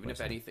technically takes Even place.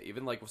 if anything,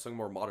 even like with something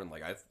more modern,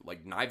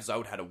 like Knives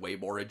Out had a way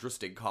more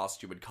interesting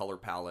costume and color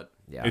palette.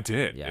 Yeah, It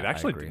did. Yeah, It I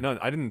actually agree. no,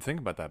 I didn't think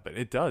about that, but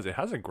it does. It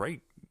has a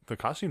great. The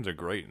costumes are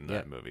great in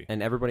that movie.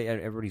 And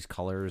everybody's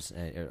colors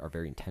are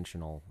very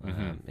intentional.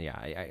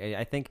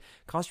 I think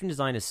costume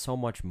design is so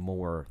much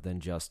more than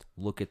just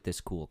look at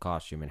this cool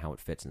costume and how it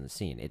fits in the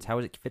scene. It's how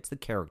it fits the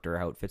character,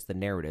 how it fits the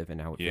narrative,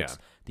 and how it fits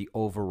the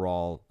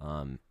overall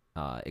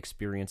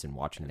experience in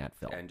watching that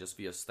film. And just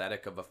the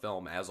aesthetic of a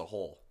film as a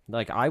whole.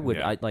 Like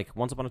like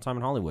Once Upon a Time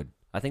in Hollywood.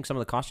 I think some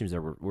of the costumes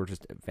there were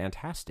just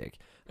fantastic.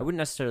 I wouldn't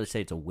necessarily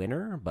say it's a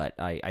winner, but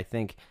I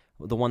think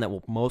the one that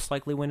will most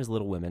likely win is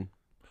Little Women.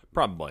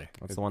 Probably.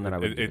 That's the one that I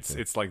would.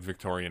 It's like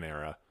Victorian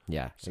era.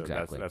 Yeah, So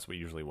exactly. that's what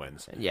usually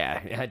wins.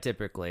 Yeah,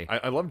 typically.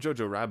 I love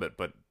Jojo Rabbit,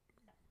 but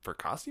for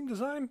costume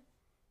design,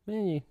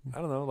 I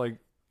don't know. Like,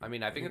 I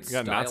mean, I think it's You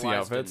got Nazi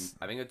stylized. outfits.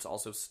 I think it's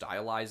also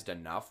stylized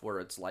enough where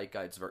it's like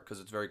because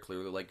it's very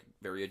clearly like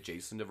very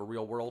adjacent of a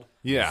real world.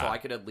 Yeah. So I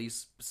could at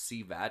least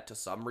see that to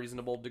some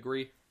reasonable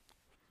degree.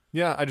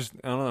 yeah, I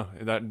don't know.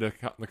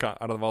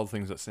 Out of all the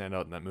things that stand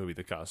out in that movie,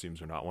 the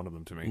costumes are not one of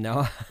them to me.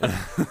 No.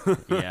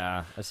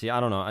 Yeah. See, I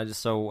don't know.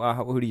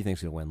 Who do you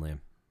think's gonna win, Liam,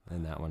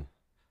 in that one?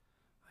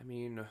 I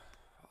mean,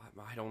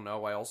 I don't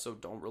know. I also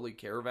don't really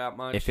care that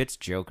much. If it's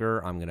Joker,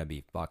 I'm gonna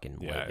be fucking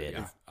Yeah, livid.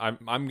 yeah.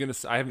 I'm gonna.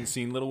 I haven't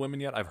seen Little Women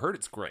yet. I've heard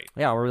it's great.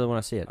 Yeah, I really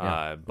want to see it.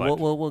 Yeah. But-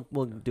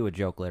 we'll do a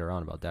joke later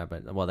on about that,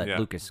 but that Yeah.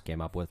 Lucas came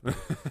up with.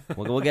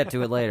 We'll get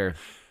to it later.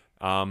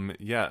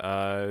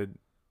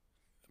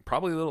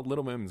 Probably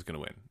Little Women's gonna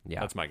win. Yeah.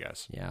 That's my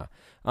guess. Yeah.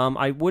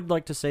 I would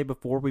like to say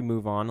before we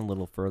move on a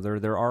little further,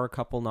 there are a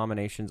couple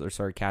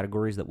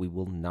categories that we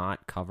will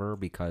not cover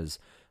because,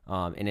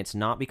 and it's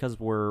not because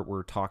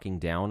we're talking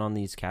down on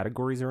these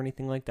categories or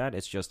anything like that.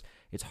 It's just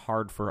it's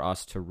hard for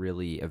us to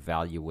really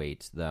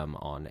evaluate them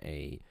on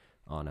an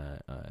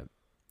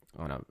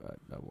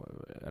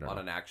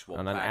actual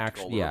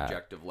practical or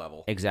objective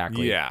level.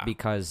 Exactly. Yeah.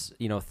 Because,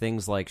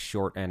 things like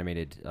short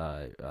animated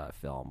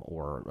film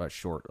or a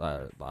short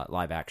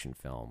live action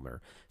film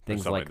or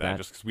things Stuff like that.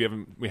 Just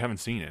because we haven't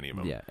seen any of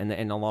them. Yeah,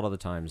 and a lot of the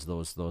times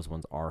those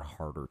ones are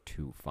harder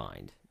to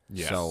find.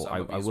 Yeah. So Some I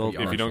of these will. we If you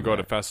mention don't go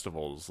to that.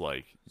 festivals,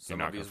 like you're Some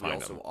not of gonna these we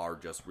find also them. are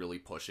just really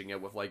pushing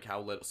it with like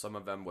how little some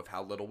of them with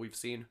how little we've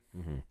seen.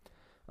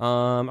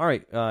 All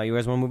right, you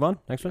guys want to move on?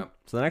 Next one. Yep.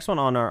 So the next one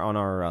on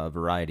our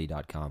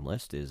Variety.com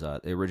list is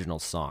the original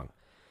song.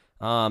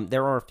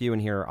 There are a few in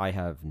here. I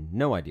have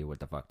no idea what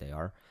the fuck they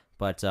are,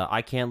 but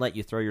I Can't Let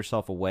You Throw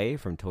Yourself Away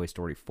from Toy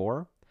Story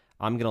 4.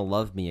 I'm Gonna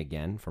Love Me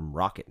Again from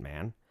Rocket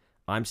Man.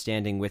 I'm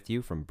Standing With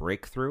You from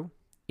Breakthrough.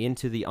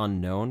 Into the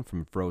Unknown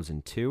from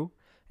Frozen 2.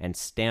 And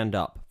Stand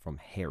Up from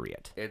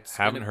Harriet.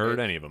 Haven't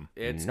heard any of them.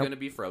 It's Nope. gonna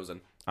be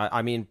Frozen.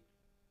 I mean,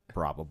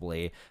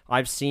 probably.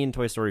 I've seen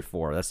Toy Story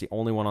 4. That's the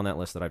only one on that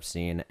list that I've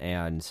seen,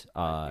 and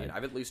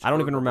I've at least I don't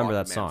heard even the remember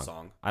Rocket that Man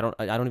song. I don't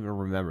even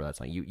remember that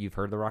song. You've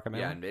heard the Rocket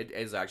Man? Yeah, one? and it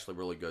is actually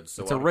really good.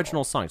 So It's an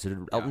original song. So did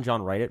Elton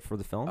John write it for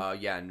the film?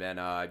 Yeah, and then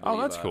I believe,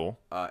 that's cool.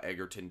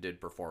 Egerton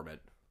did perform it.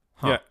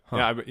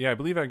 I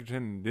believe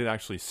Egerton did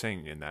actually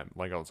sing in that,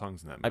 like all the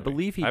songs in that movie. I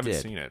believe he I haven't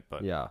did. seen it,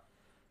 but Yeah.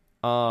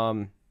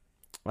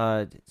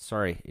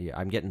 Sorry,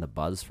 I'm getting the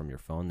buzz from your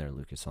phone there,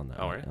 Lucas, on the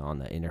on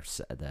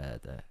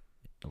the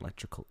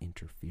electrical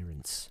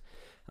interference.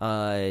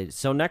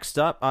 So next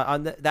up,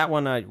 on that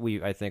one,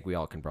 I think we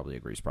all can probably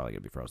agree is probably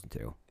gonna be Frozen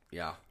 2.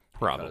 Yeah,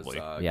 Probably.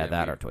 Because, Yeah, again,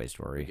 that we or Toy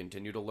Story.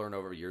 continue to learn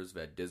over years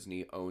that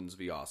Disney owns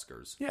the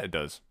Oscars. yeah, it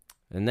does.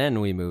 And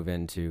then we move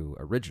into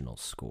original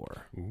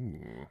score.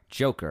 Ooh.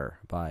 Joker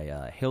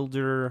by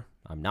Hildur.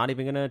 I'm not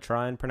even gonna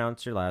try and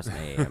pronounce your last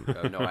name.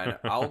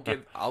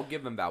 I'll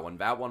give him that one.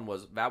 That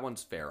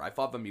one's fair. I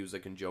thought the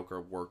music in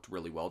Joker worked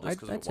really well just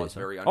because it was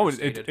very Oh,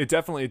 understated. it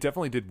definitely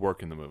did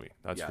work in the movie.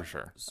 That's for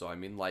sure. So I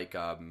mean,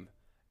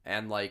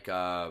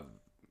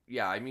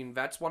 yeah, I mean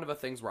that's one of the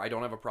things where I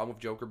don't have a problem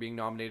with Joker being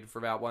nominated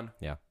for that one.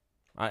 Yeah,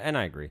 and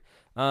I agree.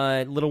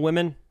 Little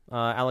Women,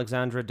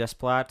 Alexandra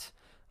Desplat,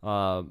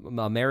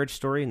 A Marriage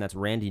Story, and that's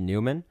Randy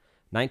Newman.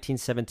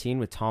 1917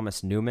 with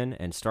Thomas Newman,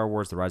 and Star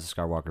Wars: The Rise of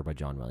Skywalker by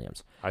John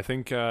Williams. I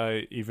think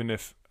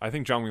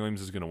John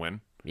Williams is going to win.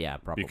 Yeah,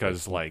 probably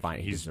Because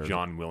he's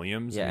John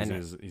Williams. Yeah, and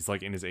he's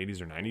like in his 80s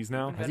or 90s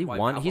now. Has he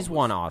won? He's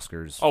won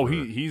Oscars. Oh,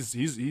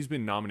 he's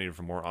been nominated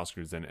for more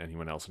Oscars than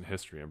anyone else in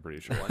history. I'm pretty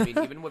sure. Well, I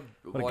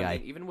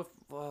mean, even with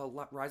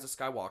Rise of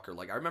Skywalker,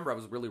 like I remember I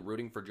was really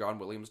rooting for John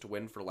Williams to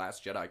win for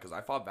Last Jedi because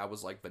I thought that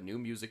was like the new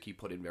music he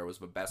put in there was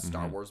the best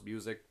Star Wars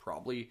music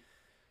probably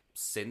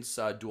since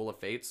Duel of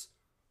Fates.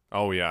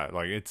 Oh yeah,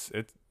 like it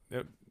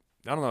I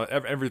don't know.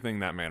 Everything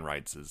that man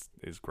writes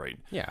is great.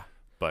 Yeah.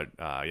 But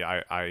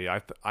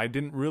I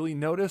didn't really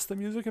notice the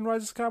music in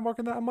Rise of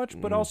Skywalker that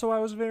much, but also I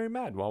was very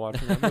mad while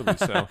watching that movie.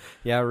 So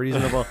yeah,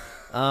 reasonable.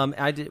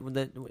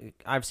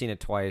 I've seen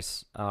it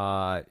twice.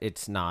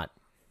 It's not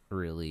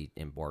really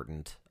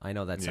important. I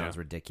know that sounds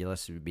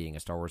ridiculous, being a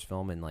Star Wars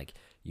film, and like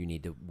you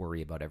need to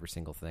worry about every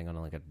single thing on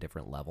like a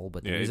different level.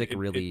 But the music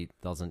really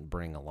doesn't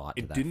bring a lot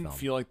to that film. It didn't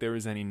feel like there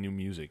was any new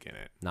music in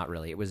it. Not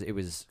really. It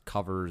was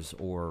covers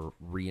or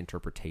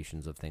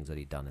reinterpretations of things that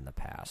he'd done in the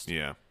past.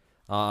 Yeah.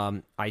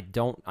 I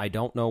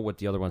don't know what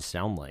the other ones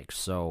sound like,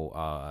 so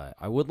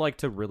I would like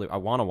to I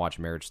want to watch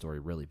Marriage Story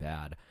really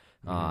bad.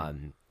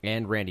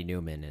 And Randy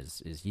Newman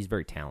he's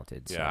very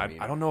talented. So. Yeah,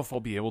 I don't know if I'll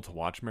be able to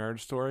watch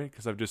Marriage Story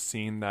because I've just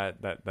seen that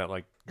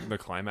like the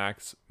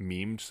climax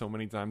memed so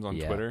many times on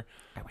Twitter.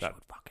 I wish I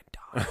would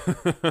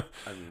fucking die.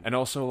 And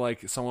also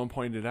like someone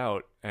pointed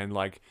out, and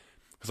like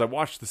because I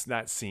watched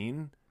that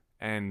scene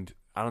and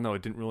I don't know,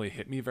 it didn't really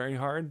hit me very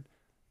hard.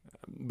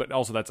 But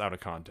also that's out of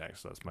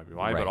context, so that's might be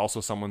why. Right. But also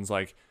someone's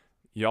like,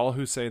 y'all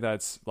who say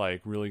that's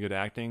like really good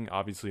acting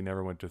obviously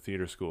never went to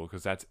theater school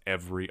because that's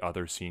every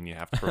other scene you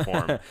have to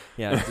perform.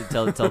 Yeah,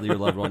 tell your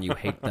loved one you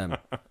hate them.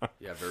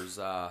 Yeah, there's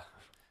I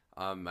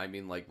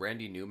mean, like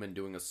Randy Newman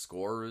doing a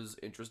score is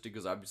interesting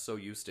because I'm so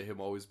used to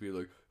him always being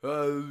like,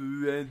 oh,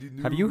 Randy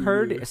Newman. Have you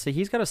heard? So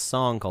he's got a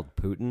song called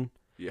Putin.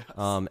 Yes.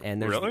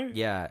 And there's Really?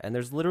 Yeah, and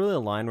there's literally a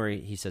line where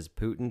he says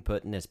Putin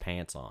putting his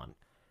pants on,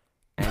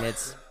 and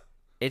it's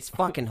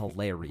fucking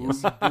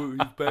hilarious.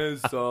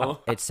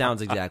 It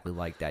sounds exactly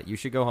like that. You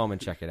should go home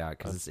and check it out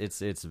because it's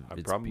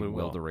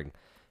bewildering.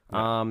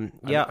 I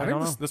don't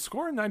know. The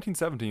score in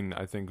 1917,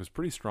 I think, was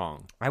pretty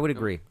strong. I would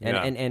agree,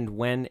 and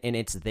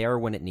it's there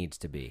when it needs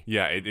to be.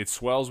 Yeah, it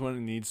swells when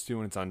it needs to,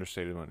 and it's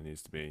understated when it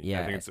needs to be.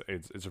 Yeah, I think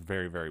it's a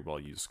very, very well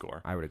used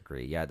score. I would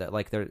agree. Yeah,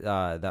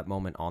 that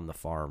moment on the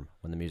farm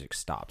when the music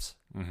stops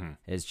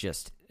is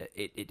just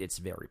it's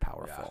very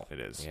powerful. Yeah,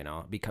 it is. You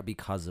know,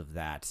 because of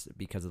that,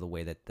 because of the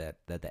way that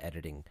the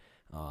editing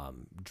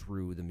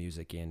drew the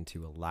music in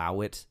to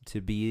allow it to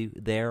be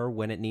there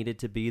when it needed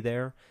to be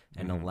there,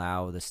 and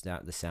allow the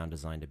sound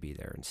design to be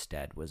there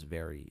instead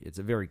it's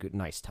a very good,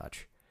 nice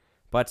touch.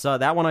 But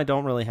that one I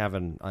don't really have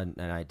an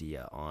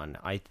idea on.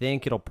 I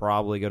think it'll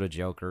probably go to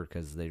Joker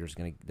because it's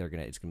gonna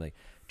be like,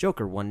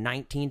 Joker won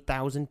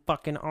 19,000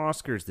 fucking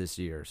Oscars this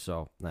year,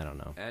 so I don't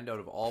know. And out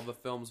of all the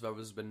films that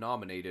has been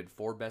nominated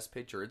for Best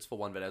Picture, it's the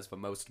one that has the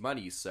most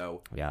money,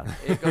 so yeah,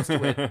 it goes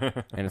to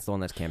it. And it's the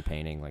one that's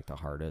campaigning like the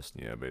hardest.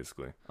 Yeah,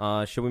 basically.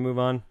 Should we move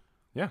on?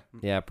 Yeah.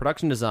 Yeah,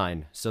 production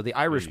design. So The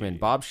Irishman,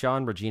 Bob Shaw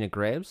and Regina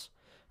Graves,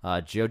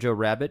 Jojo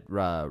Rabbit,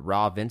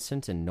 Ra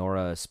Vincent and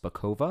Nora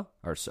Sopkova,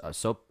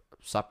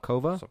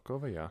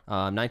 Sopkova, yeah.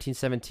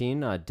 1917,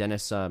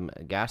 Dennis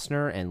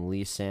Gassner and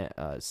Lee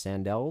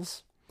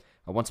Sandels.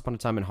 Once Upon a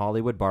Time in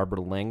Hollywood,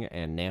 Barbara Ling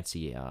and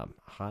Nancy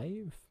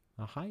Hyde.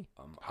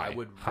 I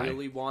would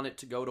really want it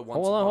to go to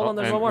Hold on,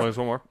 there's one more. There's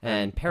one more.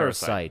 And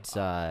Parasite.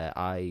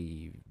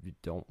 I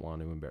don't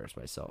want to embarrass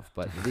myself,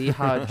 but Lee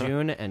Ha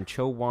Jun and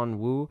Cho Wan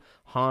Woo,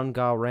 Han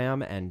Ga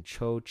Ram and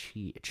Cho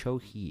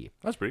Hee.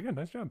 That's pretty good.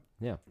 Nice job.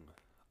 Yeah.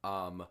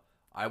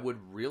 I would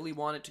really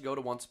want it to go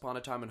to Once Upon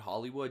a Time in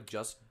Hollywood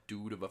just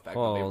due to the fact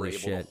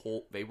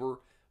that they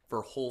were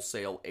for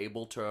wholesale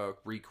able to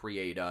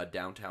recreate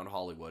downtown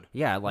Hollywood.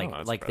 Yeah,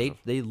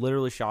 they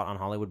literally shot on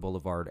Hollywood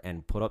Boulevard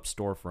and put up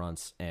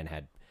storefronts and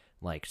had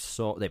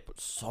they put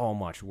so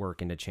much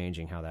work into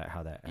changing how that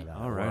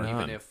all right.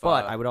 Even if,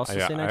 but I would also say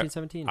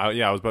 1917.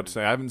 I was about to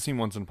say I haven't seen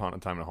Once Upon a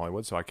Time in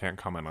Hollywood, so I can't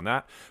comment on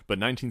that. But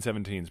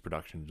 1917's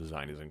production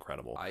design is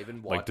incredible. I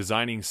even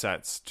designing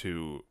sets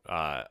to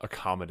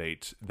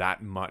accommodate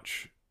that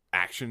much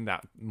action,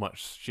 that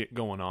much shit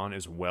going on,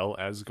 as well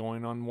as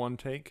going on one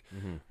take.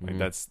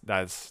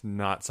 That's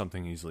not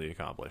something easily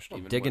accomplished.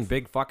 Digging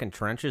big fucking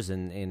trenches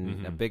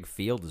in a big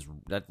field is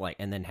that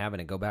and then having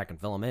to go back and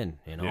fill them in.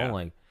 You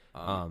know,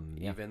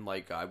 Even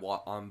like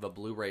on the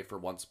Blu-ray for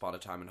Once Upon a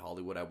Time in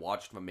Hollywood, I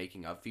watched the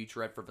making of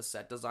featurette for the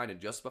set design, and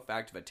just the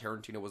fact that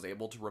Tarantino was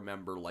able to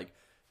remember like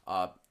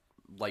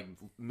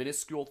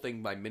minuscule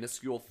thing by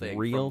minuscule thing,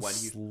 real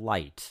from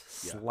when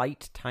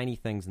slight tiny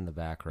things in the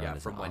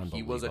background. From when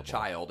he was a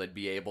child, and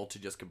be able to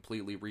just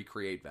completely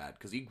recreate that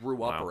because he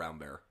grew up around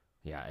there.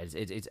 Yeah,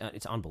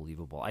 it's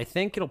unbelievable. I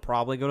think it'll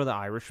probably go to The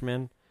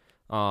Irishman,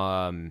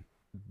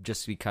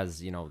 just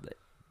because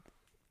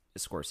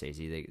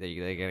Scorsese, they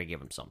gotta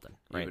give him something,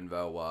 right? Even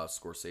though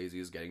Scorsese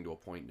is getting to a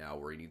point now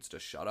where he needs to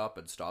shut up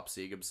and stop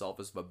seeing himself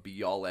as the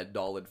be-all,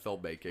 end-all in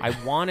filmmaking. I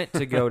want it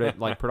to go to,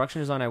 like,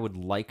 production design, I would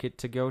like it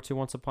to go to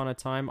Once Upon a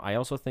Time. I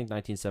also think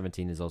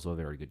 1917 is also a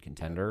very good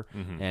contender,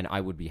 and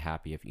I would be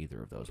happy if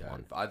either of those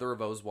won. If either of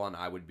those won,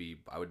 I would be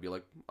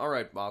like, all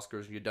right,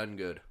 Oscars, you done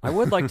good. I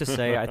would like to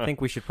say, I think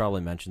we should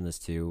probably mention this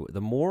too,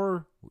 the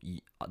more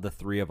the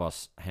three of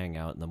us hang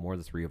out, and the more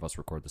the three of us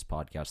record this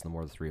podcast, and the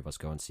more the three of us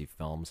go and see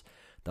films,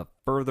 the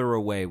further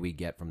away we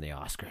get from the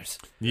Oscars.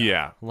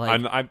 Yeah.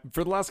 Like,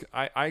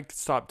 I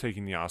stopped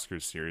taking the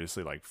Oscars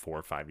seriously like 4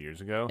 or 5 years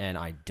ago. And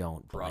I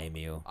don't blame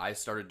you. I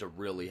started to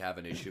really have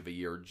an issue the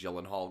year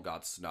Gyllenhaal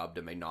got snubbed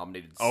and they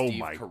nominated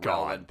Steve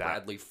Carell and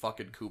Bradley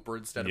fucking Cooper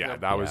instead of him.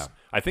 That was,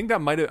 I think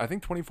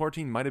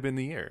 2014 might have been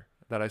the year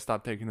that I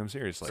stopped taking them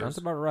seriously. Sounds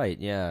about right,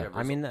 yeah.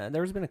 I mean,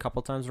 there's been a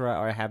couple times where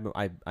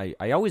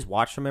I always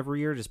watch them every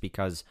year just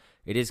because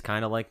it is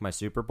kind of like my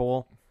Super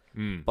Bowl.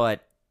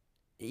 But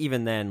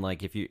even then,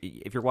 like, if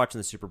you're watching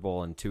the Super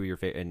Bowl and two of your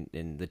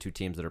and the two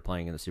teams that are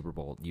playing in the Super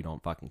Bowl, you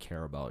don't fucking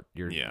care about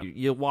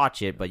you'll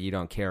watch it, but you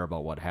don't care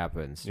about what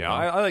happens. Yeah,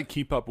 I like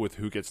keep up with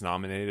who gets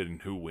nominated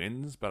and who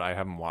wins, but I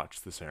haven't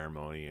watched the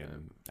ceremony.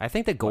 And I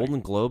think the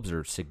Golden Globes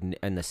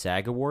and the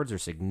SAG Awards are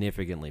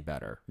significantly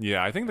better.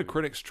 Yeah, I think the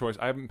Critics' Choice,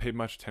 I haven't paid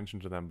much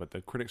attention to them, but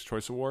the Critics'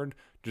 Choice Award,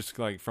 just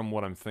like from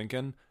what I'm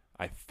thinking,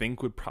 I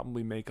think would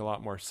probably make a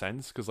lot more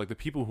sense because like the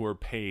people who are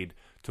paid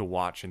to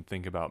watch and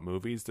think about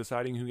movies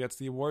deciding who gets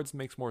the awards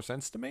makes more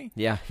sense to me.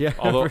 Yeah,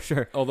 although, for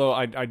sure. Although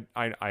I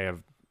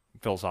have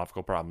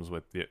philosophical problems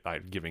with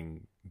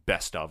giving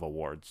best of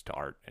awards to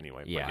art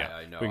anyway. Yeah, but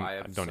I know.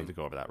 I don't need to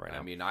go over that right now.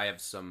 I mean, I have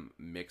some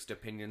mixed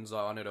opinions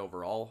on it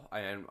overall.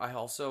 And I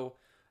also,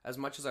 as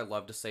much as I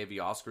love to say the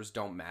Oscars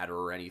don't matter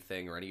or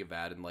anything or any of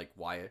that, and like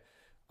why,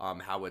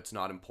 how it's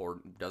not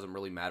important, doesn't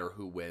really matter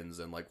who wins,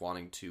 and like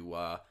wanting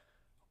to.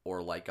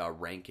 Or like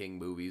ranking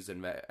movies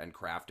and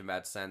craft in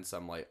that sense.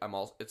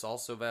 It's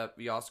also that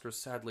the Oscars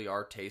sadly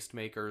are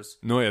tastemakers.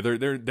 No, yeah,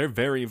 they're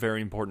very, very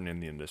important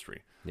in the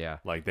industry. Yeah,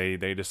 like they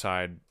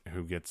decide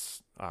who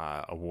gets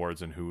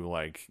awards and who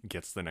like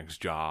gets the next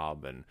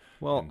job and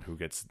who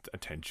gets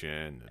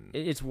attention. And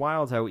it's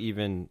wild how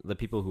even the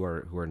people who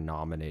are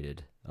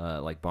nominated,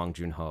 like Bong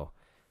Joon-ho.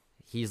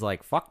 He's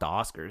like, fuck the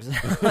Oscars.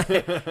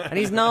 And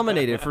he's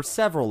nominated for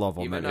several of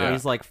them. And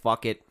he's like,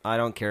 fuck it. I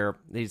don't care.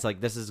 He's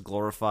like, this is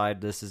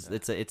glorified.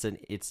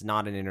 It's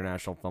not an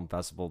international film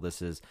festival.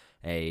 This is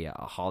a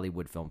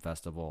Hollywood film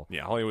festival.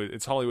 Yeah, Hollywood.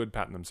 It's Hollywood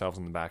patting themselves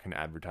on the back and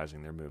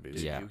advertising their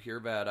movies. Did you hear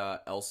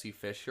that Elsie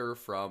Fisher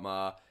from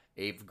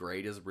 8th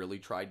grade has really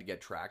tried to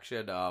get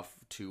traction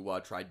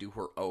to try to do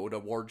her own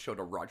award show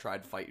to try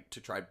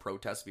and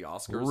protest the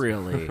Oscars.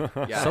 Really?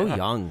 Yeah. So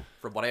young.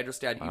 From what I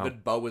understand,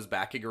 even Bo is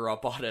backing her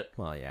up on it.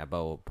 Well, yeah,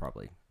 Bo will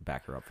probably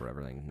back her up for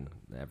everything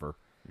ever.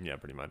 Yeah,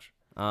 pretty much.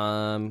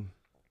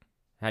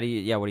 What do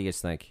you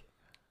guys think?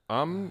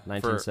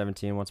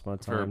 1917, Once Upon a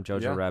Time,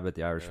 Jojo Rabbit,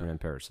 The Irishman, and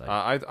Parasite.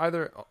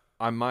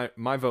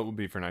 My vote would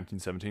be for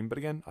 1917, but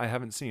again, I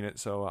haven't seen it,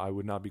 so I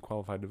would not be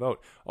qualified to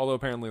vote. Although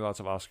apparently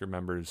lots of Oscar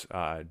members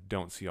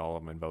don't see all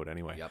of them and vote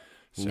anyway. Yep.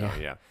 So,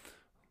 yeah.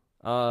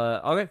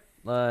 Okay.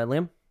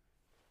 Liam?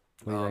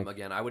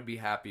 Again, I would be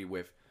happy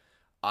with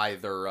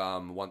either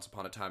Once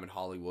Upon a Time in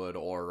Hollywood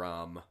or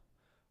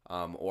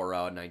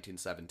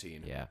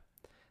 1917. Yeah.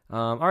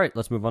 All right,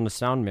 let's move on to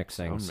sound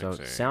mixing.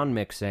 Sound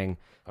mixing.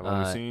 I've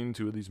only seen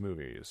 2 of these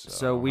movies,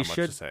 so we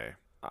should to say.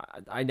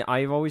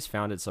 I've always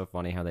found it so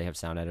funny how they have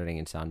sound editing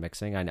and sound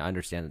mixing. I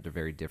understand that they're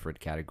very different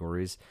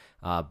categories,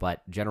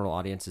 but general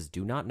audiences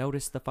do not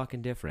notice the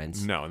fucking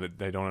difference. No,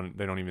 they don't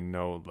even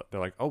know. They're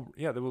like, oh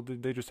yeah,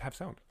 they just have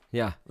sound.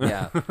 Yeah.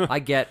 I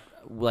get,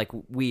 like,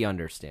 we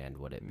understand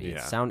what it means.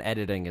 Yeah. Sound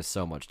editing is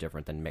so much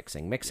different than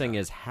mixing. Mixing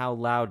is how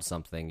loud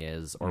something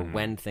is or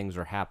when things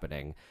are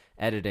happening.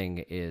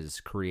 Editing is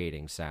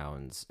creating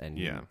sounds and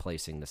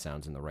placing the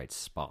sounds in the right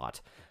spot.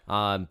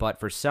 But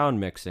for sound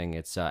mixing,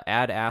 it's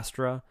Ad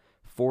Astra,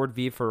 Ford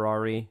v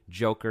Ferrari,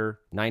 Joker,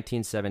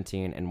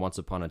 1917, and Once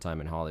Upon a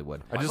Time in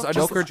Hollywood.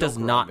 Joker does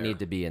not need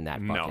to be in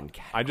that fucking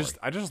category.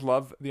 I just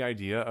love the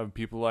idea of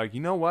people like,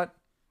 you know what?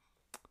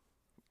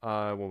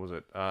 What was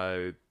it?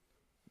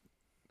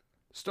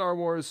 Star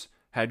Wars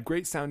Had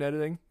great sound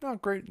editing,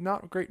 not great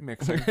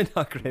mixing.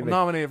 Not great.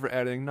 Nominated for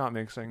editing, not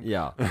mixing.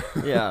 Yeah,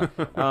 yeah.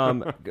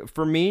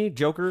 For me,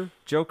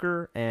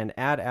 Joker, and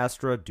Ad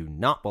Astra do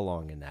not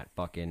belong in that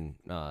fucking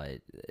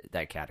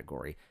that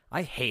category.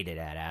 I hated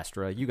Ad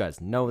Astra. You guys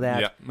know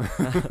that.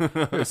 Yeah.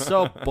 It was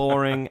so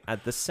boring.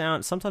 At the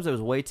sound, sometimes it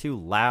was way too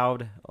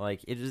loud.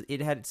 Like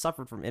it had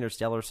suffered from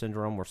interstellar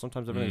syndrome, where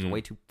sometimes everything was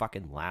way too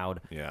fucking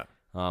loud. Yeah.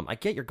 I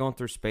get you're going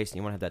through space and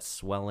you want to have that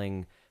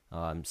swelling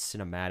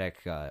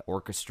cinematic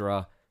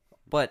orchestra,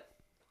 but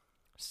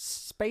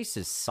space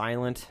is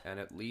silent. And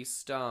at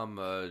least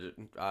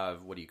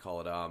what do you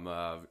call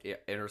it?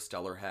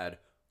 Interstellar had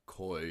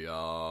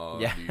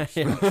Koya. Yeah,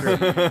 true.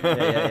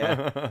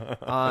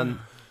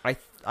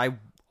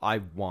 I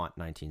want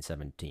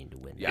 1917 to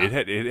win. Yeah.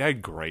 It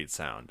had great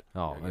sound.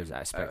 Oh, it was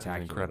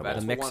spectacular. incredible.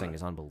 The mixing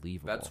is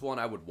unbelievable. That's one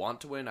I would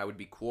want to win. I would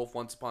be cool if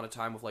Once Upon a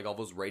Time with like all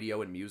those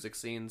radio and music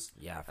scenes.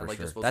 Yeah, for and, like,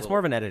 sure. just those That's little- more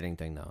of an editing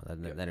thing though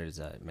than it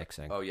is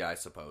mixing. Oh yeah, I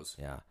suppose.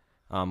 Yeah.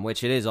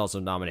 Which it is also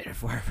nominated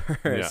for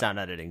Yeah. sound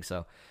editing.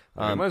 So,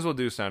 We might as well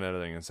do sound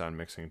editing and sound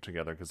mixing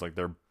together because like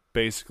they're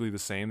basically the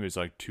same. There's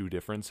like two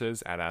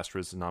differences. Ad Astra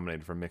is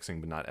nominated for mixing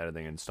but not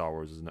editing, and Star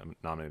Wars is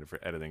nominated for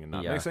editing and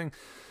not mixing.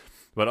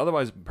 But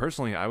otherwise,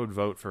 personally, I would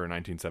vote for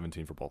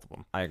 1917 for both of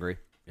them. I agree.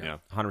 Yeah.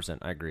 100%.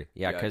 I agree.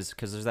 Yeah, because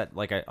there's that,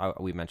 like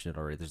we mentioned it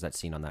already, there's that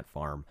scene on that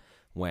farm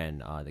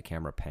when the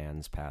camera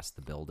pans past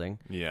the building.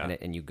 Yeah.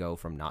 And you go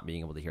from not being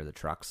able to hear the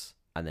trucks,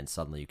 and then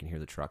suddenly you can hear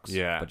the trucks.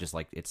 Yeah. But just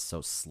like, it's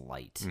so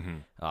slight.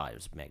 It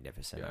was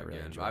magnificent. I really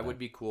enjoyed I that. would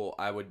be cool.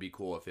 I would be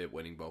cool if it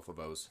winning both of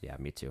those. Yeah,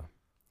 me too.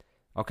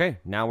 Okay,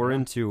 now we're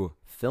into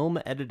film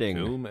editing.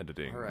 Film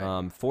editing. All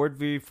right. Ford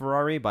v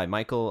Ferrari by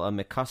Michael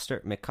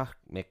McCusker.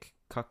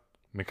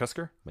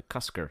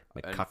 McCusker?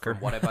 And from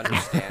what I've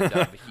understand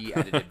of, he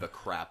edited the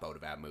crap out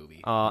of that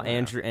movie.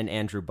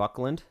 Andrew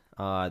Buckland.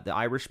 The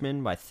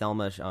Irishman by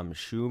Thelma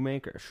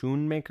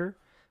Schoonmaker.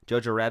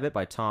 Jojo Rabbit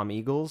by Tom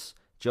Eagles.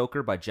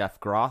 Joker by Jeff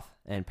Groth.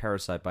 And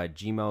Parasite by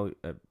Jinmo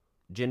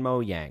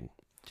Yang.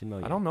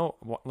 I don't know.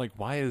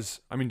 Why is...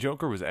 I mean,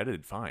 Joker was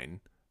edited fine.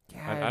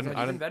 Yeah,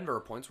 Even then, there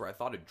were points where I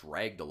thought it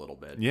dragged a little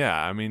bit. Yeah,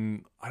 I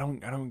mean, I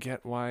don't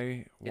get why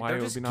it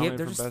would be nominated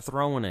they're for just best.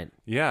 throwing it.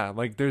 Yeah,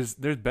 like there's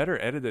better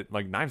edited.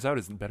 Like Knives Out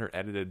is better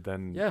edited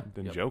than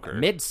Joker.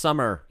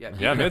 Midsummer.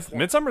 Yeah,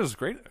 Midsummer is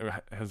great.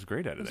 Has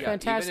great editing. Yeah,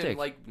 fantastic. Even in,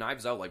 like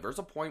Knives Out, like there's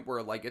a point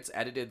where like it's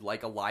edited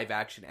like a live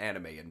action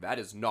anime, and that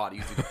is not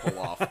easy to pull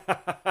off.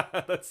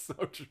 That's so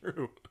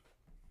true.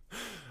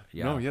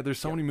 Yeah. No, yeah, there's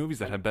so many movies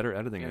that have better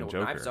editing than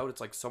Joker. Knives Out, it's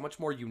like so much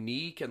more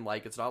unique, and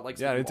like it's not like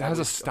Yeah, it has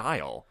a always-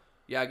 style.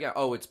 Yeah.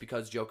 Oh, it's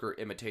because Joker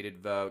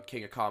imitated the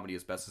King of Comedy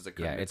as best as it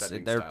could. Yeah, in its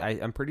editing they're. style.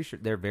 I'm pretty sure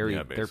they're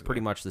they're basically.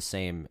 pretty much the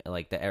same.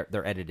 Like they're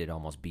edited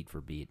almost beat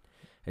for beat.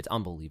 It's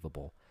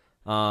unbelievable.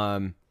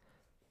 I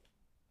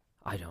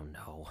don't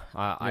know.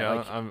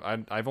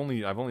 I've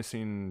only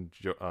seen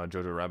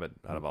Jojo Rabbit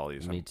out of all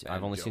these. Me too.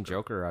 I've only seen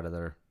Joker out of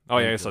there. Oh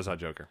yeah, I guess I saw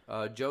Joker.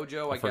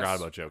 JoJo, I forgot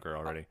about Joker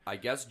already. I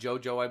guess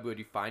JoJo I would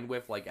be fine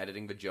with, like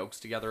editing the jokes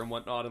together and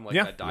whatnot, and like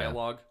Yeah. that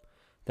dialogue.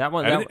 That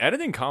one.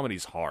 Editing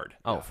comedy's hard.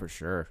 Oh, for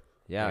sure.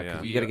 Yeah, Yeah.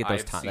 'cause you got to get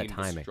those I've seen that the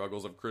timing.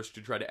 struggles of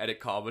Christian trying to edit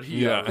comedy.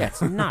 Yeah. Yeah,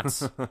 it's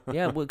nuts.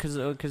 Yeah, well, because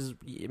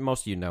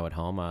most of you know at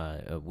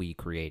home, we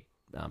create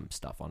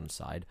stuff on the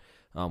side.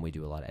 We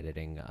do a lot of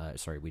editing.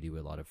 We do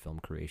a lot of film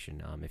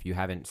creation. If you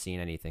haven't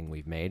seen anything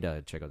we've made,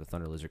 check out the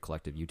Thunder Lizard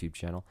Collective YouTube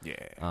channel.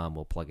 Yeah.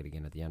 We'll plug it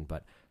again at the end,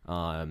 but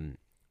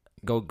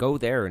go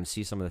there and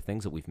see some of the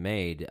things that we've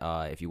made.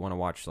 If you want to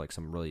watch like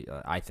some really,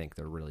 I think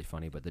they're really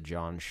funny, but the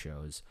John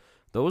shows,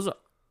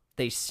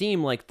 they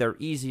seem like they're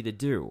easy to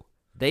do.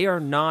 They are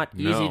not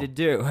easy to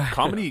do.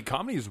 comedy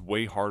is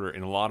way harder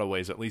in a lot of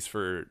ways. At least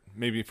for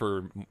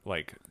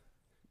like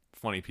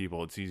funny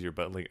people, it's easier.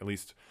 But like at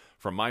least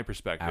from my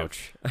perspective,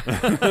 Ouch.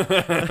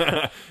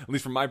 at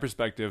least from my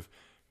perspective,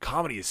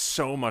 comedy is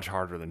so much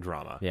harder than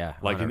drama. Yeah,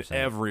 like 100%. in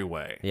every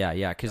way.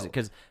 Yeah,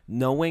 because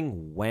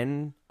knowing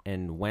when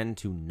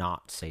to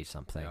not say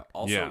something. Yeah.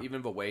 Also, Yeah.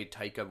 even the way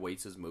Taika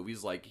Waititi's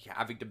movies, like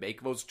having to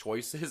make those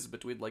choices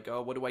between like,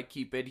 oh, what do I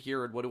keep in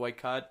here and what do I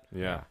cut?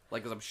 Yeah.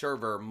 Like, because I'm sure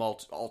there are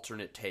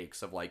alternate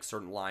takes of like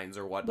certain lines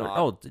or whatnot.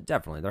 Oh,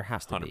 definitely, there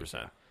has to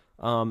 100%.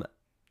 be.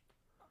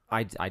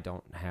 I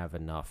don't have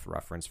enough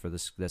reference for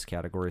this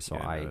category, so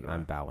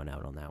I'm bowing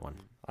out on that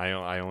one.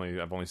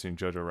 I've only seen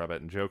Jojo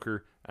Rabbit and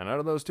Joker, and out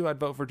of those two, I'd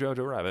vote for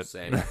Jojo Rabbit.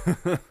 Same.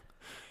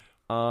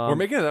 We're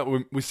making it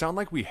that we sound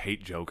like we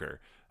hate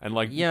Joker, and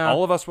like Yeah.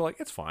 all of us were like,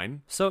 it's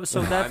fine. So I'm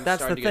that's the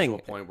starting to get thing. to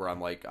a point where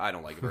I'm like, I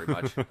don't like it very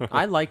much.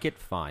 I like it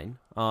fine.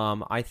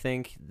 I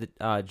think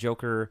that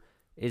Joker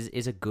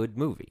is a good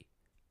movie.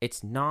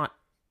 It's not,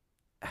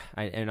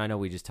 and I know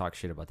we just talk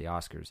shit about the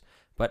Oscars,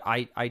 but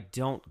I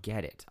don't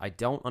get it. I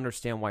don't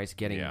understand why it's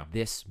getting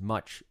this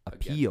much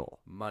appeal.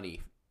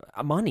 Money.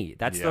 Money.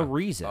 That's the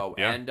reason. Oh,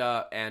 Yeah.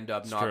 and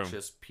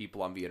obnoxious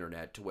people on the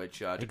internet, to which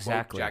to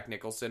Exactly. quote Jack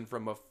Nicholson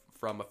from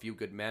A Few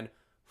Good Men,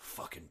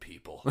 fucking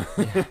people.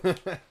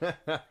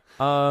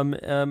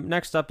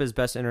 Next up is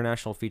Best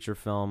International Feature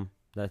Film.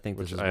 I think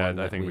this is I one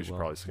that think we should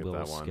probably skip we'll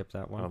that one. Skip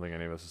that one. I don't think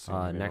any of us have seen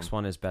any Next of them.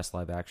 one is Best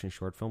Live Action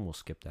Short Film. We'll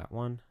skip that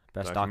one.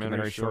 Best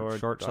Documentary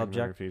Short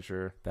Subject.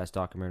 Feature. Best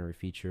Documentary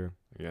Feature.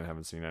 Again,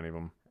 haven't seen any of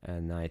them.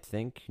 And I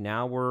think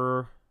now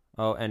we're...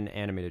 Oh, and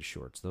Animated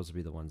Shorts. Those will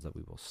be the ones that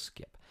we will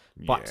skip.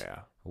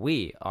 But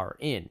we are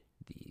in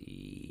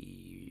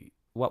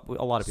what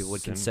a lot of people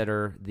would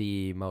consider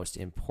the most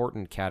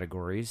important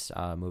categories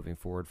moving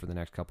forward for the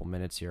next couple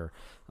minutes here.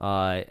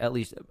 At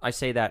least I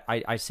say that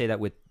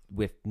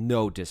with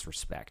no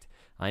disrespect.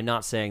 I'm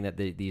not saying that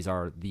these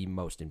are the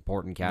most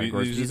important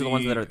categories. These are the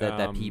ones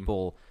that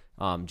people,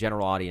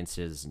 general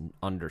audiences,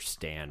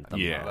 understand the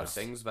most.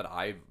 The things that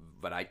I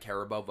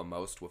care about the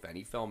most with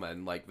any film,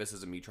 and like this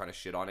isn't me trying to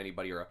shit on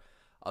anybody or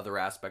other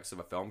aspects of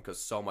a film, because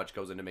so much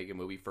goes into making a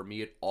movie. For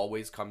me, it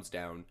always comes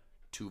down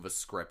to the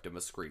script and the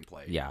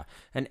screenplay. Yeah,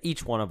 and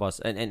each one of us,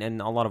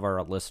 and a lot of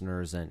our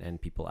listeners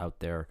and people out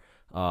there,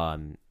 a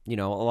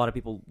lot of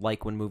people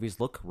like when movies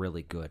look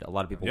really good. A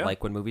lot of people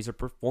like when movies are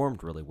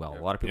performed really well.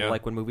 A lot of people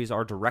like when movies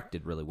are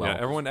directed really well. Yeah,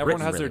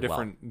 everyone has their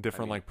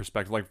different like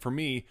perspective. Like for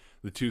me,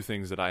 the two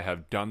things that I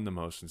have done the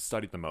most and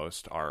studied the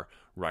most are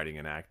writing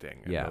and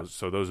acting. And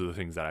those are the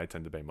things that I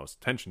tend to pay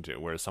most attention to.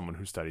 Whereas someone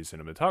who studies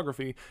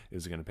cinematography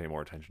is going to pay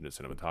more attention to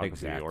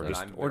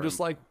cinematography, or just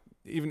like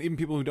even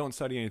people who don't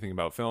study anything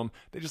about film,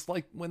 they just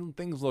like when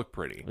things look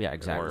pretty. Yeah,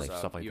 exactly. Or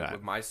stuff like that.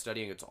 With my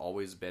studying, it's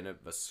always been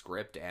the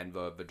script and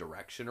the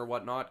direction or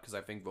whatnot, because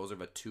I think those are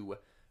the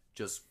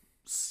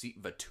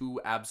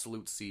two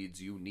absolute seeds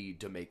you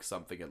need to make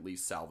something at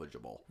least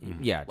salvageable.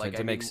 Yeah, like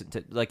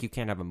you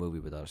can't have a movie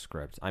without a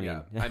script. I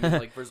mean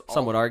like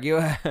some would argue.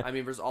 I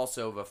mean, there's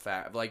also the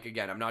fact, like,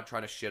 again, I'm not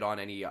trying to shit on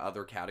any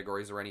other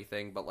categories or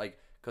anything, but like,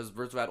 because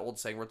there's that old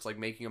saying where it's like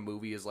making a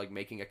movie is like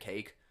making a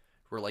cake,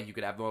 where like you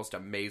could have the most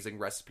amazing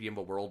recipe in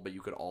the world, but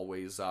you could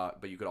always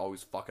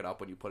fuck it up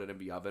when you put it in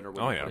the oven or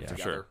when you put it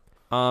together.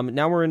 Sure.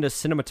 Now we're into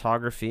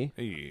cinematography.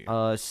 Hey.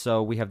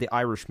 So we have The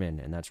Irishman,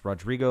 and that's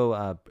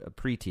Rodrigo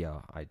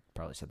Prieto. I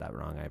probably said that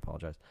wrong. I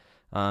apologize.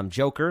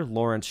 Joker,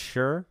 Lawrence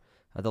Sher.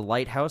 The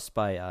Lighthouse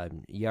by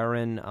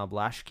Yaron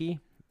Blaschke.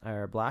 I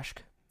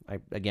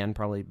again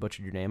probably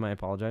butchered your name. I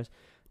apologize.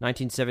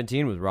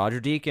 1917 with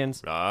Roger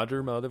Deakins.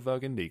 Roger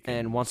motherfucking Deakins.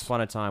 And Once Upon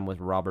a Time with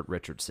Robert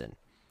Richardson.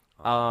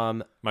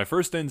 My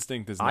first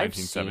instinct is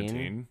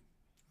 1917.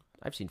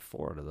 I've seen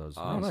 4 of those.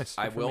 Nice.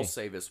 I will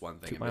say this one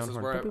thing. And this is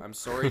where I'm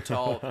sorry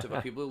to the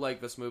people who like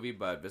this movie,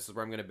 but this is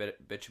where I'm going to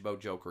bitch about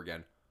Joker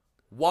again.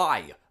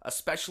 Why?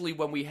 Especially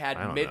when we had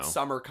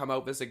Midsommar come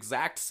out this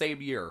exact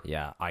same year.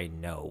 Yeah, I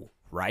know,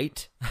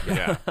 right?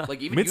 Yeah.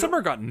 Like even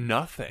Midsommar got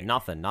nothing.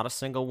 Nothing. Not a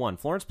single one.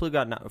 Florence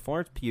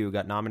Pugh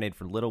got nominated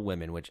for Little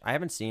Women, which I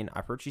haven't seen.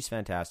 I've heard she's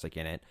fantastic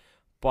in it,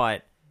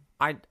 but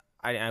I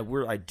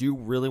do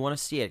really want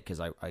to see it because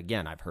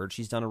I've heard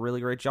she's done a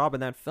really great job in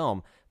that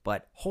film.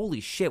 But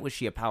holy shit, was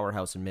she a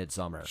powerhouse in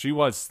Midsommar? She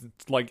was.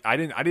 Like I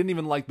didn't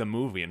even like the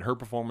movie, and her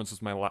performance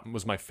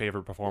was my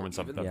favorite performance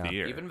of the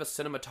year. Even the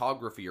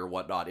cinematography or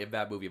whatnot in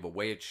that movie, the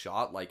way it's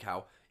shot, like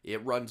how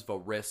it runs the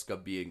risk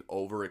of being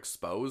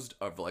overexposed,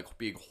 of like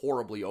being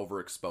horribly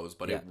overexposed.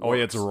 But it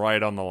works. It's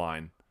right on the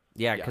line.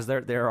 Yeah, because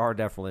there are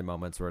definitely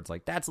moments where it's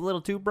like, that's a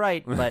little too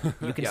bright, but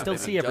you can still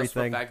see everything.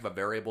 Just the fact that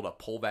they're able to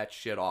pull that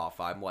shit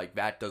off, I'm like,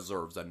 that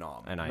deserves a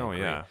nom. And I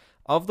agree. Yeah.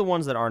 Of the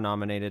ones that are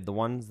nominated, the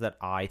ones that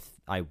I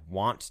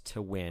want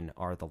to win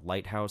are The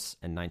Lighthouse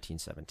and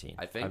 1917.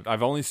 I think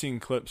I've only seen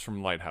clips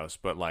from Lighthouse,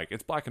 but like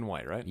it's black and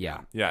white, right?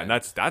 Yeah, and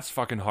that's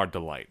fucking hard to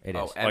light. It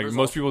is. Like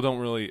most people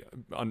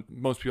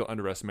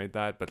underestimate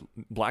that, but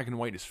black and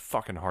white is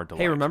fucking hard to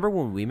light. Hey, remember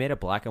when we made a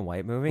black and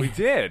white movie? We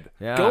did.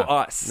 Yeah. Go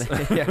us.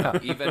 Yeah.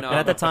 Even and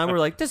at the time we were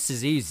like, this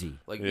is easy.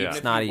 Like it's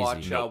if not you watch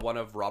easy. one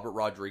of Robert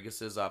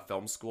Rodriguez's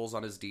film schools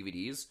on his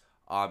DVDs.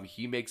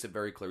 He makes it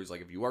very clear. He's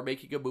like, if you are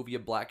making a movie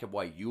in black and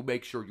white, you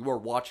make sure you are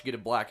watching it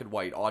in black and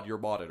white on your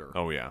monitor.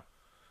 Oh yeah,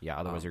 yeah.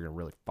 Otherwise, you're gonna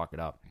really fuck it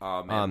up.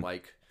 And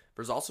like,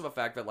 there's also the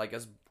fact that like,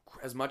 as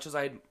much as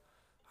I'm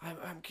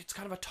it's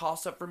kind of a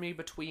toss up for me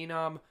between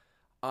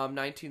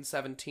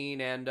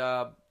 1917 and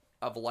of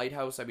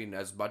Lighthouse. I mean,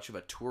 as much of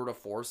a tour de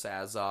force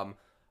as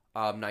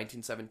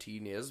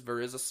 1917 is, there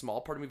is a small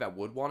part of me that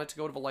would want it to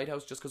go to the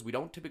Lighthouse just because we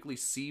don't typically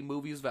see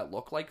movies that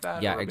look like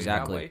that. Yeah,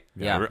 exactly.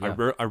 I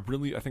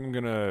think I'm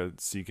gonna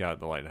seek out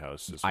the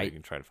Lighthouse just so I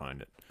can try to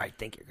find it. I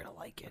think you're gonna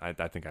like it. I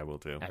think I will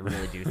too. I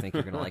really do think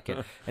you're gonna like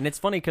it. And it's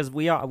funny because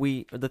we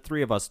the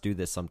three of us do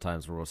this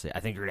sometimes where we'll say, I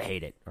think you're gonna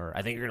hate it, or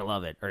I think you're gonna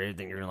love it, or I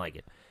think you're gonna like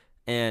it.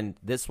 And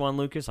this one,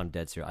 Lucas, I'm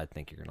dead serious. I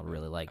think you're gonna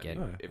really like it.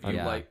 If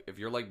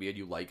you're like me and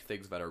you like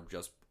things that are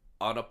just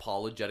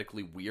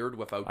unapologetically weird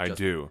without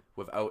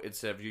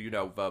instead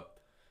of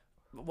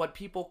what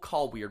people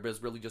call weird, but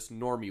it's really just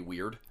normie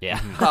weird.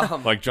 Yeah.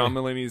 Like John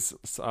Mulaney's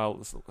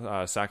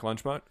Sack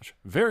Lunch Bunch,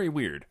 very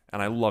weird,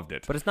 and I loved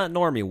it. But it's not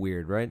normie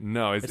weird, right?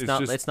 No, it's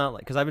not. It's not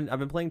like, because I've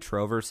been playing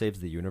Trover Saves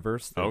the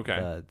Universe,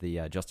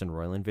 the Justin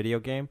Roiland video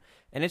game,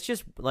 and it's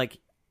just like,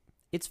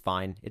 it's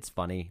fine, it's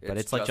funny, but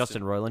it's like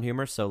Justin Roiland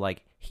humor. So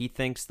like, he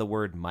thinks the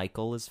word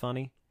Michael is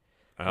funny.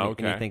 And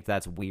you think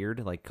that's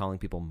weird, like calling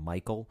people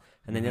Michael.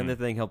 And then the other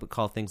thing, he'll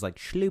call things like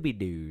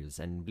schlooby-doos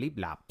and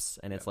bleep-blops.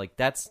 And it's like,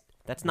 that's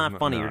not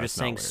funny. You're just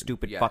saying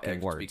stupid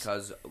fucking words.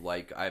 Because,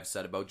 like I've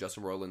said about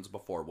Justin Roiland's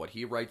before, what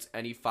he writes,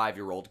 any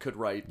 5-year-old could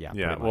write.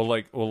 Yeah. Well,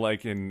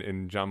 like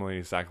in John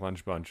Mulaney's Sack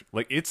Lunch Bunch,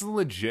 like it's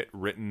legit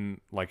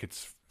written like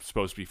it's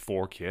supposed to be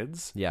for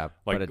kids. Yeah,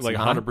 like but it's like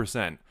not.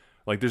 100%.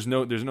 Like there's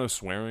no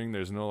swearing,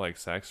 there's no like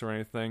sex or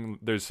anything.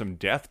 There's some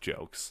death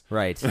jokes.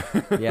 Right.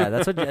 Yeah,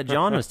 that's what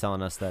John was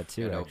telling us that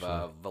too.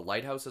 The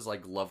Lighthouse is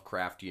like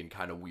Lovecraftian,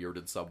 kind of weird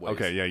in some ways.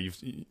 Okay, yeah,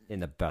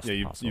 in the best possible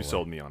you've way.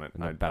 sold me on it.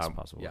 In the best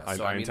possible way. Yeah,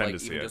 so I mean, intend like to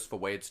see even it. just the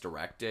way it's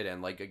directed,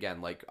 and like again,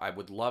 like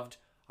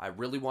I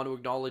really want to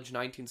acknowledge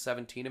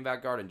 1917 in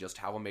Vanguard and just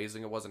how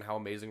amazing it was and how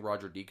amazing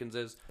Roger Deakins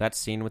is. That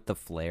scene with the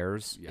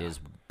flares is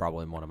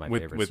probably one of my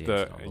favorite with scenes.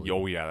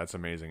 That's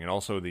amazing, and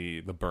also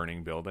the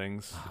burning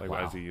buildings. Like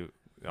Wow. as he,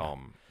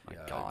 my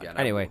God. Again,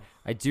 Anyway,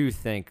 I do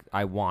think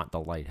I want the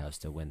Lighthouse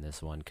to win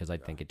this one because I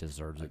think it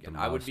deserves it the most.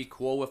 I would be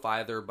cool with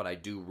either, but I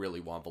do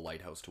really want the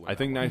Lighthouse to win. I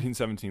think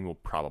 1917 will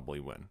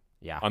probably win.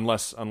 Yeah.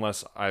 Unless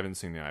I haven't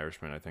seen The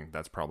Irishman, I think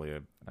that's probably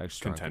a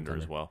strong contender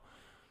as well.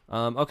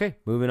 Okay,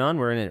 moving on.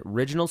 We're in an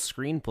original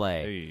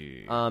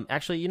screenplay. Hey.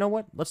 Actually, you know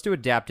what? Let's do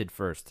adapted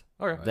first.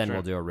 Okay, then sure.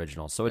 we'll do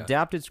original. So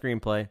adapted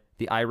screenplay: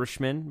 The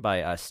Irishman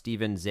by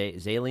Steven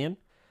Zalian.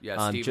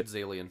 Yeah, Steven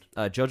Zalian.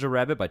 Jojo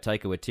Rabbit by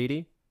Taika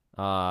Waititi.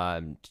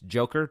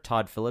 Joker,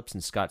 Todd Phillips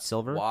and Scott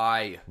Silver.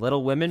 Why?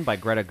 Little Women by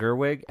Greta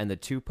Gerwig, and The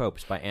Two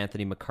Popes by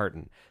Anthony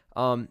McCartan.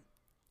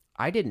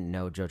 I didn't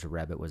know Jojo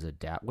Rabbit was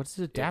What's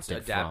it adapted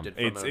It's adapted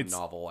from a It's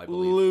novel, I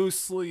believe.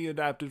 Loosely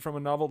adapted from a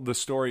novel. The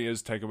story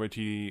is Taika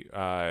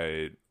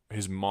Waititi.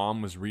 His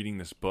mom was reading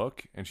this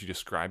book, and she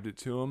described it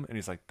to him, and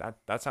he's like,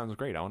 "That sounds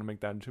great. I want to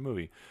make that into a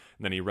movie."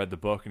 And then he read the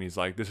book, and he's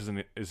like, "This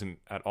isn't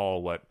at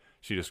all what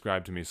she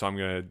described to me, so I'm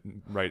gonna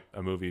write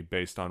a movie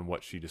based on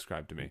what she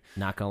described to me."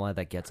 Not gonna lie,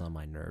 that gets on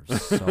my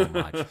nerves so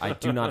much. I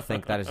do not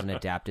think that is an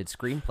adapted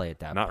screenplay at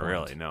that point. Not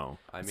really, no.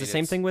 It's the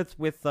same thing with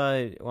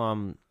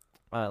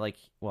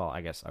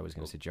I guess I was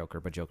gonna say Joker,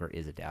 but Joker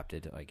is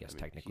adapted, I guess,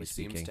 technically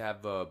speaking. Seems to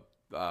have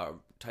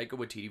Taika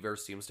Waititi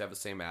seems to have the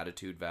same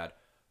attitude that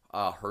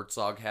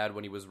Herzog had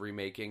when he was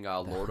remaking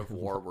Lord of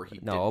War, where he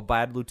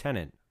Bad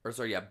Lieutenant.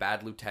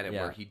 Bad Lieutenant,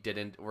 where he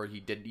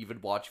didn't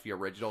even watch the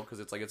original because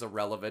it's like it's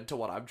irrelevant to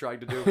what I'm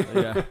trying to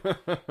do.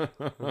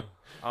 Yeah.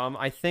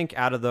 I think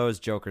out of those,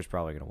 Joker's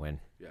probably gonna win.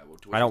 Yeah,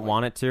 I don't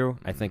want it to.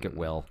 I think it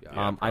will.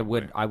 Yeah, I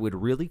would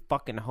really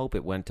fucking hope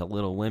it went to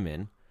Little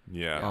Women.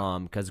 Yeah.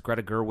 Because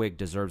Greta Gerwig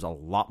deserves a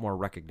lot more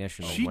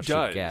recognition than what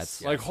she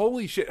gets. Like,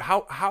 holy shit!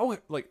 How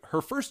like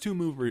her first two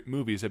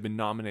movies have been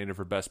nominated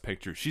for Best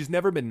Picture. She's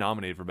never been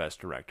nominated for Best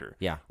Director.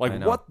 Yeah, like I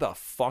know. what the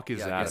fuck is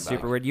that? About?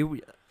 Super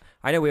weird.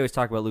 I know we always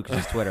talk about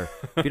Lucas's Twitter.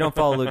 If you don't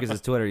follow Lucas's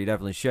Twitter, you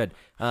definitely should.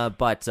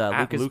 But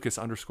Lucas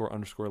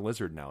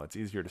 __lizard now. It's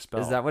easier to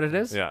spell. Is that what it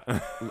is? Yeah.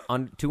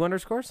 2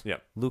 underscores? Yeah.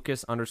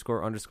 Lucas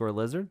 _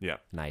 lizard? Yeah.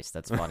 Nice.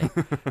 That's funny.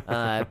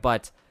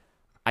 But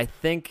I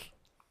think,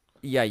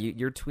 yeah,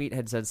 your tweet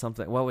had said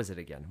something. What was it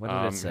again? What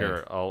did it say?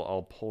 Here,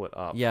 I'll pull it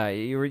up. Yeah,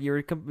 you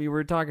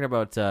were talking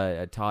about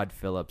Todd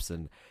Phillips,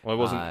 and well, it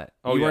wasn't.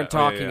 you weren't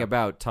talking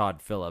about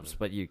Todd Phillips,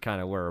 but you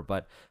kind of were.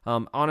 But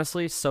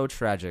honestly, so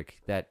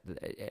tragic that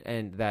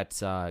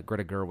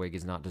Greta Gerwig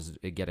is not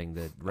getting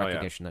the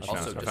recognition that she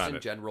also deserves. just in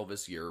general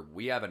this year,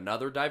 we have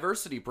another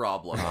diversity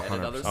problem and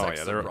another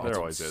sexism problem. There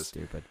always is.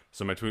 Stupid.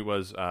 So my tweet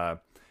was, the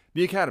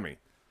Academy.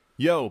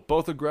 Yo,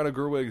 both of Greta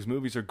Gerwig's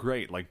movies are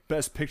great, like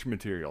Best Picture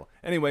material.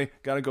 Anyway,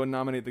 gotta go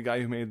nominate the guy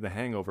who made The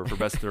Hangover for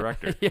Best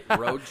Director.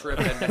 Road Trip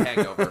and The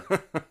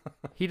Hangover.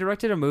 He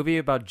directed a movie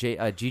about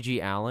Gigi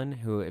Allen,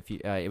 who,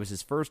 it was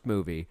his first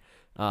movie,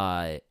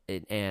 and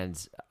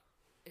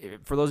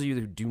for those of you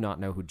who do not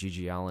know who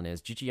Gigi Allen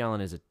is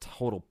a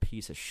total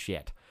piece of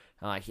shit.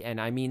 And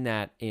I mean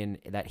that in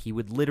that he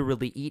would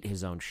literally eat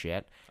his own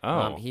shit.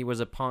 He was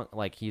a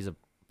punk, he's a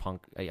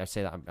punk. I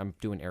say that I'm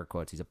doing air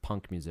quotes. He's a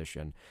punk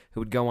musician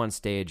who would go on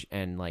stage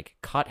and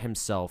cut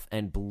himself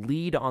and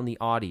bleed on the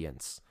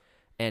audience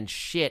and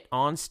shit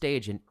on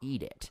stage and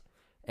eat it.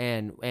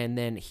 And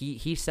then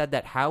he said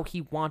that how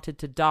he wanted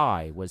to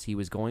die was he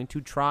was going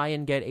to try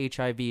and get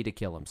HIV to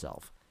kill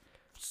himself.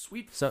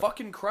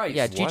 Fucking Christ.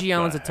 Yeah, Gigi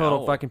Allen's a total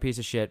hell? fucking piece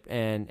of shit.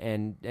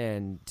 And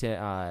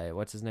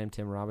what's his name?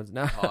 Tim Robbins?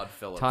 No.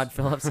 Todd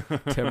Phillips.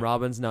 Tim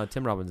Robbins? No,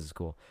 Tim Robbins is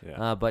cool.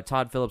 Yeah. But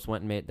Todd Phillips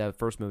went and made the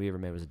first movie he ever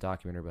made was a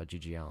documentary about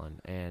Gigi Allen,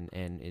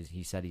 and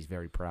he said he's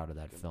very proud of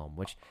that film.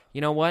 Which,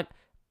 you know what?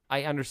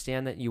 I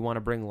understand that you want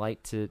to bring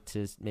light to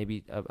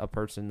maybe a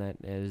person that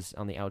is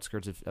on the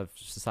outskirts of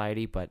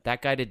society, but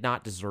that guy did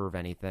not deserve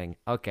anything.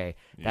 Okay,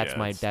 that's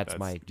my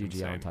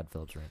Gigi Allen, Todd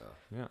Phillips right.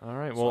 Yeah, all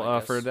right. So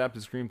Well, for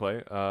adapted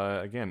screenplay,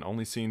 again,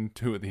 only seen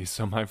 2 of these,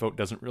 so my vote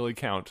doesn't really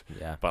count.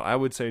 Yeah. But I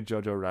would say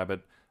Jojo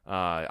Rabbit.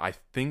 I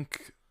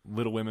think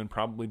Little Women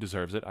probably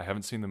deserves it. I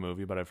haven't seen the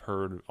movie, but I've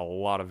heard a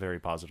lot of very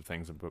positive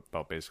things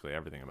about basically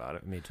everything about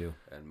it. Me too.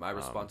 And my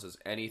response is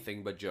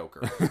anything but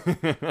Joker.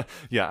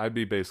 Yeah, I'd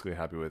be basically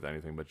happy with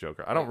anything but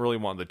Joker. I don't really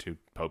want the 2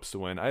 popes to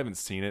win. I haven't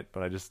seen it,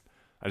 but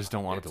I just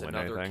don't want it to win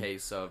anything. It's another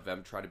case of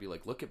them trying to be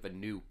like, look at the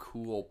new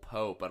cool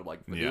Pope. And I'm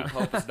like, the new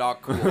Pope is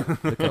not cool.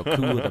 Look how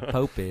cool the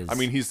Pope is. I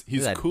mean, he's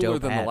cooler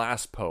than the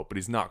last Pope, but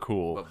he's not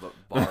cool.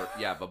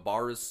 But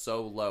bar is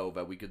so low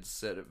that we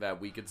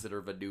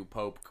consider the new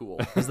Pope cool.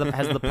 Has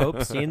the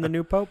Pope seen the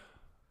new Pope?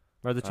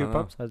 Or the two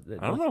popes? I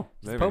don't know.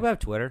 Does the Pope have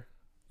Twitter?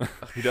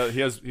 He does.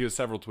 He has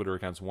several Twitter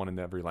accounts, one in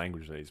every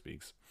language that he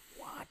speaks.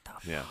 What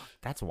the fuck?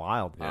 That's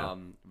wild. Yeah.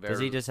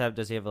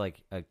 Does he have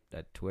like a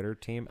Twitter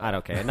team? I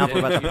don't care. Enough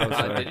about the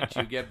Pope. Didn't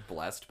you get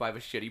blessed by the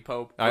shitty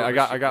Pope? I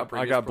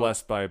got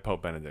blessed by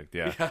Pope Benedict.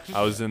 Yeah.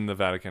 I was in the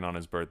Vatican on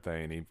his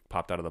birthday, and he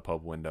popped out of the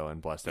Pope window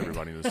and blessed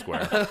everybody in the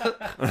square.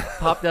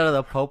 Popped out of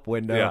the Pope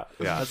window. Yeah.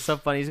 That's so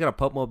funny. He's got a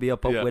Pope mobile,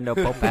 Pope window,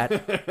 Pope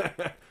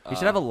hat. He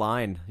should have a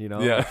line,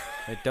 Yeah.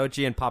 Like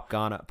Doji and Pope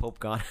Ghana.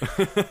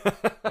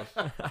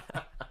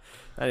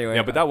 Anyway,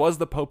 yeah, but that was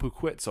the Pope who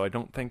quit, so I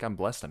don't think I'm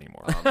blessed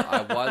anymore.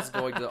 I was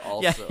going to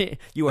also... Yeah,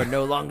 you are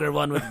no longer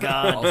one with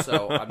God.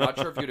 Also, I'm not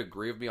sure if you'd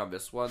agree with me on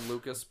this one,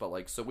 Lucas,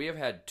 but so we have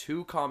had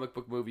 2 comic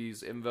book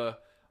movies over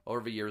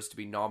the years to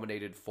be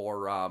nominated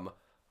for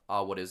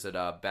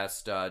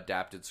best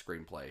adapted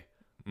screenplay.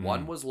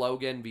 One was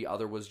Logan, the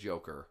other was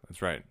Joker.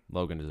 That's right.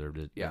 Logan deserved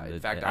it. Yeah, in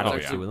fact, I was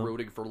actually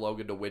rooting for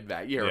Logan to win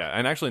that year. Yeah,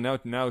 and actually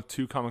now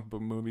 2 comic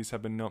book movies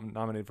have been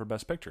nominated for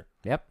Best Picture.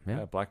 Yep.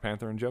 Yeah. Black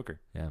Panther and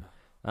Joker. Yeah.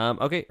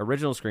 Okay,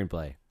 original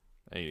screenplay.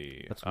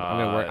 Hey,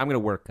 I'm gonna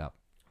work up.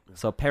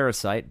 So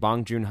Parasite,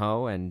 Bong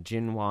Joon-ho and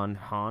Jin-Won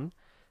Han.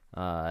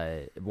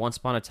 Once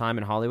Upon a Time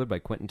in Hollywood by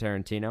Quentin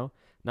Tarantino.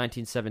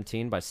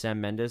 1917 by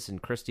Sam Mendes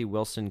and Christy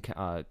Wilson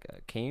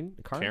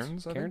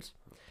Cairns.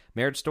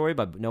 Marriage Story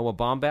by Noah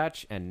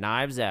Baumbach, and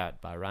Knives Out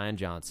by Ryan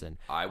Johnson.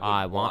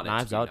 I want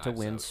Knives Out to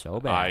win so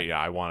bad.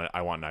 I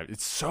want Knives.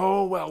 It's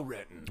so well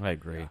written. I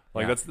agree.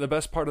 That's the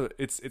best part of it.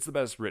 It's the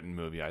best written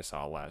movie I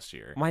saw last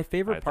year. My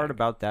favorite part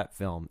about that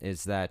film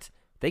is that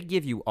they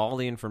give you all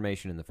the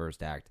information in the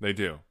first act. They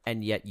do,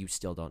 and yet you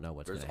still don't know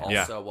what's going to happen.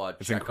 There's also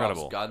it's Chekhov's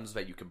incredible guns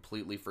that you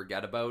completely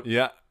forget about.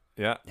 Yeah.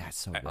 That's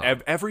so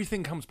good.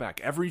 Everything comes back.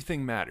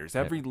 Everything matters.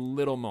 Every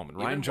little moment.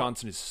 Ryan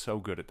Johnson is so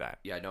good at that.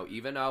 Yeah, no,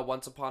 even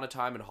Once Upon a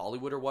Time in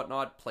Hollywood or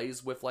whatnot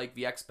plays with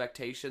the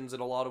expectations in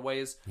a lot of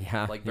ways.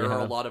 Yeah. There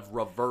are a lot of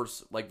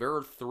there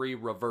are 3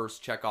 reverse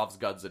Chekhov's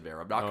guns in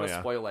there. I'm not going to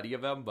spoil any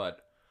of them,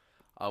 but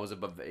they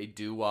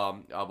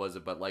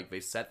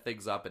set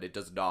things up and it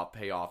does not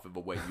pay off in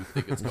the way you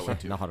think it's going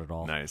to. Not at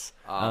all. Nice.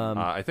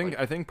 I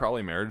think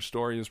probably Marriage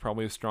Story is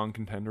probably a strong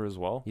contender as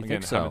well. You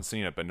Again, think so? Haven't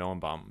seen it, but Noah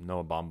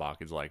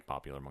Baumbach is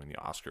popular among the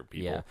Oscar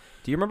people. Yeah.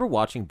 Do you remember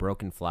watching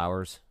Broken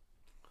Flowers?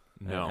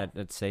 No.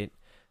 At State.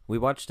 We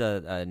watched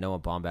a Noah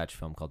Baumbach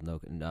film called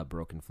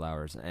Broken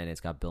Flowers, and it's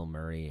got Bill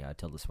Murray,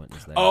 Tilda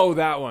Swinton's there. Oh,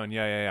 that one.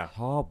 Yeah.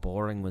 How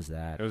boring was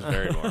that? It was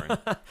very boring.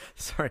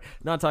 Sorry,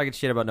 not talking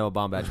shit about Noah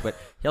Baumbach, but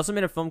he also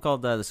made a film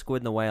called The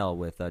Squid and the Whale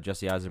with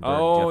Jesse Eisenberg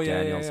and Jeff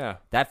Daniels. Yeah.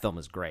 That film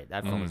is great.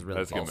 That film is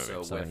really cool. That's a good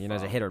movie. So,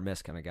 he's a hit or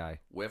miss kind of guy.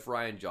 With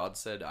Ryan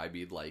Johnson, I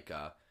mean,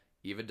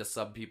 even to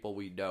some people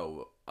we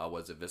know,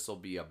 this will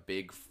be a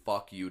big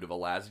fuck you to the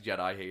Last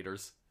Jedi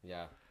haters.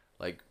 Yeah.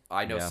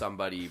 I know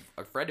somebody,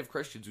 a friend of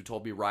Christian's, who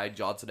told me Ryan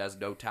Johnson has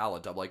no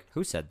talent. I'm like,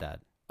 who said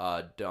that?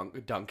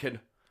 Duncan.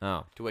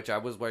 Oh. To which I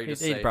was ready to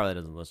say, he probably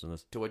doesn't listen to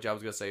this. To which I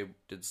was going to say,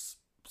 did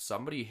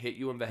somebody hit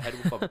you in the head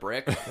with a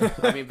brick?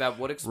 I mean, that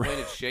would explain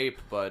its shape,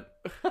 but...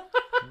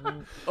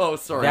 Oh,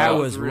 sorry. That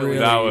was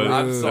really...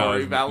 I'm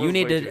sorry. You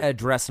need to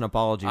address an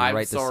apology right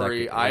this second. I'm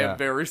sorry. I am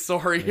very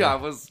sorry. Yeah. I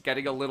was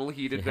getting a little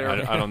heated there.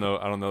 I don't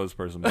know this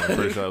person, but I'm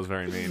pretty sure that was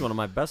very mean. He's one of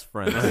my best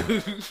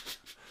friends.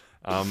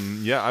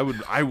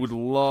 I would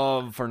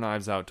love for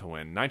Knives Out to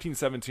win.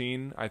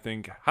 1917, I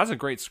think, has a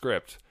great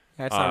script.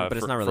 Yeah, but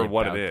it's not really for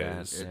what about it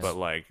is. that.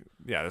 But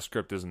the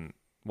script isn't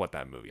what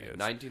that movie is.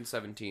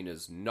 1917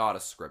 is not a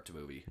script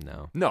movie.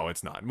 No,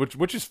 it's not.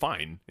 Which is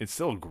fine. It's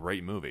still a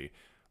great movie.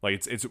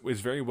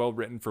 It's very well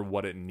written for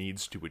what it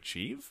needs to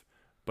achieve,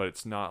 but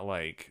it's not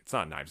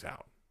Knives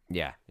Out.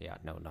 Yeah,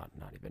 no, not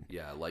even.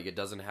 Yeah, it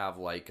doesn't have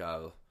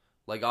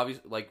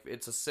obviously,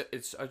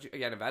 it's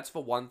again, if that's the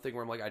one thing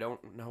where I'm I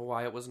don't know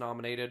why it was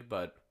nominated,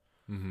 but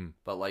again,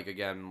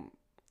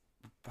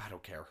 I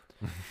don't care.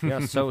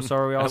 Yeah, so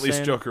are we all At least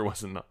saying... Joker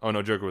wasn't. Oh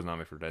no, Joker was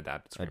nominated for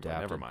adapted screenplay.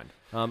 Never mind.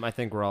 I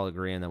think we're all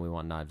agreeing that we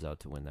want Knives Out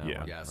to win that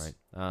one. Yes.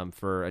 Right.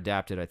 For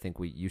adapted, I think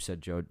you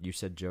said Jojo.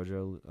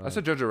 I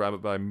said Jojo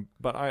Rabbit,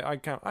 but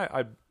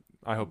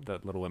I hope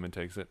that Little Women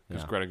takes it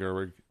because Greta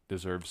Gerwig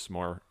deserves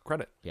more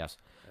credit. Yes.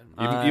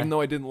 Even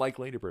though I didn't like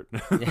Lady Bird.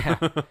 Yeah.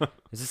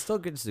 Is it still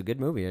good? It's a good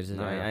movie.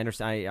 I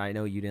understand. I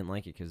know you didn't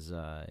like it because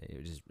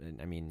you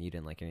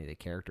didn't like any of the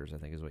characters, I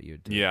think is what you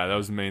did. Yeah, that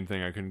was the main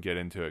thing. I couldn't get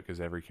into it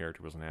because every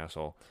character was an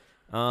asshole.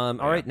 All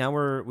right, now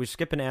we're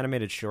skipping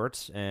animated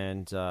shorts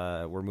and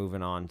we're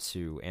moving on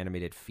to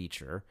animated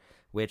feature,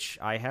 which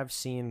I have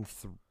seen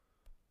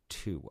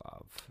 2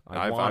 of.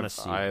 I want to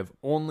see. I've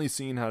only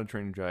seen How to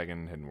Train Your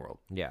Dragon: Hidden World.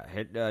 Yeah,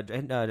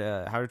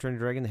 How to Train Your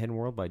Dragon: The Hidden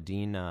World by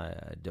Dean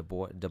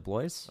DeBlois.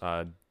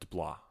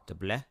 DeBlois.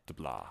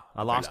 DeBlah.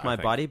 I Lost My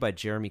Body by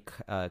Jeremy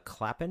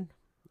Clappin.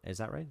 Is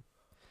that right?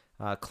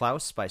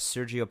 Klaus by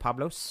Sergio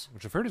Pablos.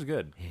 Which I've heard is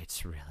good.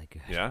 It's really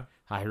good. Yeah?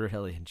 I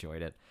really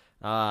enjoyed it.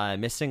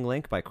 Missing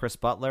Link by Chris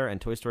Butler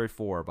and Toy Story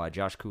 4 by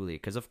Josh Cooley.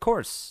 Because, of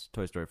course,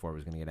 Toy Story 4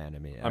 was going to get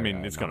animated. I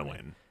mean, it's going to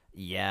win.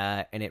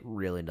 Yeah, and it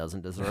really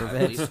doesn't deserve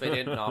At it. least they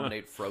didn't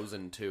nominate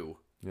Frozen 2.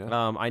 Yeah.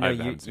 I know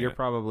haven't seen you're it.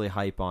 probably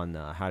hype on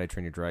How to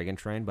Train Your Dragon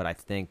Train, but I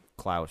think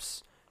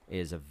Klaus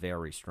is a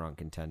very strong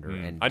contender.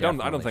 And I don't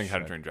definitely think How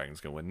to should. Train Your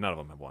Dragon's going to win. None of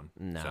them have won.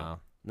 No. So.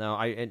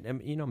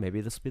 No, maybe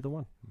this will be the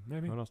one.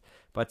 Maybe. Who knows?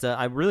 But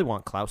I really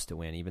want Klaus to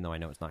win, even though I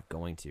know it's not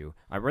going to.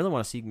 I really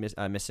want to see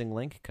Missing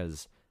Link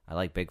because I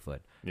like Bigfoot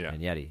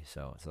and Yeti,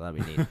 so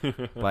that'd be neat.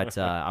 But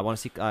I want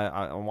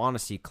to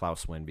see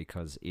Klaus win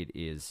because it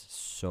is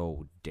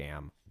so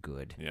damn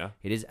good. Yeah,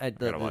 it is.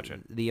 Gotta watch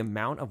it. The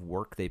amount of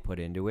work they put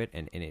into it,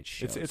 and it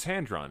shows. It's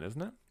hand drawn,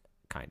 isn't it?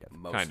 Kind of.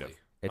 Mostly. Kind of.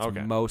 It's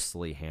Okay.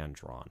 mostly hand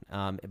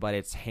drawn, but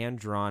it's hand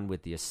drawn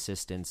with the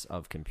assistance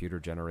of computer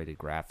generated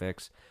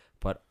graphics.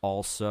 But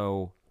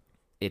also,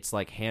 it's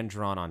like hand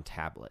drawn on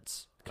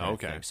tablets. Kind of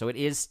thing. So it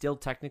is still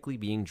technically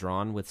being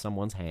drawn with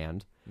someone's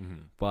hand,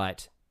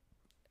 but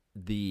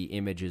the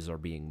images are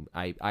being.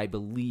 I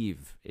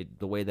believe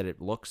the way that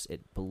it looks.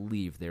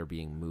 Believe they're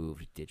being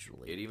moved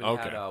digitally. It even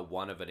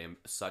had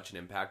such an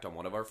impact on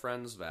one of our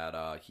friends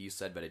that he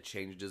said that it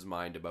changed his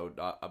mind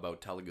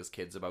about telling his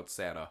kids about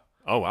Santa.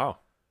 Oh wow.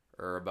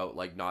 Or about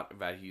not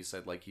that he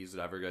said he's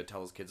never going to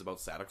tell his kids about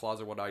Santa Claus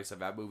or whatnot. He said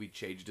that movie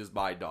changed his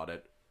mind on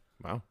it.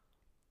 Wow.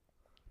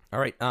 All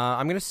right,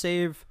 I'm gonna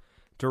save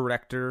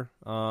director.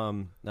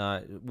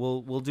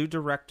 We'll do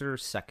director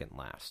second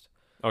last.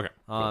 Okay.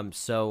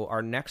 So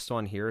our next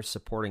one here is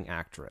supporting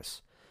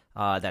actress.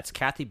 That's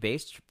Kathy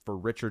Bates for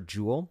Richard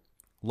Jewell,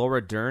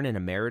 Laura Dern in A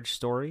Marriage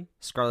Story,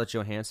 Scarlett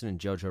Johansson in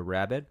Jojo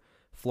Rabbit,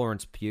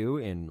 Florence Pugh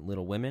in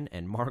Little Women,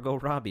 and Margot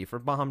Robbie for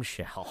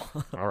Bombshell.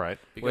 All right.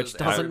 Which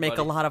doesn't make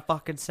a lot of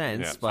fucking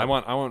sense. Yeah. But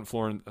I want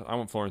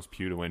Florence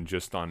Pugh to win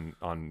just on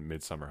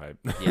Midsummer hype.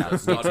 Yeah, me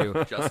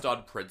too. Just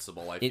on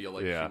principle, I feel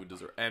like yeah. she would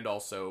deserve. And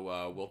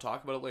also, we'll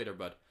talk about it later,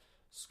 but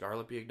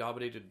Scarlett being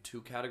nominated in 2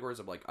 categories,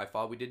 I'm like, I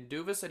thought we didn't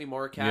do this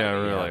anymore, Academy. Yeah,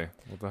 really.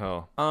 What the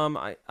hell?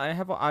 I've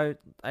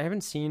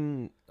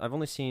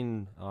only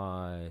seen.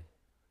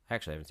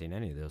 Actually, I haven't seen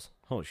any of those.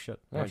 Holy shit.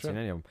 I haven't seen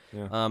any of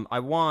them. Yeah. I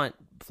want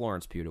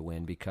Florence Pugh to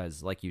win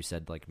because, like you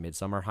said,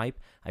 Midsummer hype.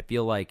 I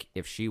feel like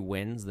if she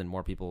wins, then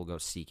more people will go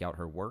seek out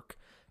her work.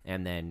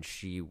 And then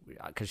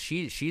because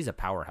she's a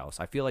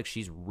powerhouse. I feel like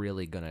she's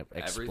really going to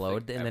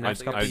explode in the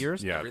next couple of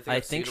years. Yeah. Everything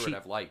I've seen her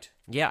I've liked.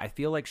 Yeah, I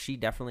feel like she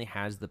definitely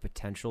has the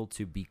potential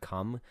to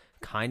become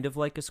kind of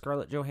like a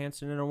Scarlett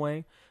Johansson in a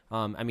way.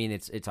 I mean,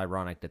 it's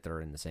ironic that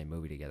they're in the same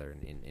movie together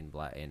in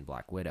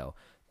Black Widow.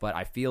 But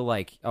I feel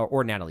like,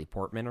 or Natalie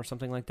Portman or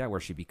something like that,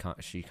 where she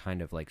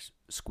kind of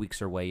squeaks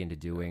her way into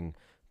doing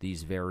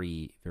these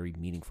very, very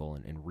meaningful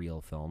and real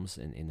films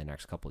in the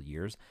next couple of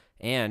years.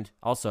 And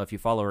also, if you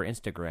follow her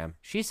Instagram,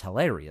 she's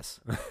hilarious.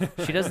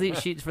 She does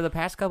for the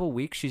past couple of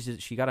weeks.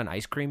 She got an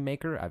ice cream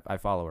maker. I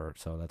follow her,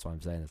 so that's why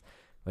I'm saying this.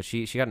 But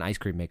she got an ice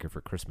cream maker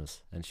for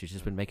Christmas, and she's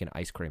just been making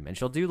ice cream, and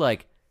she'll do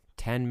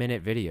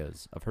 10-minute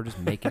videos of her just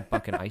making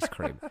fucking ice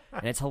cream,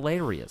 and it's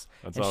hilarious.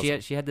 That's and awesome.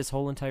 she had this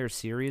whole entire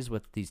series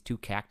with these 2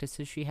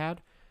 cactuses she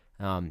had.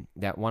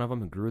 That one of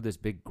them grew this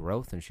big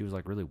growth, and she was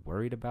really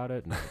worried about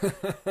it. And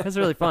it's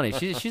really funny.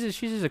 She's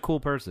just a cool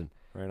person.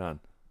 Right on.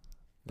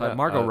 But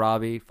Margot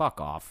Robbie, fuck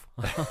off.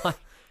 Shut up.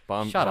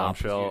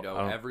 Bombshell.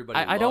 Everybody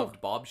I don't-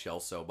 loved Bombshell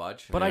so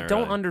much. But Yeah, I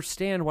don't really.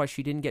 understand why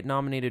she didn't get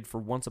nominated for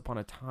Once Upon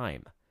a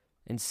Time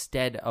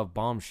instead of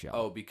Bombshell.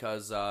 Oh,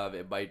 because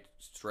it might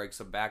strike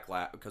some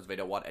backlash because they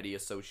don't want any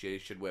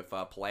association with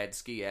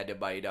Polanski, and it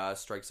might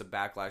strike some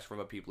backlash from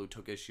the people who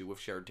took issue with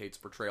Sharon Tate's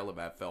portrayal of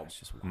that film. It's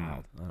just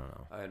wild. I don't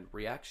know. And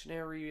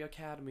Reactionary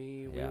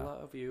Academy, we Yeah.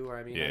 love you.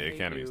 I mean, Yeah, I hate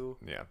Academy's. you.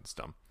 Yeah, it's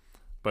dumb.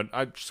 But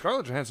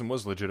Scarlett Johansson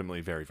was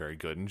legitimately very, very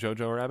good in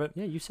Jojo Rabbit.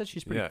 Yeah, you said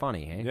she's pretty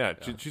funny, hey? Yeah,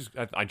 she's.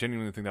 I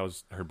genuinely think that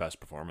was her best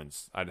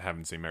performance. I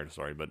haven't seen Marriage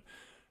Story, but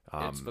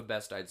It's the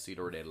best I'd seen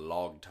her in a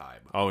long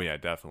time. oh yeah,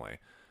 definitely.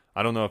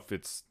 I don't know if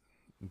it's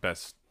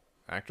best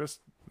actress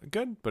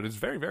good, but it's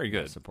very, very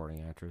good.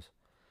 Supporting actress.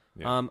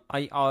 Yeah.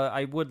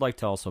 I would like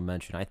to also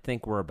mention. I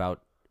think we're about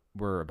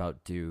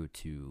due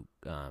to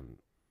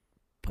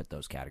put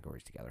those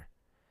categories together.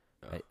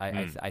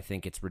 I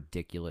think it's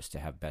ridiculous to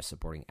have Best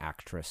Supporting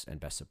Actress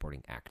and Best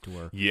Supporting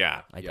Actor.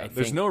 Yeah, I there's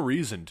think- no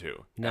reason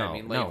to. No, I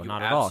mean, no, you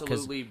not at all. 'Cause,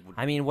 absolutely-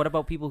 I mean, what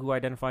about people who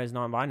identify as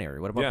non-binary?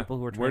 What about Yeah, people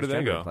who are transgender? where do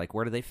they go?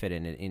 Where do they fit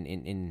in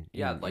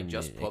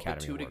just put the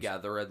Academy 2 Awards?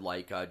 together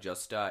and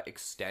just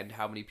extend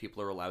how many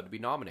people are allowed to be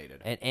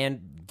nominated.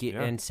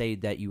 and say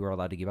that you are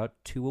allowed to give out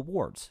 2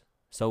 awards.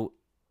 So,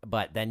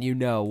 but then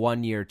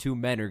 1 year 2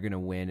 men are going to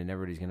win and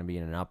everybody's going to be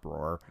in an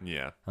uproar.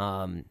 Yeah,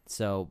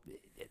 So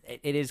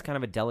it is kind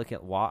of a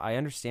delicate law. I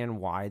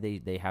understand why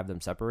they have them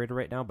separated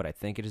right now, but I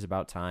think it is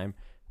about time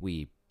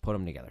we put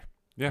them together.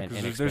 yeah. and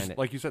Because expand there's, it.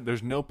 like you said,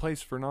 there's no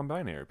place for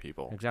non-binary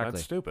people. Exactly.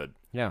 That's stupid.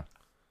 Yeah,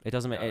 it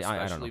doesn't make. I don't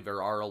know. Especially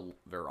there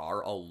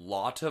are a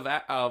lot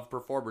of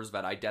performers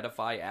that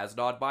identify as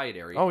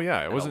non-binary. Oh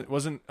yeah, it And wasn't.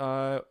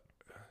 What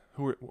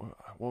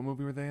what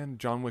movie were they in?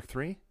 John Wick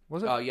 3?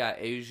 Was it? Yeah,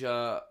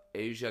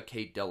 Asia,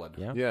 Kate Dillon.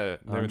 Yeah. Yeah.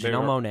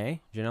 Janelle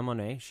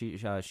Monáe.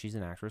 She's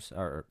an actress.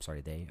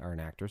 They are an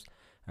actress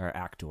or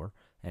actor,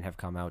 and have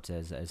come out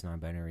as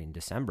non-binary in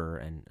December.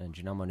 And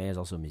Janelle Monáe is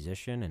also a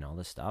musician and all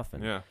this stuff.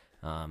 And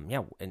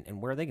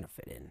and where are they going to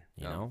fit in?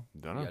 You know?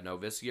 Don't know. Yeah, no.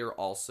 This year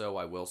also,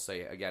 I will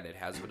say again, it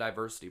has a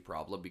diversity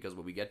problem because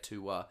when we get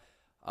to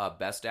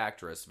Best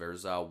Actress,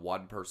 there's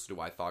one person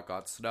who I thought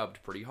got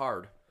snubbed pretty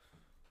hard.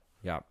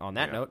 Yeah. On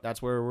that note,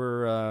 that's where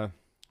we're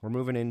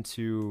moving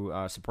into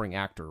supporting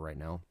actor right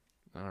now.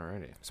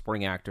 Alrighty.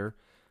 Supporting actor.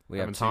 We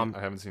have Tom.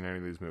 I haven't seen any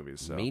of these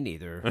movies. So. Me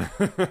neither.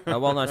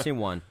 Well, not seen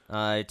one.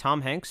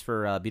 Tom Hanks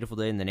for Beautiful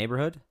Day in the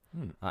Neighborhood.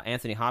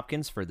 Anthony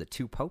Hopkins for The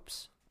Two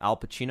Popes. Al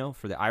Pacino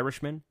for The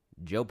Irishman.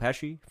 Joe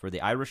Pesci for The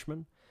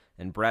Irishman.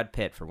 And Brad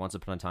Pitt for Once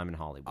Upon a Time in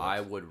Hollywood.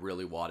 I would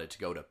really want it to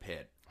go to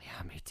Pitt.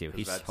 Yeah, me too.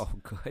 He's so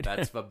good.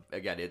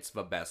 It's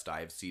the best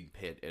I've seen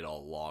Pitt in a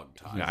long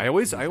time. Yeah, I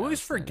always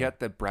forget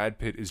that Brad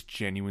Pitt is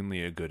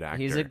genuinely a good actor.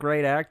 He's a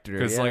great actor.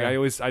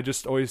 Because I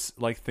just always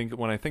think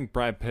when I think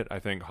Brad Pitt, I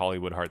think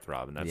Hollywood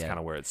heartthrob, and that's kind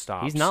of where it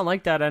stops. He's not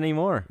like that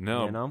anymore.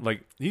 No, you know?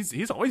 like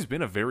he's always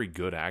been a very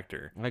good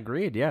actor.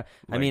 Agreed. Yeah,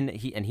 I mean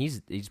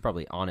he's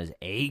probably on his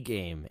A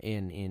game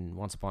in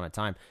Once Upon a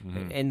Time.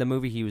 In the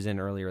movie he was in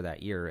earlier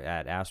that year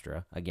at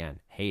Astra,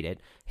 again, hate it.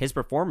 His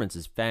performance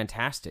is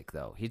fantastic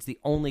though. He's the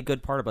only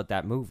good part about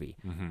that movie.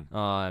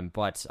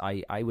 But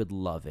I would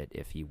love it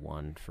if he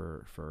won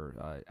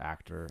for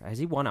actor. Has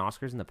he won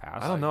Oscars in the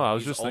past? I don't know. I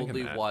was He's just thinking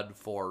only that. won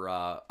for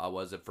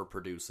was it for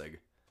producing?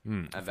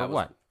 And For that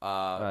what?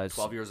 was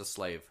 12 Years a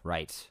Slave.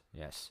 Right.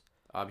 Yes.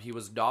 He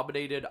was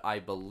nominated, I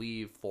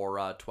believe,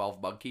 for 12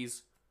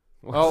 Monkeys.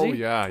 Oh Was he?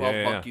 yeah,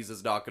 12 Monkeys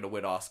is not going to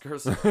win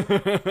Oscars.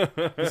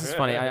 This is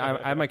funny.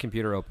 I have my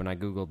computer open. I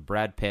googled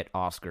Brad Pitt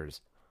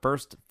Oscars.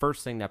 First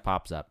thing that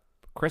pops up.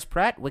 Chris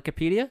Pratt,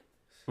 Wikipedia?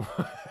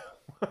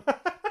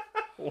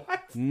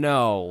 What?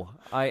 No.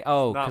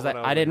 Because what I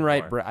I was didn't looking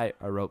write for. I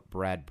wrote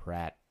Brad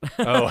Pratt.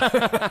 Oh,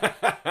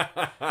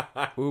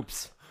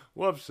 Oops.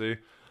 whoopsie.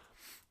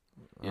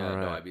 Yeah, All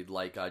no, right. I mean,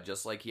 like,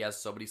 just like he has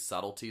so many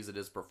subtleties in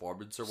his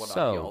performance or whatnot,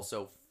 So- he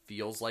also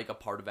feels like a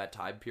part of that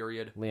time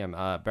period.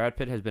 Liam, Brad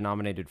Pitt has been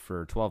nominated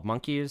for 12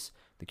 Monkeys,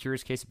 The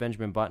Curious Case of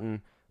Benjamin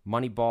Button,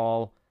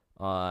 Moneyball,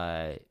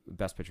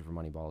 Best Picture for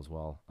Moneyball as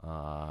well,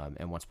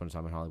 and Once Upon a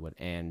Time in Hollywood,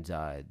 and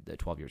the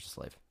 12 Years a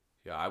Slave.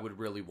 Yeah, I would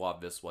really want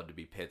this one to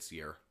be Pitt's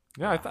year.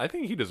 Yeah, I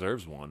think he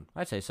deserves one.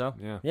 I'd say so.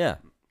 Yeah.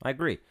 I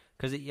agree.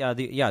 Because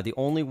the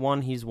only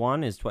one he's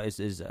won is 12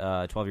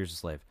 Years a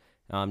Slave,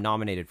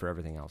 nominated for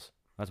everything else.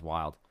 That's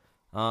wild.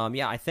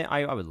 I think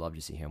I would love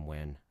to see him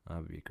win. That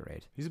would be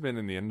great. He's been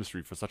in the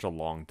industry for such a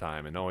long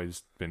time and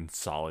always been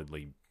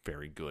solidly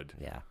very good.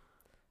 Yeah.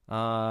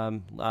 I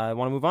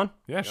want to move on.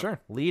 Yeah, sure.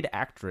 Lead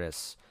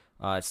actress,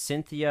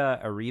 Cynthia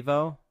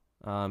Erivo,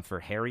 for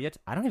Harriet.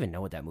 I don't even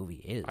know what that movie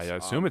is. I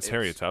assume it's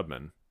Harriet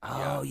Tubman.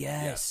 Oh,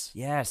 yes.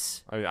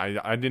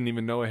 I didn't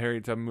even know a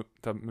Harriet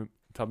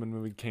Tubman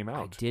movie came I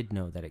out. did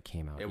know that it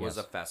came out. It yes. was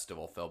a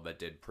festival film that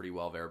did pretty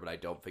well there, but I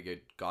don't think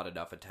it got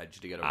enough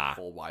attention to get a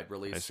full wide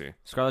release. I see.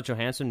 Scarlett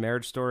Johansson,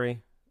 Marriage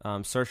Story.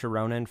 Saoirse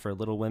Ronan for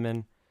Little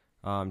Women.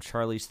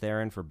 Charlize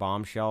Theron for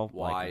Bombshell.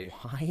 Why?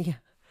 Why?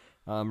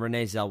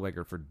 Renee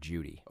Zellweger for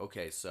Judy.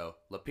 Okay, so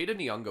Lupita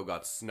Nyong'o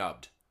got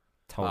snubbed.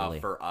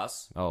 Totally. For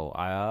Us. Oh,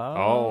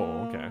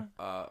 Okay.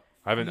 I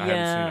haven't seen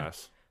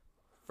Us.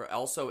 For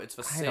also, it's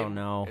the same. I don't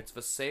know. It's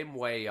the same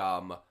way.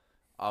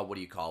 What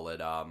do you call it?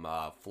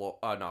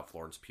 Not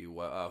Florence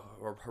Pugh.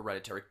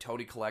 Hereditary.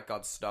 Toni Collette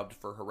got snubbed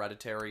for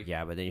Hereditary.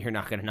 yeah, but then you're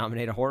not going to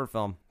nominate a horror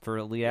film for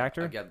a lead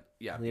actor? Again,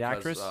 yeah. Lead because,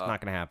 actress?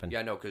 Not going to happen.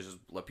 Yeah, no, because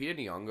Lupita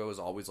Nyong'o is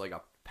always like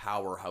a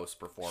powerhouse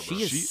performer. She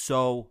is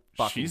so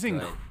fucking She's good.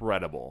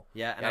 incredible.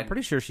 Yeah, and I'm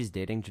pretty sure she's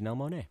dating Janelle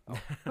Monáe.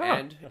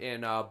 and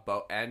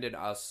in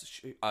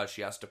Us,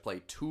 she has to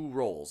play two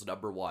roles.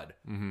 Number one,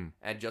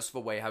 and just the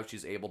way how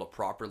she's able to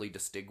properly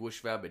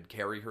distinguish them and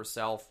carry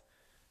herself,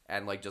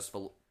 and like just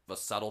the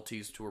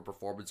subtleties to her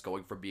performance,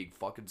 going from being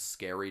fucking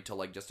scary to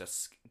like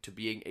just to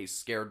being a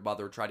scared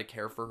mother trying to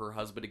care for her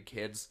husband and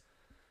kids.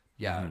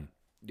 Yeah,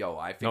 yo,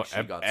 I think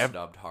she got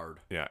snubbed hard.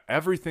 Yeah,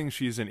 everything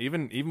she's in,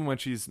 even when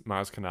she's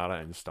Maz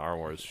Kanata in Star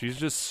Wars, she's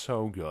just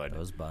so good.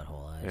 Those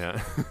butthole eyes.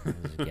 Yeah.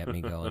 Just get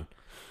me going.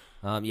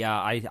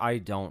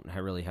 I don't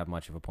really have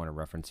much of a point of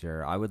reference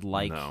here. I would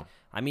like, No.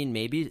 I mean,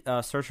 maybe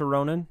Saoirse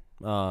Ronan,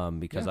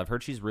 because I've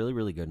heard she's really,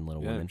 really good in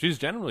Little Yeah, Women. she's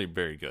generally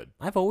very good.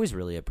 I've always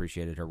really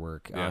appreciated her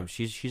work. Yeah.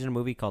 She's in a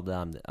movie called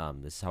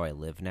This Is How I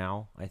Live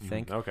Now, I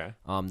think. Okay.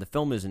 The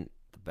film isn't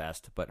the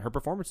best, but her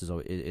performance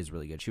is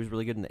really good. She was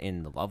really good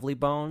in The Lovely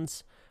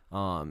Bones.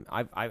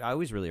 I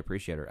always really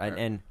appreciate her.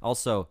 And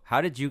also,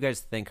 how did you guys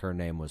think her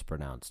name was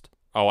pronounced?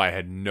 Oh, I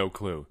had no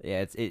clue.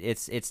 Yeah,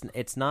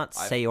 it's not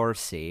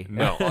Saoirse.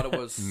 No. I thought it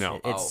was No.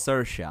 It's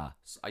Saoirse.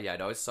 Yeah, I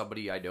know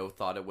somebody I know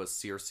thought it was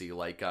Circe,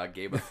 like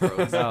Game of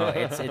Thrones. No,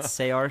 it's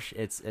Saoirse.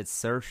 It's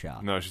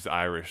Saoirse. No, she's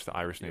Irish. The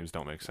Irish names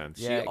don't make sense.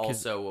 She Yeah, 'cause-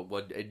 also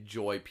would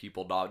enjoy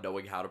people not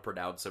knowing how to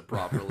pronounce it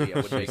properly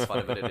and would make fun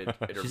of it in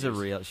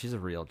interviews. She's a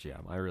real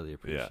gem. I really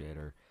appreciate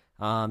her.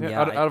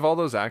 Out of all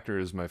those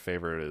actors, my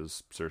favorite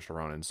is Saoirse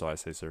Ronan, so I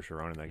say Saoirse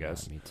Ronan, I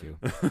guess. Me too.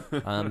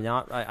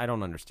 I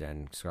don't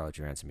understand Scarlett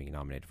Johansson being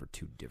nominated for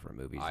 2 different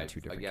movies in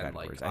 2 different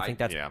categories. I think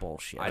that's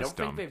bullshit. I don't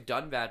think they've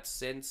done that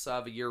since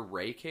the year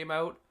Ray came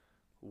out,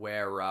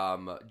 where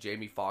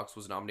Jamie Foxx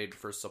was nominated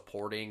for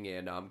supporting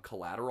in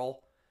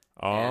Collateral.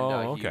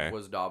 Oh, and, he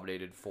was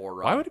nominated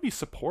for... Why would he be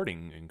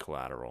supporting in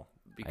Collateral?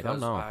 I don't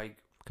know.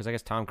 Because I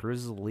guess Tom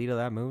Cruise is the lead of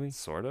that movie?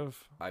 Sort of.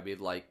 I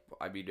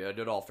mean,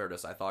 in all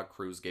fairness, I thought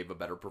Cruise gave a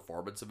better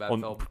performance in that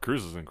film.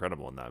 Cruise is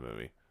incredible in that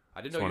movie.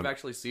 I didn't know you've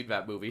actually seen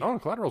that movie. Oh,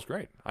 Collateral's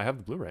great. I have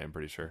the Blu-ray, I'm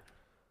pretty sure.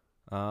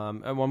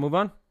 And we'll move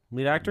on?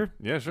 Lead actor?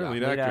 Yeah, sure,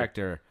 lead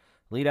actor.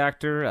 Lead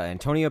actor,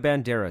 Antonio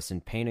Banderas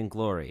in Pain and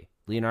Glory.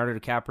 Leonardo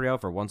DiCaprio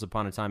for Once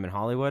Upon a Time in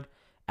Hollywood.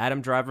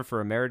 Adam Driver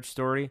for A Marriage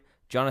Story.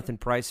 Jonathan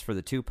Pryce for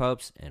The Two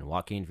Popes. And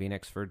Joaquin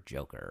Phoenix for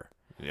Joker.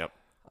 Yep.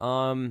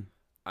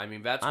 I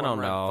mean, that's when I'm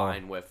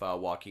fine with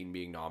Joaquin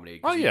being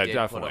nominated. Oh, yeah,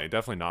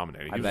 definitely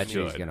nominated. I bet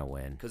you he's going to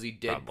win. Because he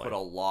did put a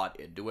lot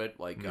into it.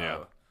 Like,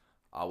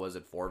 was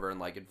it Forever? And,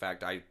 like, in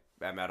fact, I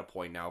am at a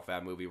point now with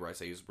that movie where I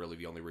say he's really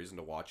the only reason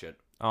to watch it.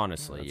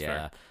 Honestly,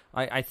 yeah.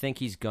 I think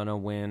he's going to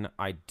win.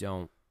 I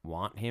don't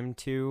want him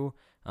to,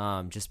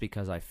 just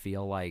because I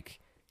feel like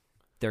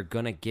they're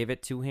going to give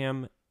it to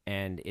him,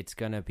 and it's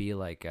going to be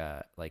like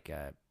a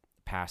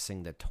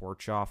passing the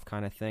torch off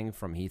kind of thing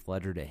from Heath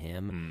Ledger to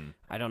him.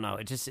 I don't know.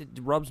 It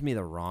rubs me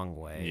the wrong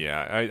way.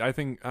 Yeah, I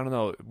think, I don't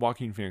know.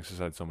 Joaquin Phoenix has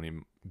had so many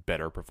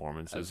better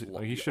performances.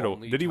 He should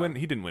have. Did he win?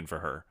 He didn't win for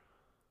Her.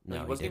 No,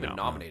 he wasn't even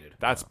nominated.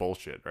 That's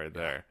bullshit right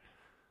there.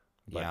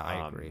 But, yeah,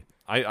 I agree.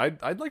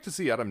 I'd like to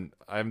see Adam.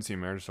 I haven't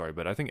seen Marriage Story,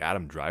 but I think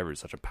Adam Driver is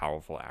such a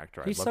powerful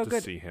actor. I'd love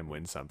to see him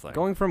win something.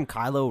 Going from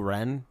Kylo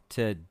Ren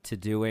to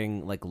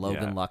doing like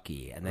Logan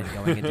Lucky, and then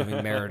going and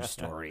doing Marriage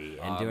Story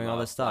and doing all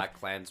this stuff. Black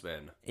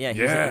Klansman.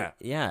 Yeah,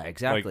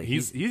 exactly. Like,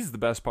 he's the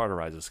best part of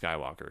Rise of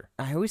Skywalker.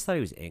 I always thought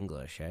he was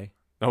English, eh?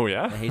 Oh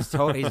yeah, he's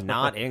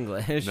not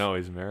English. No,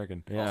 he's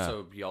American.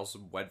 Yeah. He also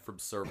went from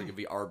serving in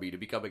the army to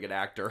becoming an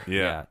actor.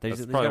 Yeah,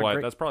 that's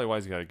probably why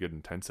he's got a good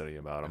intensity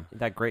about him.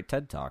 That great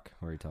TED Talk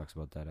where he talks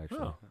about that actually.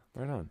 Oh,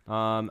 right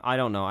on. I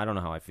don't know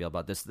how I feel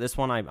about this. This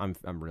one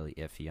I'm really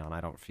iffy on.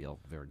 I don't feel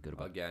very good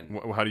about. Again,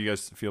 how do you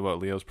guys feel about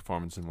Leo's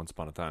performance in Once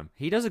Upon a Time?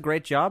 He does a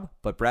great job,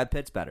 but Brad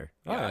Pitt's better.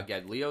 Yeah,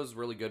 again, Leo's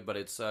really good, but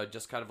it's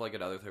just kind of like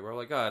another thing where we're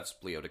like, it's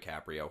Leo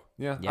DiCaprio.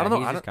 Yeah, I don't know.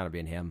 He's just kind of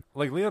being him.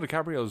 Like Leo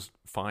DiCaprio's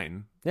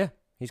fine. Yeah.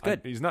 He's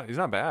good. He's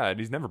not bad.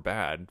 He's never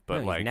bad.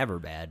 But he's never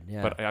bad.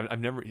 Yeah. But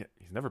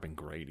he's never been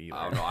great either.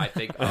 I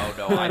think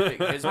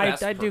his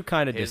best. I do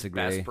kind of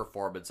disagree. His best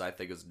performance, I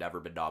think, has never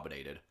been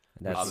nominated.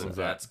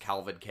 That's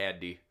Calvin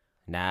Candy.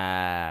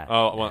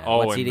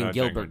 Nah. What's Eating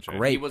Gilbert?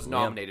 Great. He was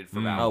nominated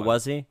for that. Oh,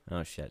 was he?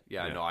 Oh shit.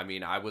 Yeah. No. I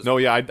mean, I was. No.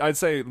 Yeah. I'd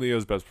say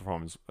Leo's best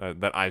performance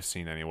that I've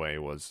seen anyway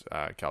was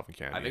Calvin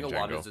Candy. I think a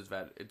lot of it is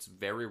that it's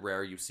very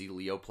rare you see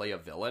Leo play a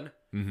villain,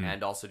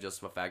 and also just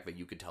the fact that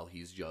you could tell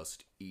he's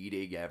just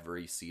eating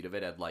every seed of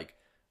it, and like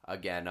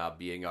again,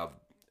 being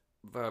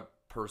the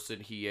person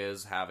he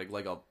is, having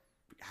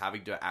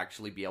to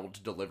actually be able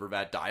to deliver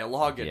that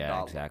dialogue. And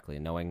exactly.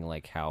 Knowing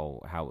like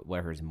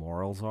where his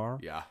morals are.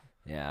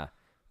 Yeah.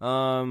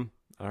 All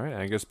right,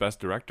 I guess best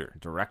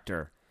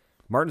director.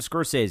 Martin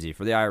Scorsese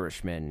for The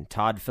Irishman,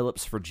 Todd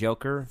Phillips for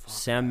Joker,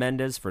 Sam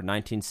Mendes for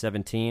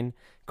 1917,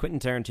 Quentin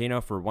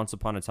Tarantino for Once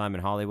Upon a Time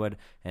in Hollywood,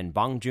 and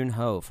Bong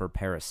Joon-ho for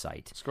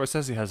Parasite.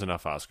 Scorsese has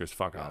enough Oscars.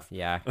 Fuck off.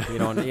 Yeah, you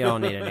don't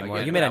need any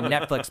more. You made a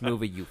Netflix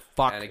movie, you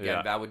fuck. And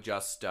again, that would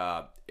just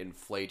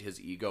inflate his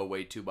ego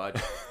way too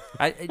much.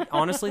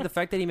 Honestly, the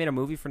fact that he made a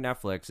movie for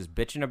Netflix is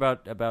bitching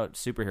about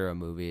superhero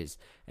movies,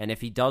 and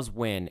if he does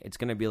win, it's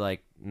going to be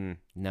like,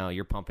 no,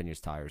 you're pumping your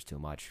tires too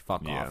much.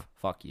 Fuck off.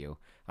 Fuck you.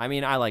 I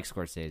mean, I like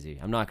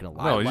Scorsese. I'm not going to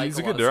lie. No, he's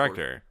a good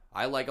director.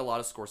 I like a lot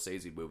of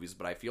Scorsese movies,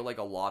 but I feel like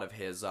a lot of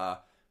his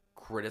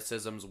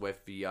criticisms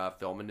with the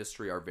film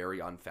industry are very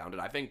unfounded.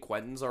 I think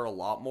Quentin's are a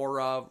lot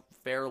more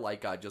fair,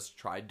 like just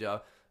tried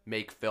to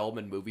make film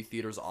and movie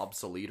theaters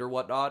obsolete or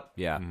whatnot.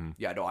 Yeah.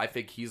 Yeah, no, I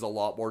think he's a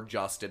lot more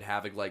just in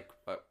having, like,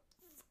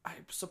 I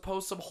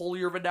suppose some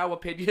holier-than-thou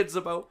opinions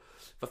about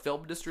the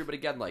film industry, but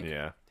again, like,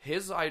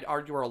 his, I'd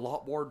argue, are a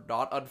lot more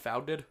not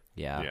unfounded.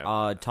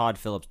 Yeah. Todd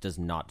Phillips does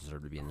not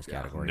deserve to be in this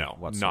category. No,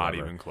 whatsoever. not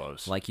even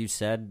close. Like you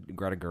said,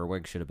 Greta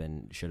Gerwig should have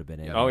been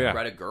in. Yeah,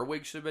 Greta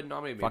Gerwig should have been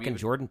nominated. Fucking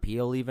Jordan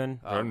Peele,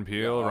 even. Jordan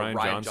Peele,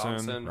 Ryan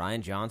Johnson.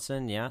 Ryan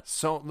Johnson, yeah.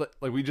 So,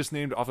 like, we just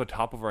named off the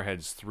top of our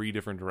heads 3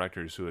 different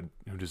directors who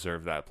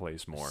deserve that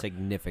place more.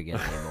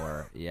 Significantly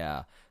more,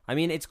 yeah. I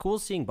mean, it's cool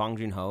seeing Bong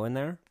Joon-ho in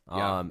there.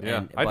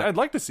 I'd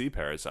like to see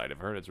Parasite. I've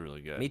heard it's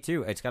really good. Me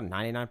too. It's got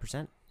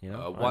 99%. You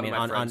know,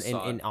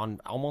 on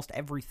almost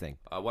everything.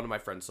 One of my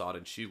friends saw it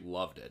and she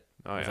loved it.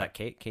 Oh, Is that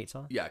Kate? Kate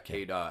saw it? Yeah,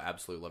 Kate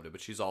absolutely loved it.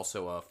 But she's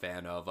also a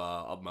fan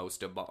of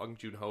most of Bong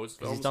Joon-ho's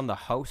films. He's done The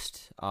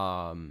Host,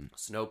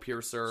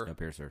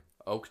 Snowpiercer,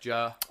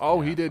 Okja.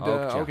 Oh, he did.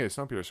 Okay,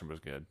 Snowpiercer was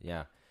good.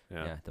 Yeah,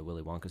 the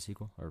Willy Wonka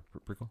sequel or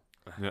prequel.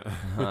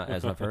 Yeah.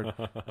 As I've heard.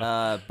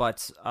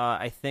 But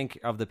I think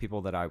of the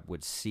people that I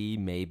would see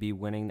maybe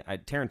winning,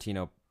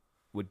 Tarantino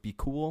would be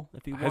cool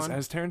if he won.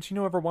 Has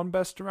Tarantino ever won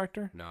Best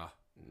Director? No.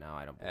 No,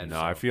 I don't believe No,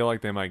 so. I feel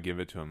like they might give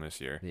it to him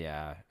this year.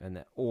 Yeah,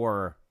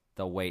 or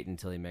they'll wait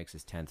until he makes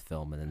his 10th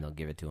film and then they'll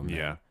give it to him. Yeah.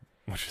 Then.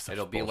 Which is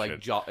It'll be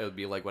like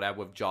what happened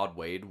with John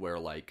Wayne, where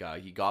like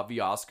he got the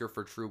Oscar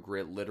for True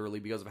Grit literally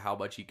because of how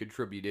much he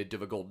contributed to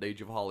the golden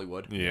age of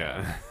Hollywood.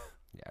 Yeah.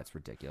 Yeah, it's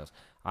ridiculous.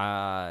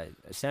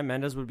 Sam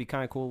Mendes would be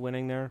kind of cool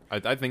winning there.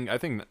 I think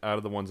out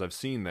of the ones I've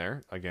seen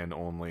there, again,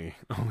 only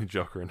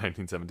Joker in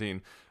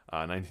 1917.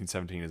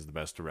 1917 is the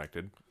best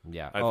directed.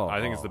 Yeah, I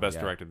think it's the best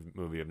directed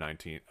movie of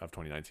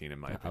 2019 in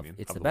my opinion.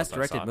 It's the best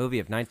directed movie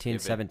of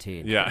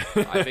 1917. Yeah,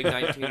 I think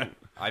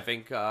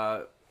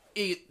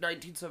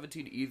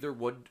 1917 either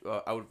would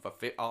out of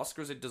the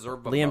Oscars it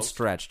deserved. Liam most.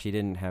 stretched. He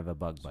didn't have a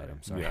bug bite him.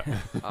 Sorry.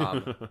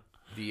 yeah.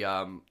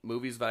 The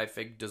movies that I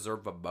think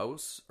deserve the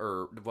most,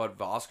 or what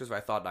the Oscars that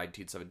I thought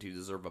 1917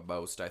 deserved the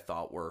most, I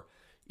thought were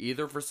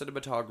either for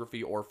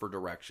cinematography or for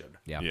direction.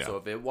 Yeah. Yeah. So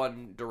if it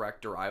won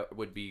director, I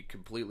would be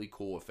completely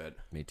cool with it.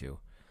 Me too.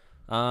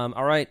 All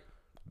right,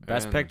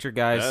 best And picture,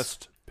 guys.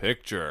 Best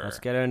picture. Let's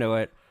get into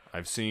it.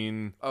 I've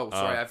seen. Oh,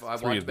 sorry, I three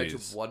wanted of to mention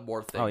these. one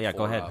more thing. Oh, yeah,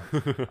 go ahead.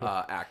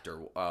 Actor.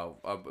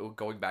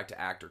 Going back to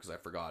actor because I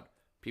forgot.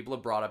 People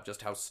have brought up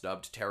just how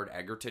snubbed Taron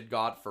Egerton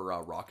got for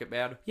Rocket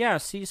Man. Yeah.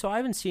 See, so I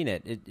haven't seen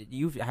it.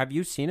 Have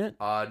you seen it?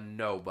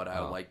 No, but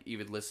like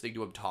even listening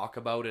to him talk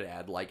about it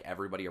and like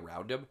everybody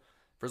around him.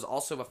 There's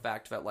also the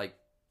fact that like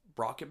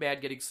Rocket Man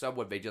getting snubbed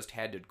when they just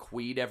handed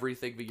Queen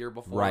everything the year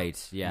before.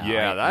 Right. Yeah.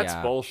 Yeah, that's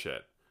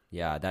bullshit.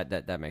 Yeah,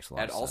 that makes a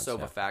lot of sense. And also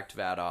yeah. the fact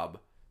that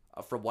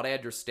from what I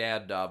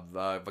understand,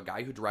 the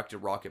guy who directed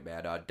Rocket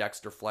Man,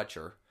 Dexter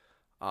Fletcher,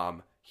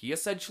 he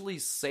essentially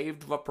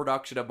saved the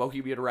production of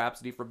Bohemian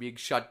Rhapsody from being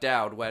shut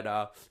down when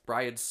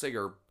Bryan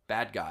Singer,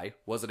 bad guy,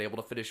 wasn't able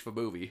to finish the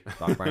movie.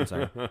 Bryan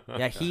Singer.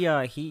 Yeah,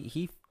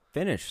 he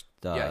finished.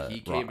 He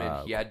came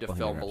in. He had to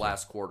film the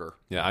last quarter.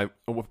 Yeah,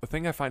 the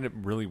thing I find it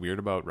really weird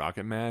about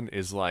Rocket Man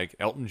is like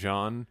Elton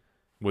John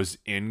was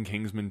in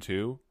Kingsman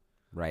 2,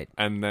 Right.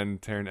 and then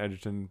Taron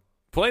Egerton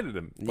played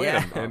him in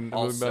a movie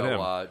Also,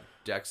 about him.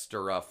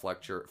 Dexter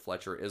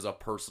Fletcher is a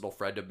personal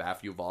friend of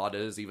Matthew Vaughn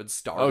and is even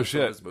starred Oh in some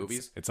of shit! his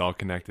movies. It's all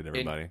connected,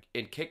 everybody.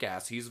 In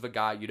Kick-Ass, he's the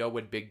guy, you know,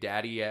 when Big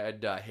Daddy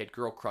and Hit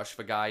Girl crushed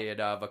the guy in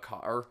the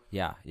car?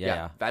 Yeah.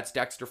 That's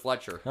Dexter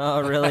Fletcher.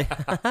 Oh, really?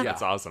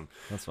 That's awesome.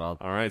 That's wild.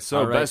 All right, so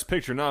All right. Best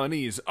Picture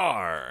nominees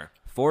are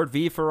Ford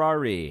v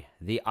Ferrari,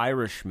 The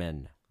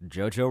Irishman,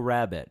 Jojo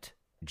Rabbit,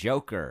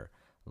 Joker,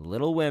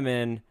 Little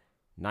Women,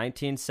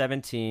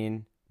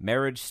 1917,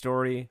 Marriage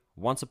Story,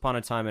 Once Upon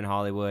a Time in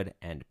Hollywood,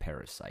 and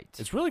Parasite.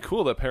 It's really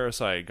cool that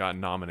Parasite got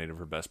nominated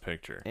for Best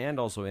Picture. And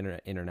also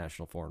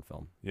international foreign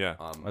film. Yeah,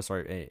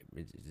 Sorry,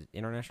 is it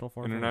international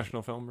foreign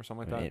international film or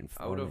something like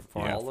that. Out of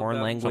foreign, all of foreign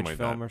them? language Something like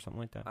film that. or something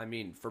like that. I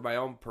mean, for my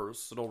own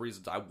personal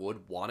reasons, I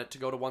would want it to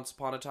go to Once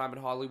Upon a Time in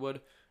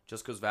Hollywood,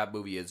 just because that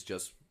movie is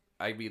just...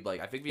 I mean, like,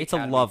 I think the It's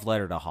Academy, a love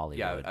letter to Yeah,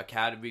 Hollywood.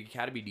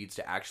 Academy needs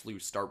to actually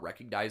start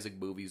recognizing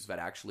movies that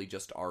actually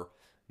just are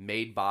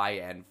made by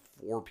and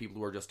for people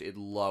who are just in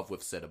love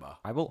with cinema.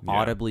 I will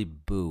audibly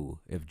boo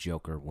if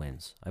Joker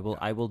wins. I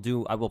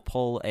will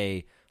pull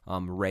a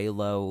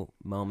Raylo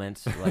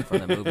moment like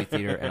from the movie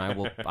theater, and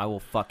I will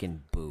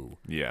fucking boo.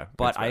 Yeah,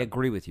 But I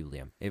agree with you,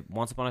 Liam.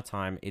 Once Upon a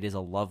Time, it is a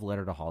love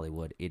letter to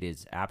Hollywood. It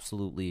is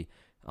absolutely.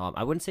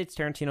 I wouldn't say it's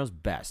Tarantino's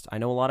best. I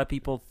know a lot of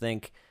people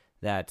think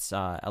that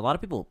a lot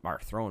of people are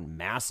throwing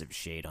massive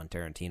shade on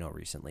Tarantino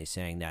recently,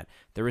 saying that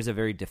there is a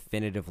very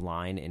definitive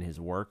line in his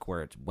work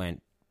where it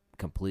went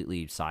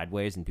completely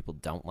sideways and people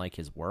don't like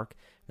his work.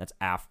 That's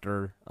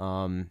after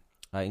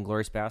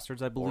Inglourious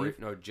Bastards, I believe.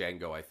 Or, no,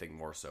 Django, I think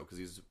more so, because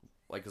he's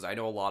like, because I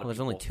know a lot of There's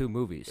people. only 2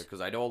 movies.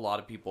 Because I know a lot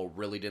of people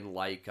really didn't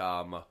like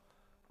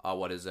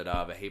what is it,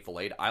 The Hateful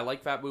Eight. I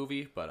like that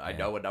movie, but I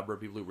know a number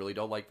of people who really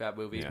don't like that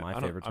movie. Yeah, my I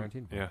don't- favorite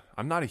Tarantino. Yeah,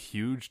 I'm not a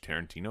huge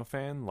Tarantino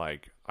fan.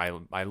 Like I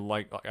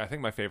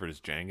think my favorite is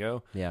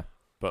Django. Yeah.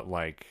 But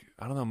like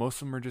I don't know, most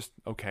of them are just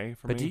okay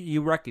for But me.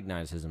 you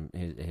recognize his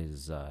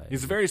He's a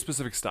very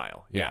specific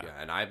style. Yeah. Yeah,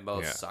 and I'm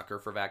a sucker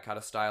for that kind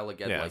of style.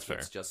 Again, Yeah, like that's fair.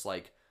 it's just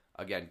like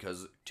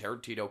because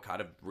Tarantino kind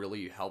of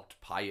really helped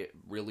like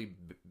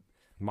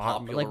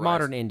popularize-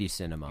 modern indie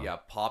cinema.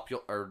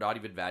 or not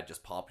even that,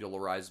 just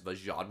popularize the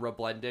genre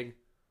blending.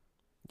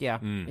 Yeah.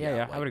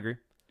 like- I would agree.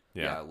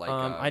 Yeah. like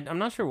I'm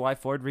not sure why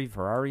Ford v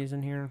Ferrari is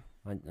in here.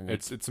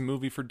 It's a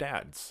movie for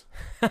dads.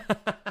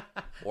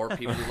 or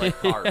people who like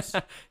cars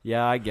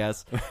Yeah, I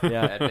guess.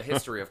 Yeah. and the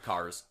history of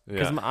cars.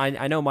 Because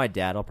I know my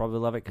dad will probably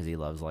love it because he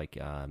loves like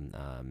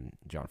John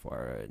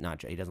Ford.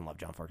 He doesn't love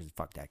John Ford because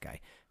fuck that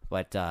guy.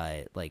 But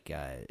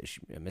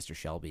Mr.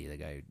 Shelby, the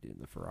guy,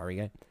 the Ferrari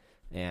guy,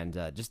 and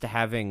just to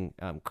having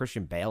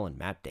Christian Bale and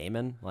Matt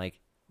Damon,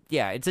 like,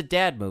 yeah, it's a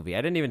dad movie.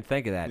 I didn't even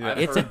think of that. I've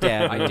It's a heard-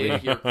 dad I movie.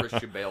 did hear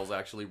Christian Bale's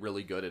actually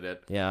really good at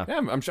it. Yeah,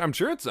 Yeah, I'm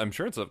sure it's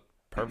a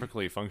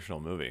perfectly functional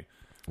movie.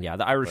 yeah.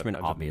 The Irishman But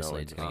I didn't obviously know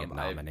is it. going to get If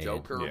nominated.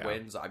 Joker Yeah.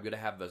 wins, I'm gonna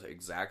have the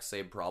exact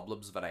same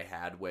problems that I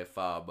had with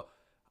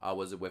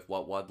was it with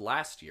what won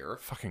last year?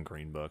 Fucking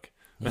Green Book.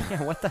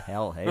 Yeah, what the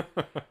hell, hey?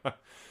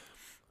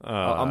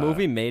 A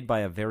movie made by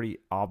a very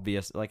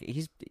obvious, like,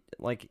 he's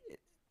like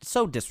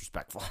so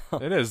disrespectful.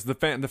 It is. The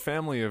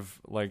family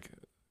of like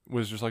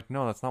was just like,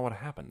 no, that's not what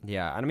happened.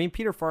 Yeah, and I mean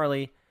Peter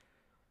Farley.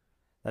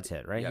 That's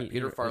it, right? Yeah,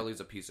 Peter Farley's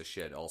a piece of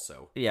shit.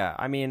 Also. Yeah,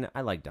 I mean,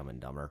 I like Dumb and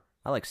Dumber.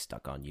 I like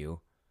Stuck on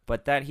You,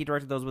 but that he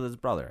directed those with his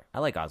brother. I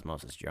like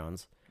Osmosis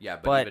Jones. Yeah,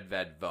 but even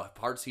the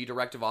parts he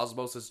directed of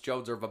Osmosis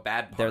Jones are the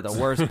bad parts. They're the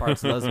worst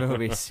parts of those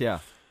movies. Yeah.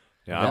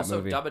 Yeah. Also,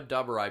 movie. Dumb and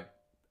Dumber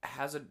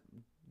hasn't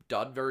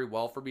done very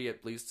well for me,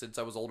 at least since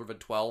I was older than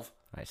 12.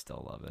 I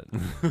still love it.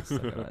 It's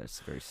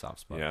a very soft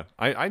spot. Yeah,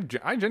 I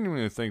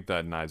genuinely think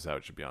that Knives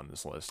Out should be on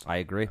this list. I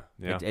agree.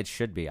 Yeah. It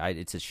should be.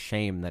 It's a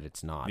shame that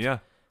it's not. Yeah,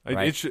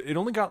 Right? it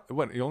only got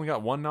what? It only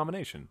got one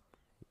nomination.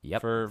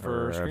 Yep.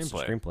 For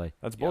screenplay.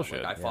 That's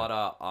bullshit. I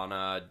thought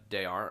Ana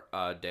de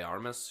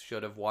Armas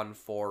should have won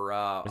for.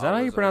 Is that how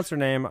you pronounce her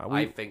name?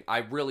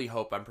 I really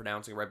hope I'm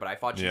pronouncing it right, but I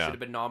thought she should have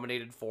been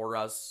nominated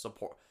for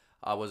support.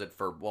 Was it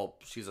for? Well,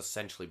 she's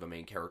essentially the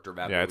main character of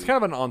that movie. It's kind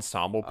of an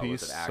ensemble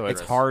piece, so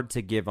it's hard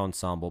to give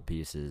ensemble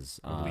pieces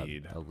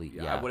lead. A lead.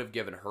 Yeah, I would have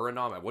given her a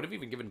nom. I would have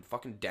even given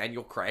fucking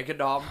Daniel Craig a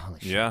nom.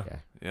 Yeah.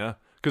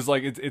 Because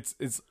like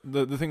it's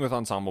the thing with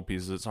ensemble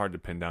pieces, it's hard to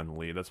pin down the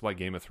lead. That's why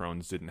Game of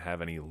Thrones didn't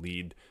have any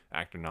lead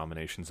actor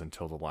nominations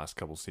until the last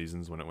couple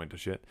seasons when it went to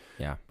shit.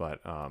 Yeah,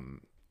 but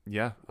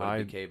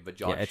became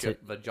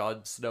the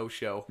Jon Snow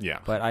show. Yeah,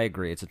 but I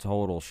agree. It's a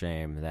total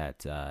shame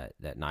that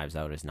Knives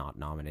Out is not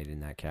nominated in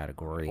that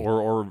category.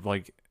 Or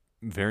like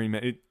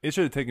it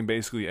should have taken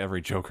basically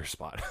every Joker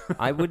spot.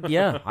 I would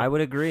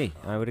agree.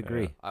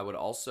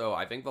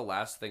 I think the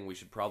last thing we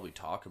should probably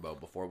talk about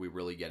before we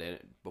really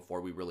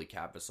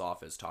cap this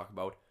off is talk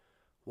about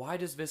why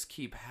does this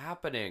keep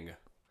happening?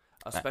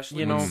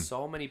 Especially when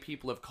so many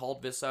people have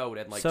called this out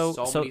and like so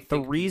many things.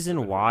 The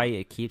reason why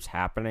it keeps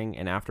happening,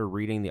 and after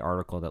reading the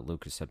article that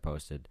Lucas had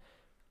posted,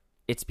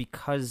 it's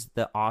because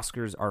the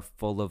Oscars are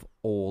full of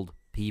old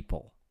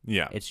people.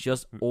 Yeah. It's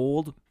just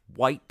old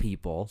white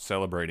people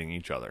celebrating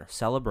each other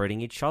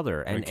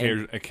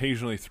and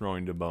occasionally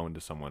throwing a bone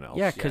to someone else.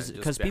 Yeah,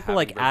 because people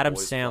like Adam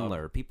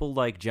Sandler, people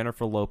like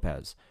Jennifer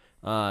Lopez.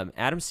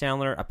 Adam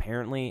Sandler,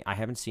 apparently, I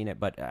haven't seen it,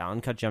 but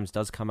Uncut Gems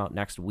does come out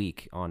next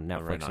week on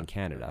Netflix in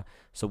Canada,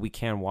 so we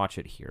can watch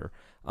it here,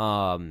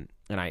 and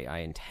I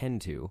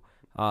intend to.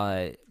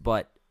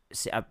 But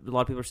a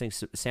lot of people are saying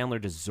Sandler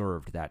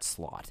deserved that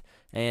slot,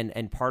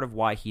 and part of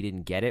why he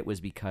didn't get it was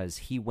because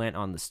he went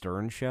on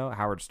the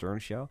Howard Stern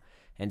show,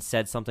 and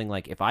said something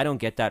like, if I don't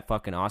get that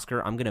fucking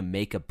Oscar, I'm going to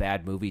make a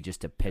bad movie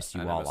just to piss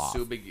you all off.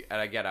 And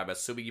again, I'm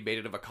assuming you made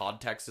it of a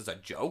context as a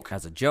joke.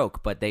 As a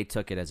joke, but they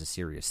took it as a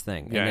serious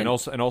thing. Yeah, and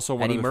also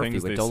one Eddie of the Murphy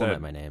things with they Dolomite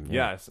said, my name.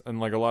 Yeah. Yes, and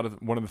like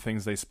one of the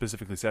things they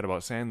specifically said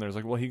about Sandler is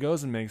like, well, he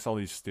goes and makes all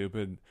these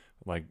stupid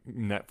like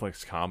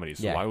Netflix comedies.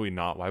 So why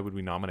would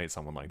we nominate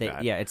someone like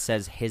that? Yeah, it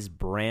says his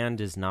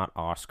brand is not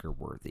Oscar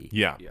worthy.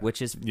 Yeah.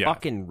 Which is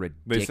fucking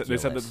ridiculous. They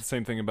said the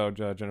same thing about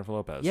Jennifer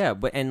Lopez. Yeah,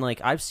 but and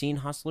like I've seen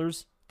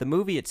Hustlers. The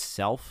movie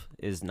itself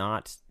is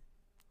not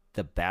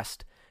the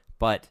best,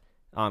 but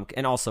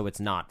and also it's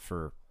not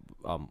for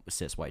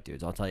cis white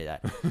dudes. I'll tell you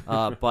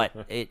that. But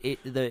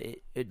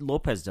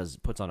Lopez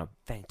puts on a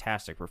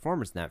fantastic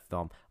performance in that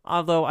film.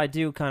 Although I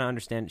do kind of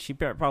understand she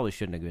probably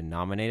shouldn't have been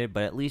nominated,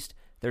 but at least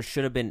she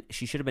should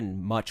have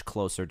been much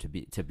closer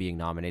to being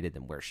nominated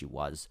than where she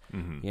was.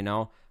 Mm-hmm. You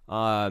know.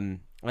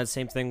 And the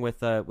same thing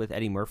with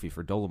Eddie Murphy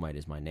for Dolomite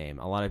is my name.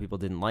 A lot of people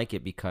didn't like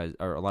it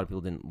a lot of people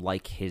didn't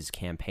like his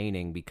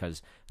campaigning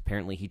because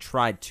apparently he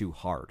tried too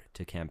hard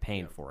to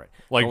campaign for it.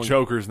 Like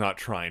Joker's not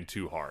trying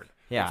too hard.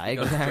 Yeah,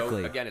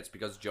 exactly. It's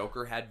because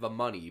Joker had the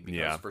money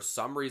because for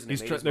some reason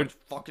it made as much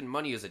fucking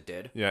money as it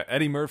did. Yeah,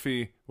 Eddie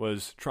Murphy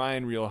was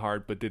trying real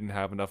hard but didn't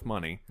have enough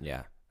money.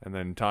 Yeah. And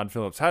then Todd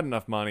Phillips had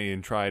enough money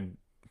and tried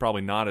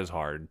probably not as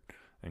hard.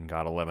 And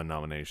got 11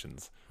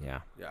 nominations.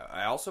 Yeah. Yeah.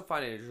 I also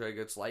find it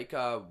interesting. It's like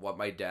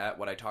what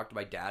I talked to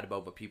my dad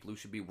about the people who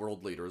should be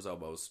world leaders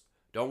almost.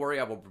 Don't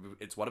worry,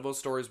 it's one of those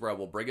stories where I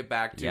will bring it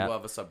back to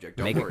the subject.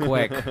 Don't worry.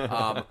 Make it quick.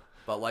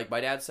 But like my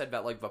dad said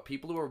that like the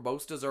people who are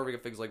most deserving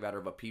of things like that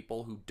are the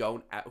people who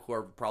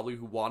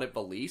who want it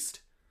the least.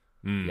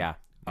 Mm. Yeah.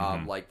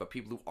 Like the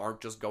people who aren't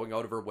just going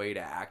out of their way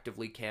to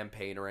actively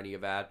campaign or any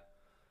of that.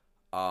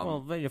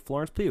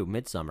 Florence Pugh,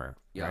 Midsummer,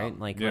 right?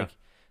 Like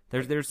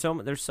There's so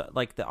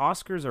like the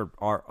Oscars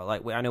are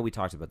like I know we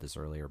talked about this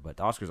earlier, but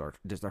the Oscars are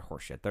just they're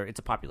horseshit. It's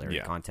a popularity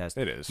contest.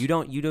 It is. You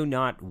do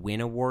not win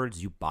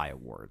awards. You buy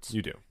awards.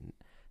 You do.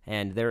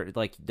 And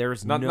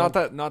there's not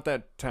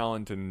that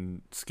talent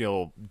and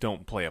skill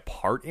don't play a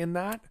part in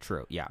that.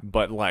 True. Yeah.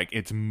 But like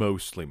it's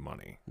mostly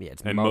money. Yeah,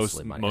 it's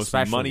mostly money,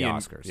 especially money the and,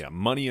 Oscars.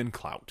 Money and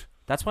clout.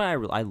 That's why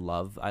I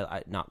love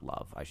not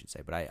love I should say,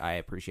 but I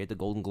appreciate the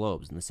Golden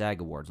Globes and the SAG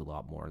Awards a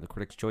lot more, the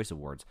Critics' Choice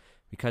Awards,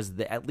 because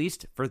at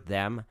least for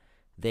them,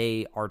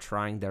 they are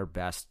trying their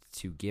best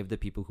to give the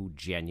people who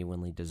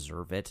genuinely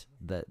deserve it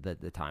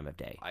the time of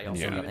day. I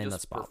also even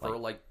just prefer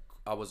like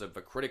was it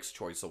the Critics'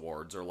 Choice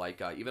Awards or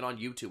like even on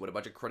YouTube when a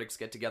bunch of critics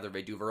get together,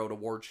 they do their own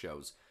award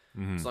shows.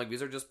 Mm-hmm. It's like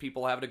these are just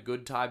people having a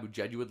good time who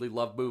genuinely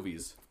love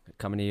movies.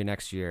 coming to you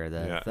next year.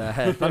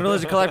 The Thunder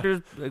Lizard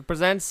Collectors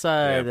presents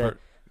the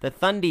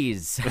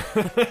Thundies.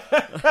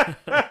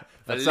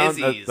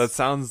 That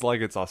sounds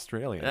like it's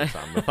Australian.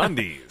 The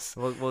Thundies.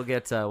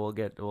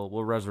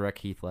 We'll resurrect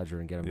Heath Ledger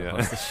and get him to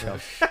host the show.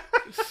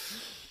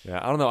 Yeah,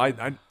 I don't know.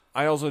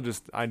 I also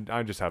just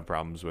have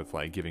problems with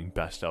like giving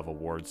best of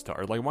awards to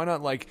art. Like, why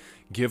not like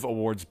give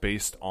awards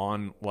based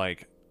on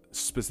like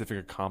specific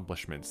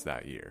accomplishments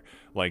that year?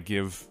 Like,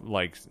 give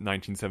like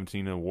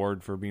 1917 an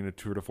award for being a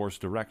tour de force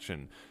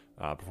direction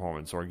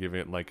performance, or give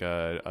it like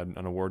an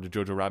award to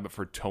Jojo Rabbit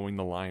for towing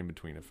the line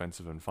between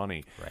offensive and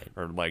funny, right?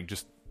 Or like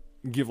just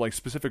give like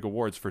specific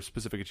awards for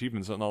specific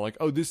achievements, and not like,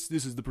 oh, this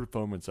is the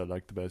performance I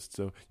like the best,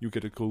 so you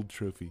get a gold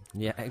trophy.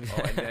 Yeah,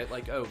 exactly. And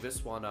like,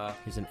 this one,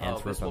 he's an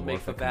this will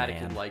make the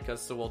Vatican man. like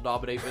us, so we'll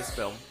nominate this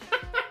film.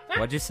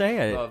 What'd you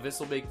say? This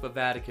will make the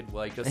Vatican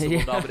like us, so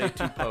we'll nominate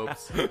 2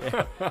 popes.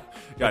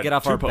 Get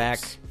off our back.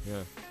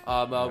 Yeah.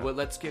 Well,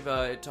 let's give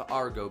it to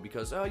Argo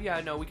because,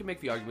 we can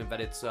make the argument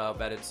that it's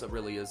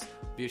really is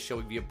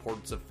showing the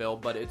importance of film,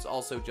 but it's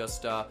also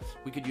just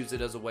we could use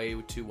it as a way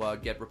to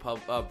get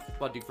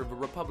funding from the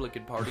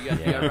Republican Party at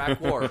the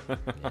Iraq War.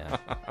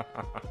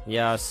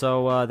 Yeah.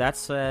 So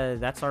that's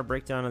our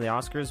breakdown of the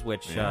Oscars,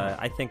 which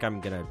I think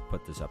I'm gonna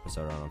put this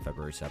episode on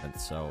February 7th.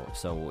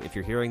 So if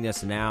you're hearing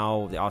this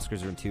now, the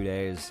Oscars are in 2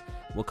 days.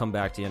 We'll come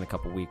back to you in a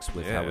couple weeks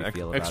with how we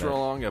feel about it. Extra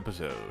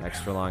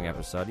long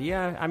episode.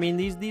 Yeah, I mean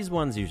these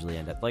ones usually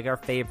end up like our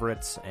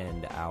favorites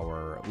and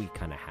we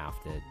kind of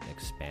have to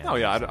expand. Oh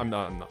yeah, I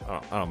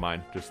don't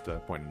mind just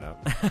pointing it out.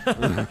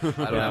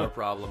 I don't have a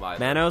problem either.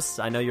 Manos,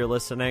 I know you're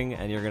listening,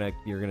 and you're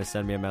gonna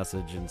send me a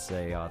message and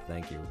say,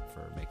 thank you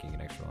for making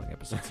an extra long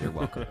episode. So you're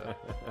welcome.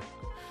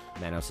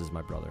 Manos is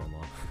my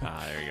brother-in-law.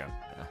 There you go.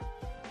 Yeah.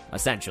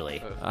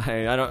 Essentially,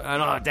 I don't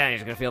know how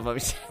Danny's gonna feel about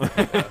me.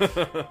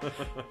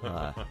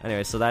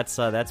 Anyway, so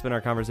that's been our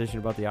conversation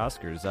about the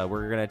Oscars.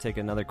 We're gonna take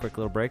another quick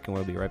little break, and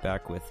we'll be right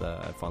back with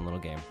a fun little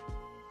game.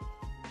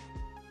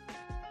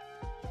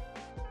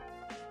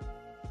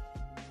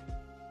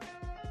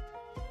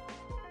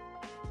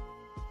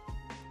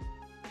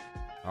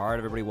 All right,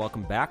 everybody,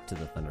 welcome back to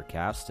the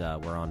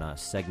ThunderCast. We're on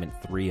segment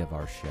 3 of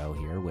our show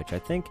here, which I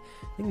think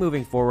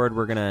moving forward,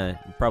 we're going to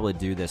probably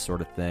do this sort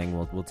of thing.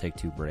 We'll take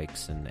 2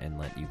 breaks and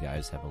let you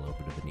guys have a little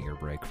bit of an ear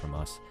break from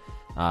us.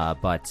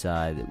 But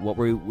what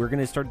we're going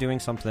to start doing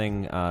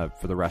something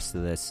for the rest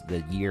of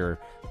the year,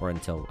 or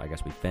until, I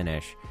guess, we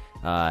finish,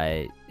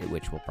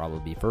 which will probably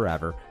be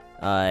forever.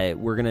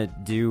 We're going to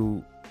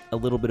do a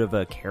little bit of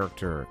a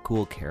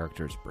cool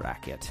characters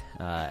bracket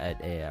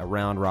at a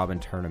round-robin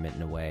tournament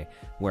in a way,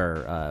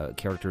 where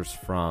characters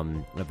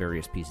from the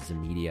various pieces of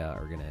media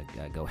are going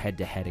to go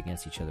head-to-head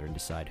against each other and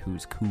decide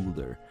who's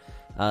cooler.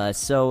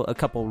 So a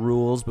couple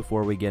rules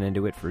before we get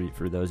into it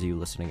for those of you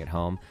listening at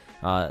home.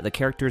 The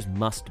characters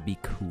must be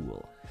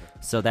cool.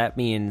 So that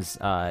means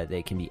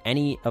they can be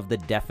any of the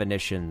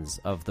definitions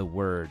of the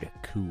word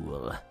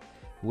cool,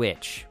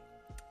 which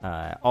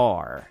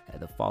are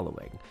the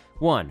following.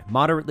 1.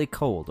 Moderately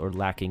cold or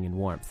lacking in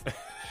warmth.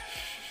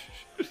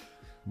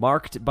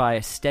 Marked by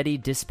a steady,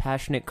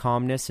 dispassionate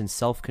calmness and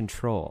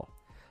self-control.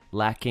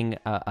 Lacking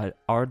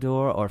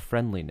ardor or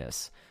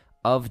friendliness.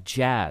 Of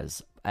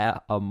jazz.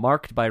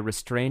 Marked by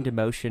restrained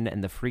emotion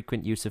and the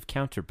frequent use of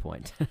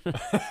counterpoint.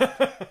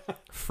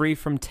 Free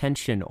from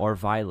tension or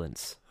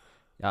violence.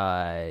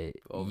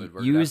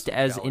 Used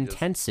as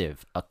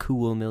intensive. A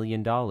cool $1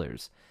 million.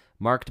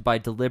 Marked by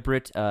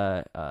deliberate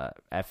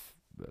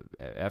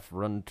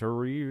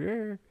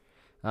effrontery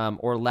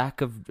or lack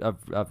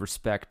of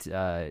respect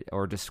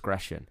or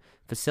discretion,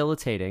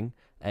 facilitating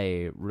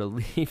a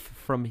relief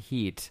from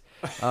heat.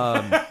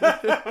 Sorry.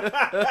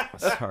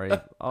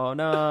 Oh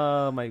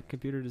no, my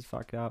computer just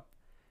fucked up.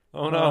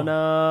 Oh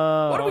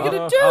no. What are we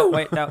gonna do? Oh,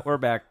 wait, no, we're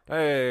back.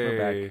 Hey.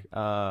 We're back.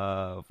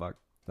 Oh fuck.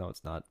 No,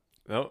 it's not.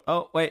 No.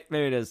 Oh wait,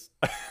 maybe it is.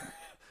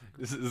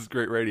 This is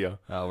great radio.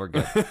 Oh, we're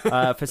good.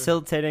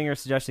 Facilitating or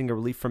suggesting a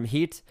relief from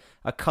heat.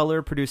 A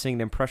color producing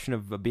an impression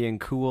of being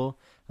cool.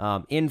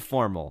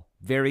 Informal.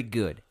 Very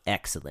good.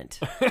 Excellent.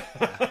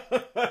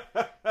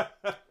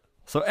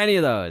 So any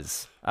of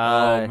those.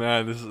 Oh,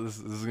 man. This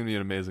is going to be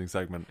an amazing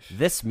segment.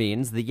 This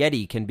means the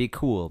Yeti can be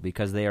cool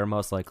because they are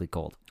most likely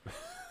cold.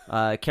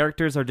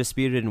 Characters are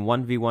disputed in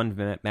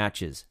 1v1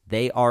 matches.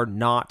 They are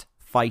not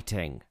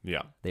fighting.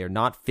 Yeah. They are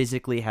not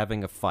physically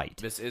having a fight.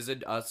 This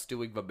isn't us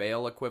doing the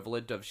male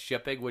equivalent of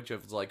shipping, which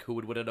is like who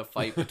would win in a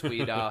fight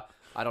between, I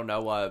don't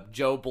know,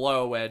 Joe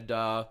Blow and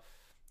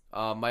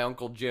my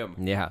Uncle Jim.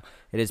 Yeah.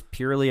 It is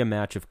purely a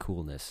match of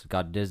coolness.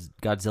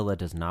 Godzilla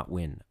does not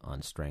win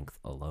on strength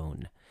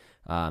alone.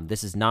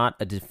 This is not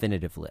a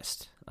definitive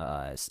list.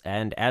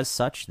 And as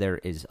such, there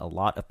is a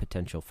lot of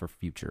potential for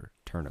future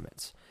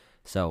tournaments.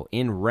 So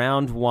in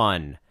round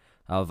 1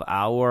 of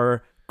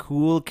our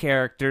Cool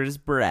Characters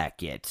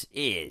bracket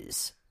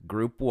is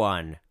Group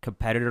 1,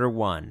 Competitor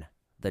 1,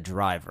 the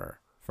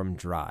driver from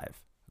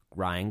Drive,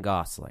 Ryan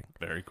Gosling.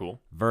 Very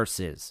cool.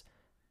 Versus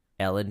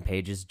Ellen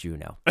Page's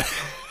Juno.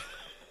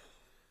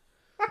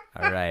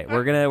 All right,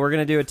 we're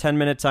gonna do a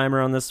 10-minute timer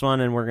on this one,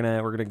 and we're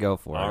gonna go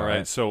for it. All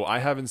right. So I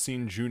haven't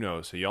seen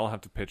Juno, so y'all have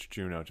to pitch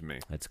Juno to me.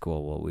 That's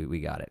cool. Well, we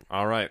got it.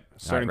 All right.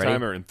 Starting ready?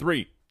 timer in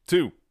 3,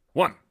 2,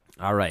 1.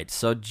 All right.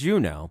 So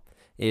Juno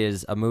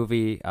is a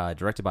movie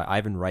directed by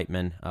Ivan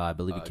Reitman. I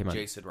believe it came out.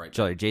 Jason Reitman.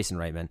 Sorry, Jason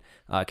Reitman.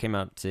 Came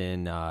out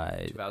in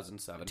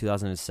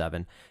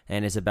 2007,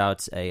 and is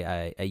about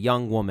a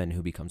young woman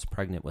who becomes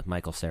pregnant with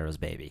Michael Cera's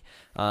baby.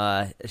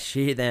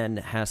 She then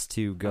has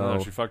to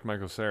go. She fucked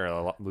Michael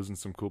Cera, losing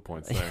some cool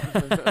points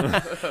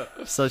there.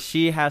 So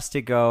she has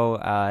to go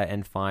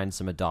and find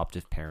some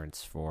adoptive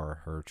parents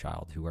for her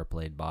child, who are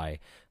played by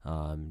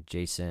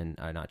Jason.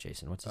 Not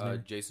Jason. What's his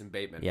name? Jason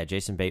Bateman. Yeah,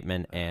 Jason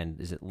Bateman.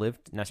 And is it Liv?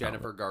 No,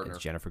 Jennifer Garner.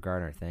 It's Jennifer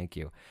Garner. Thank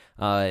you.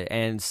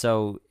 And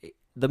so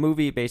the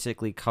movie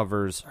basically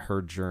covers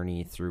her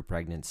journey through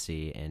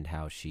pregnancy and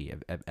how she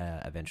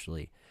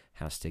eventually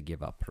has to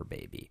give up her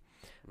baby.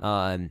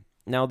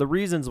 Now, the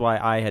reasons why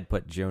I had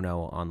put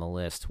Juno on the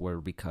list were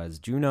because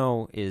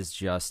Juno is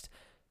just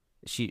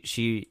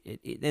she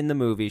in the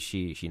movie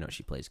she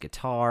plays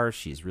guitar.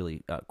 She's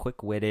really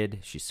quick-witted.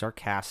 She's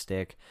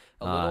sarcastic.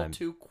 A little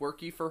too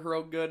quirky for her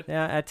own good.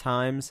 Yeah, at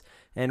times,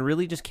 and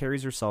really just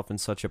carries herself in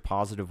such a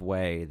positive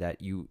way that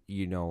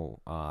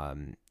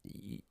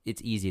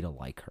it's easy to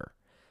like her.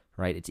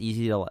 Right? It's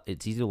easy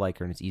to like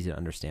her, and it's easy to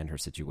understand her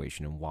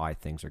situation and why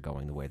things are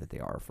going the way that they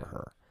are for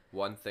her.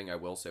 One thing I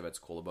will say that's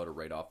cool about her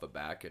right off the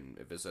back, and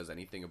if it says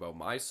anything about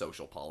my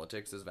social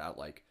politics, is that,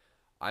 like,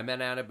 I'm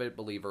an adamant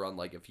believer on,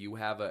 like, if you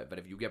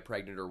get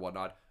pregnant or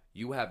whatnot,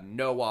 you have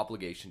no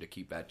obligation to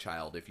keep that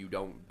child if you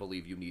don't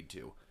believe you need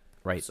to.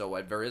 Right.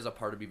 So there is a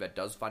part of me that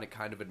does find it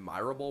kind of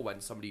admirable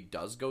when somebody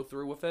does go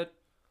through with it.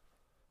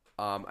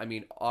 I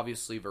mean,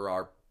 obviously there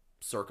are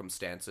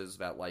circumstances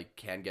that, like,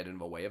 can get in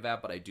the way of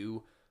that, but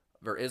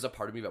there is a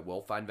part of me that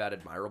will find that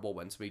admirable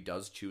when somebody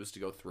does choose to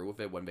go through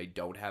with it when they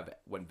don't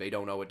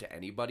owe it to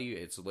anybody.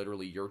 It's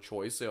literally your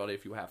choice on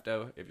if you're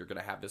going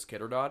to have this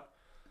kid or not.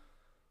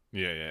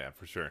 Yeah,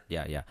 for sure.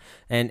 Yeah,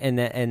 and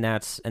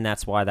that's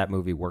why that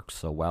movie works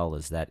so well,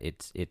 is that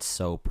it's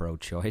so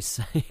pro-choice.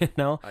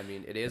 I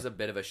mean, it is a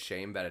bit of a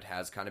shame that it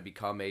has kind of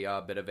become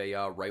a bit of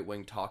a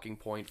right-wing talking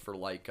point for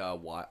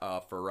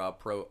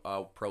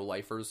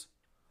pro-lifers.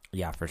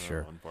 Yeah, for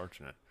sure.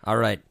 Unfortunate. All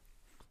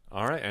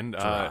right, and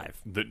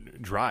the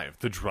driver.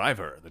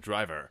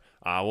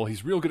 Well,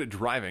 he's real good at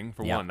driving,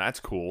 for one. That's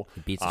cool.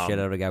 He beats the shit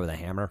out of a guy with a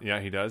hammer. Yeah,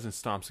 he does, and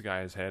stomps a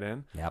guy's head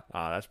in. Yep.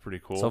 That's pretty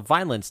cool. So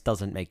violence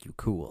doesn't make you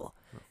cool.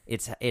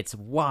 It's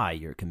why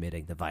you're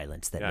committing the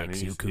violence that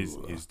makes you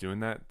cool. He's doing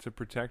that to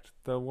protect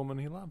the woman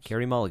he loves.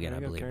 Carey Mulligan, I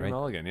believe, Carey right?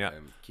 Mulligan, yeah.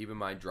 Keep in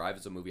mind, Drive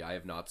is a movie I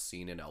have not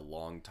seen in a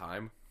long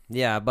time.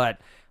 Yeah, but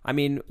I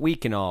mean, we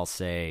can all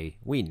say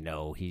we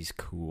know he's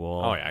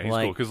cool. Oh yeah, he's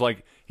cool because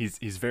like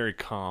he's very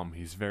calm.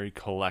 He's very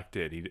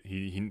collected.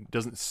 He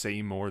doesn't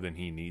say more than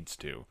he needs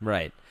to.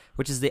 Right,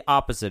 which is the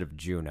opposite of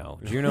Juno.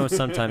 Juno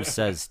sometimes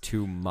says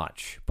too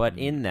much, but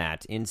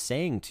in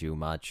saying too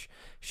much,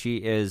 she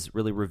is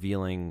really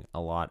revealing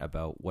a lot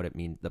about what it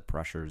means, the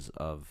pressures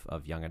of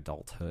young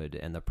adulthood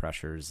and the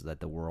pressures that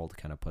the world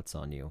kind of puts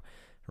on you.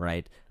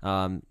 Right,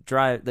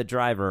 the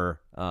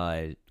driver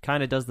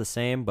kind of does the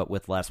same, but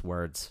with less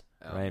words.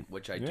 Right,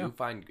 which I do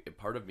find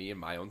part of me and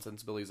my own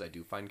sensibilities. I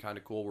do find kind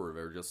of cool, where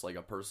they're just like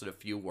a person, a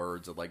few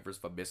words, and like there's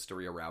a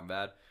mystery around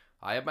that.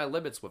 I have my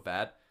limits with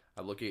that.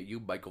 I'm looking at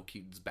you, Michael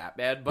Keaton's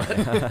Batman,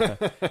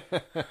 but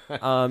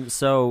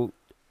so.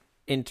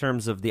 In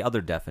terms of the other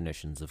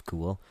definitions of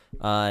cool,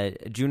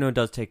 Juno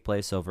does take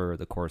place over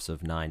the course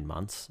of 9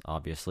 months,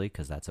 obviously,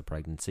 because that's a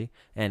pregnancy,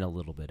 and a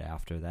little bit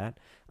after that.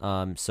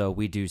 So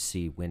we do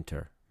see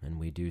winter, and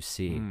we do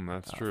see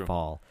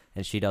fall,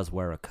 and she does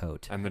wear a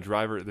coat. And the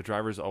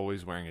driver's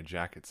always wearing a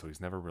jacket, so he's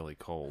never really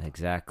cold.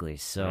 Exactly.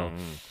 So,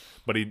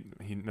 but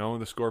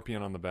the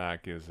scorpion on the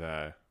back is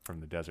from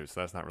the desert,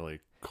 so that's not really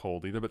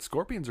cold either. But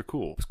scorpions are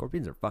cool.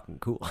 Scorpions are fucking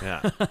cool.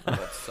 Yeah.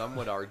 But some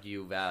would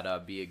argue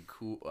that being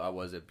cool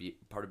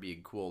part of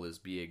being cool is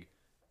being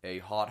a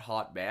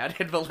hot man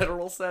in the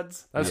literal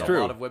sense. That's true.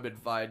 A lot of women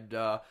find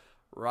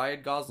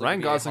Ryan Gosling.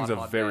 Ryan Gosling's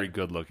a very man.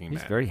 good-looking man.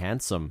 He's very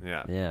handsome.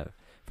 Yeah.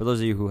 For those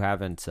of you who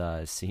haven't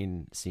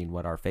seen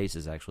what our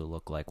faces actually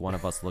look like, one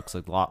of us looks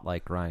a lot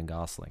like Ryan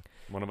Gosling.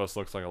 One of us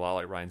looks like a lot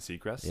like Ryan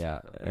Seacrest. Yeah.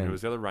 And who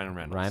was the other? Ryan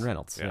Reynolds. Ryan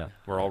Reynolds, yeah.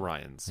 We're all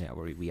Ryans. Yeah,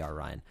 we are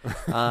Ryan.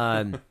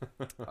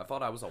 I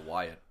thought I was a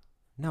Wyatt.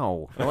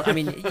 No. Well, I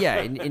mean,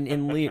 yeah,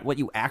 in what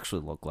you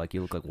actually look like,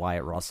 you look like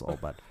Wyatt Russell.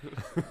 But,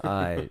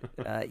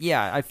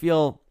 I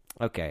feel,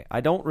 okay,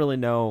 I don't really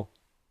know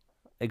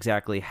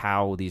exactly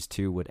how these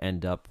two would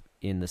end up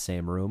in the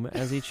same room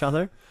as each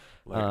other.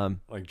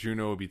 Like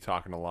Juno would be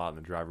talking a lot, and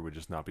the driver would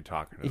just not be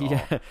talking at all.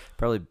 Yeah,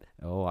 probably.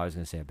 Oh, I was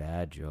gonna say a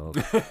bad joke.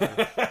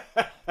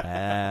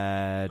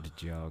 Bad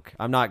joke.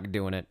 I'm not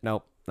doing it.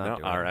 Nope. Not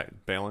doing all it.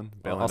 right, bailing.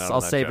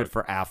 I'll save it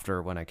for after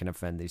when I can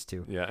offend these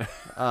two. Yeah.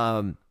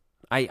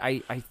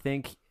 I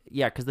think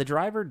because the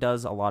driver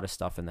does a lot of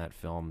stuff in that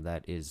film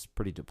that is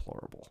pretty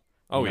deplorable.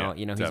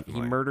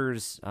 He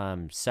murders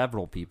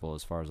several people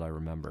as far as I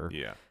remember.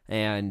 Yeah.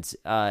 And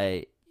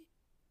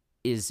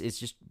is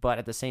just, but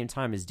at the same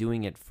time is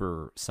doing it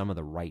for some of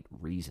the right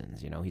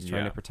reasons. You know, he's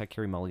trying to protect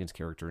Carey Mulligan's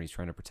character, and he's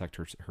trying to protect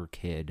her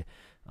kid,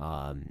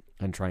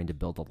 and trying to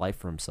build a life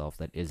for himself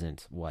that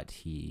isn't what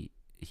he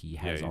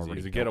has already.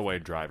 He's a getaway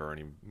driver, and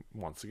he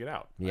wants to get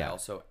out. Yeah. I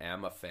also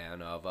am a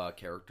fan of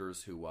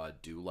characters who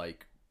do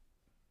like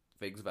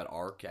things that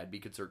can be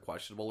considered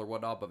questionable or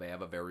whatnot, but they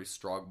have a very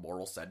strong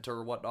moral center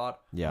or whatnot.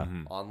 Yeah.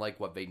 On like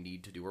what they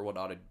need to do or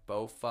whatnot. And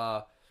both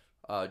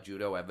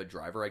Juno and the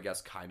driver, I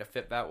guess, kind of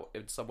fit that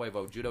in some way.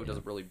 Though Juno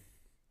doesn't really,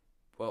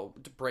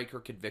 to break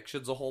her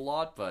convictions a whole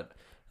lot, but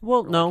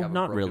no,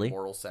 not really.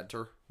 Moral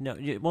center. No,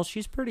 well,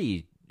 she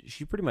pretty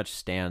much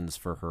stands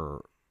for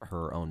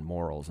her own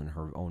morals and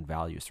her own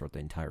values throughout the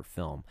entire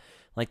film.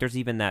 Like, there's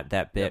even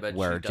that bit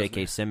where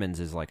J.K. Simmons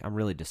is like, "I'm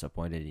really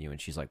disappointed in you,"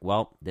 and she's like,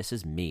 "Well, this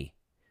is me."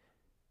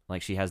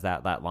 Like, she has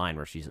that line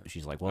where she's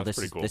like, "Well,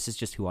 this is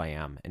just who I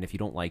am, and if you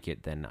don't like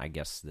it, then I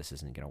guess this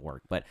isn't gonna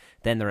work." But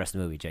then the rest of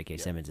the movie, J.K.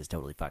 Simmons is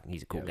totally fucking.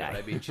 He's a cool guy.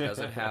 I mean, she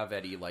doesn't have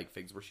any like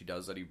things where she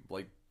does any,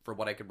 like, from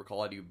what I can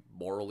recall, any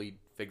morally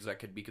things that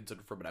could be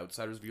considered from an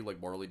outsider's view,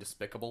 like morally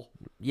despicable.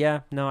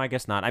 Yeah, no, I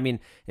guess not. I mean,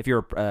 if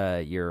you're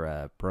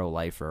a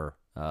pro-lifer,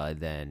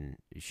 then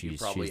she's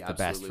the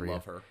best for you.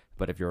 Love her.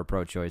 But if you're a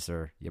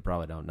pro-choicer, you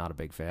probably don't. Not a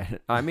big fan.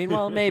 I mean,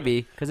 well,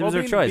 maybe because it was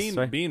her choice.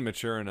 Right? Being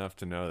mature enough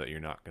to know that you're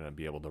not going to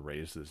be able to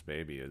raise this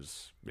baby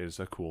is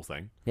a cool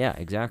thing. Yeah,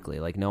 exactly.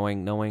 Like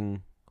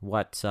knowing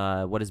what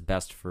is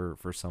best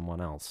for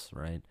someone else,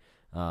 right?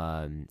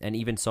 And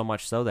even so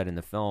much so that in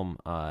the film,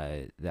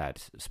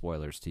 that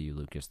spoilers to you,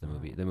 Lucas, the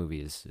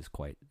movie is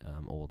quite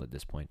old at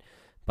this point.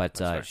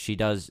 But she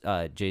does.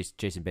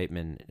 Jason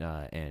Bateman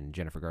and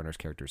Jennifer Garner's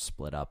characters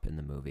split up in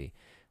the movie.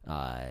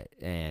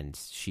 And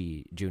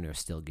Juno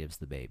still gives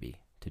the baby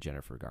to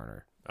Jennifer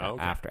Garner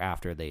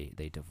after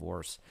they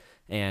divorce,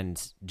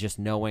 and just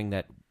knowing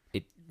that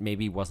it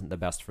maybe wasn't the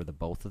best for the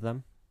both of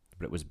them,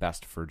 but it was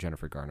best for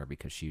Jennifer Garner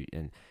because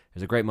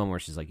there's a great moment where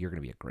she's like, "You're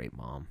gonna be a great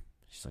mom."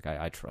 She's like,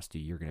 I trust you.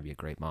 You're going to be a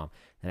great mom.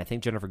 And I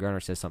think Jennifer Garner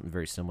says something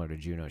very similar to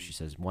Juno. She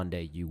says, "One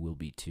day you will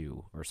be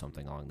too," or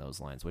something along those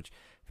lines, which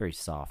very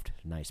soft,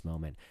 nice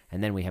moment.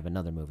 And then we have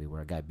another movie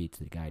where a guy beats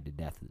the guy to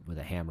death with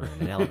a hammer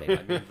in an elevator.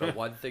 I mean, the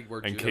one thing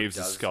where Juno caves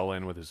his skull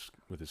in with his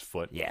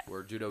foot. Yeah.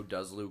 Where Juno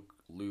does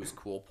lose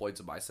cool points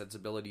of my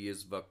sensibility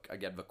is, the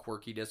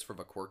quirkiness from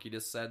a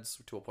quirkiness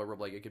sense, to a point where I'm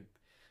like, it could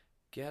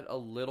get a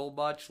little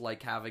much,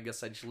 like having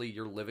essentially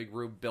your living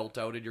room built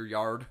out in your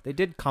yard. They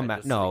did come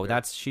back. No,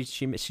 that's she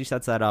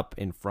sets that up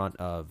in front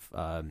of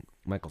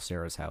Michael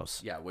Cera's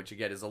house. Yeah, which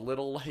again is a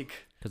little like,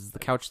 because it's the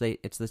couch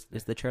it's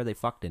the chair they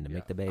fucked in to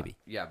make the baby.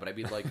 Yeah, but I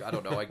mean, like, I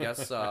don't know. I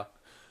guess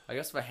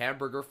the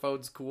hamburger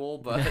phone's cool,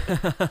 but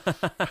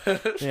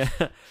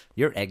yeah,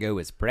 your ego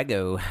is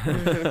prego.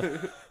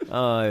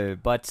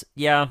 But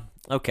yeah,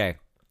 okay.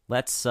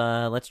 Let's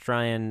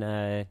try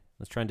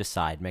and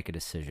decide, make a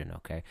decision,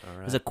 okay? All right.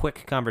 There's a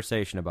quick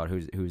conversation about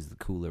who's the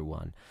cooler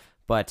one.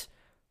 But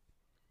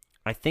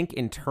I think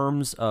in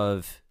terms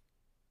of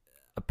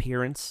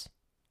appearance,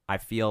 I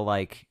feel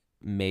like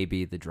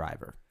maybe the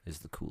driver is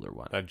the cooler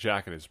one. That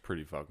jacket is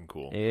pretty fucking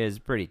cool. It is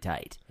pretty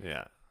tight.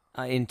 Yeah.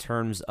 In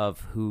terms of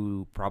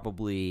who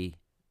probably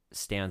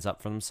stands up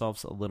for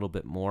themselves a little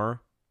bit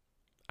more,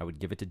 I would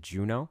give it to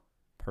Juno,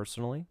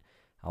 personally.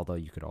 Although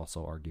you could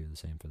also argue the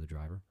same for the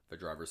driver. The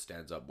driver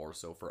stands up more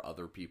so for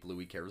other people who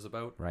he cares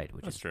about. Right,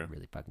 which That's is true.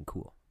 really fucking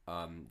cool.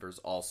 There's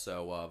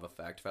also the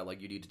fact that,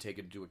 like, you need to take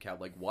into account,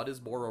 like, what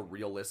is more a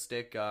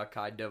realistic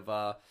kind of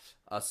a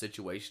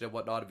situation and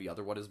whatnot, and the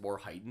other one is more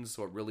heightened,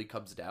 so it really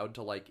comes down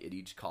to, like, in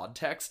each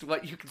context,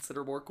 what you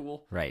consider more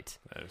cool. Right.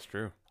 That is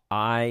true.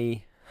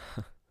 I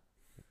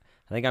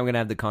think I'm going to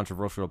have the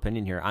controversial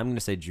opinion here. I'm going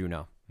to say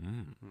Juno.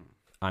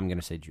 I'm going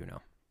to say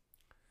Juno.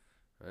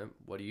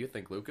 What do you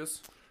think,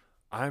 Lucas?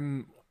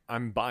 I'm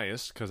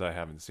biased because I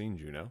haven't seen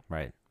Juno.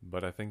 Right.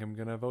 But I think I'm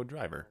going to vote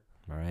driver.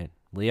 All right.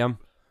 Liam?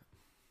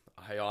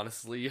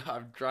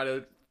 I'm trying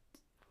to...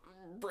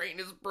 Brain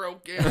is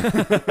broken.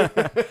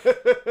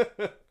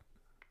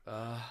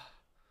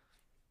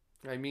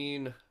 I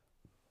mean...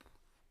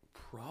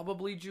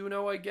 Probably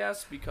Juno, I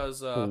guess,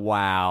 because...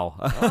 wow.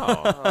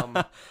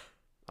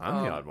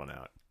 I'm the odd one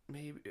out.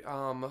 Maybe,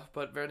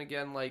 but then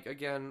again,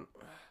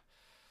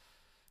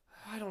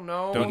 I don't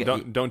know.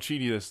 Don't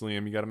cheat this,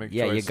 Liam. You got to make a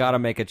choice. Yeah, you got to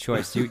make a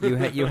choice.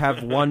 You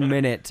have 1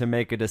 minute to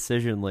make a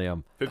decision,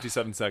 Liam.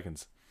 57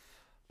 seconds.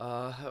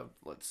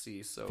 Let's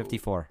see. So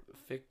 54.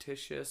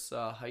 Fictitious,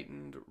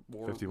 heightened,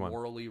 51.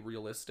 Morally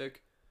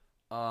realistic.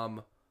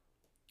 I'm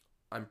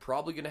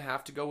probably gonna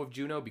have to go with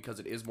Juno because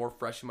it is more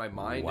fresh in my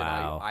mind,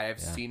 Wow. and I have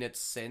seen it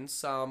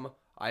since.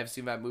 I have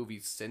seen that movie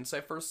since I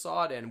first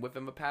saw it, and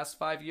within the past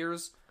 5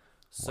 years.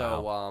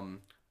 So, Wow.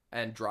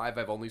 And Drive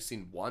I've only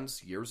seen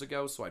once years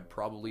ago, so I'd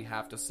probably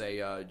have to say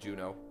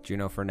Juno.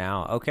 Juno for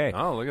now. Okay.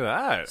 Oh, look at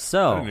that.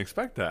 So, I didn't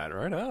expect that.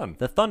 Right on.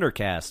 The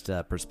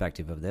ThunderCast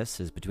perspective of this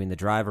is between the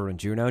driver and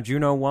Juno.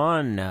 Juno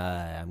won.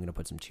 I'm going to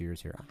put some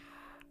cheers here.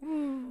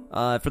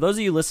 For those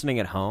of you listening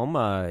at home,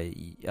 by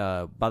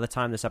the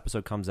time this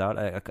episode comes out,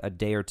 a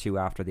day or two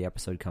after the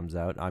episode comes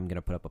out, I'm going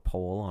to put up a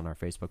poll on our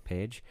Facebook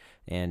page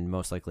and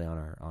most likely on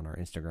our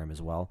Instagram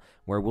as well,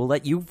 where we'll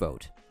let you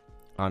vote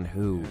on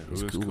who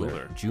is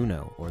cooler,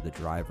 Juno or the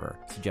driver.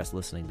 Suggest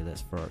listening to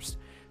this first.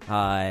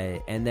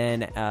 And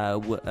then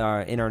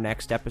in our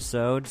next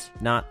episode,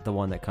 not the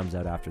one that comes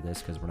out after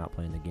this because we're not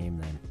playing the game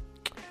then,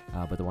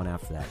 but the one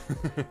after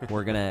that,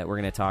 we're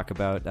gonna talk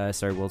about.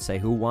 We'll say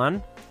who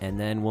won, and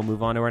then we'll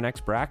move on to our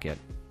next bracket.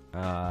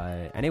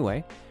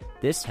 Anyway,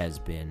 this has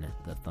been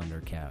the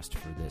ThunderCast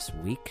for this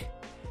week.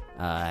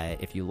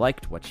 If you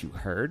liked what you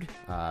heard,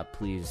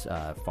 please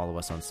follow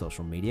us on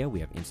social media. We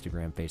have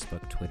Instagram,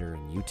 Facebook, Twitter,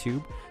 and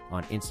YouTube.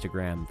 On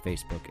Instagram,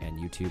 Facebook, and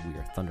YouTube, we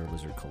are Thunder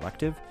Lizard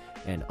Collective.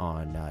 And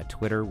on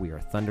Twitter, we are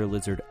Thunder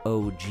Lizard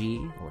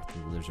OG, or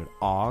Thunder Lizard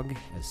OG,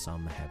 as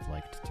some have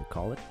liked to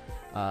call it.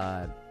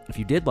 If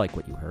you did like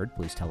what you heard,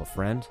 please tell a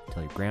friend,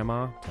 tell your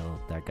grandma,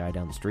 tell that guy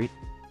down the street,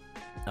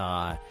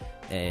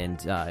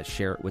 and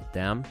share it with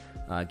them.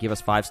 Give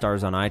us 5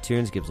 stars on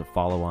iTunes, give us a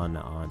follow on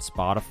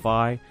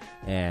Spotify,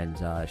 and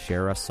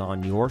share us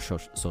on your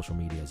social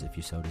medias if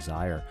you so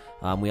desire.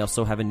 We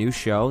also have a new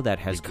show that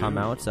has come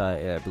out.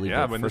 I believe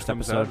the first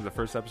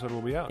episode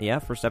will be out. Yeah,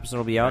 first episode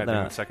will be out.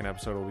 The second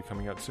episode will be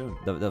coming out soon.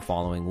 The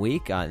following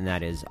week, and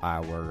that is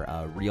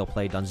our Real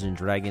Play Dungeons &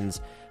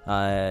 Dragons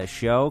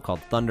show called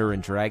Thunder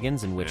and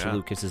Dragons, in which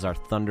Lucas is our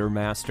Thunder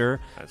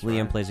Master. That's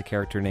Liam right. plays a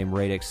character named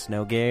Radix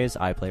Snowgaze.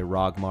 I play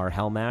Rogmar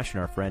Hellmash,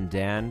 and our friend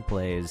Dan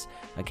plays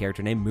a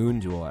character named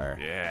Moondor.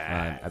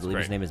 Yeah, I believe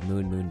his name is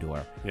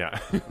Moondor.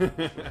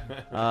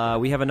 Yeah.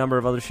 We have a number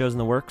of other shows in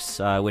the works,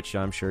 which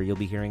I'm sure you'll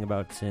be hearing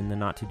about in the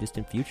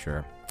not-too-distant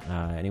future.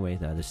 Anyway,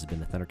 this has been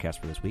the ThunderCast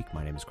for this week.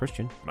 My name is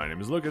Christian. My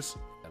name is Lucas.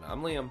 And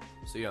I'm Liam.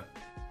 See ya.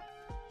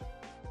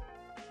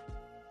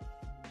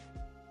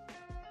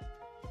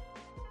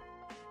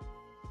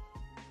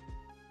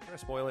 Can I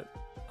spoil it?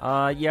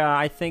 Yeah,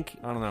 I think.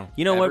 I don't know.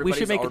 You know what? We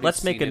should Everybody's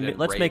let's make already seen it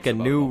let's and make a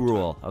raves new about it all the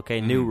rule.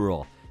 Okay, new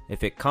rule.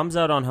 If it comes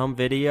out on home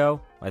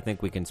video, I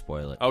think we can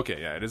spoil it.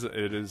 Okay, yeah, it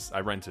is. I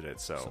rented it,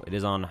 so It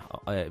is on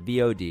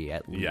VOD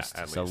at least.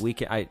 Yeah, at so least. we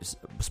can.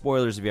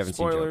 Spoilers if you haven't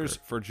seen Joker. spoilers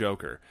for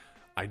Joker.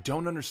 I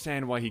don't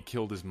understand why he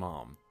killed his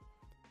mom.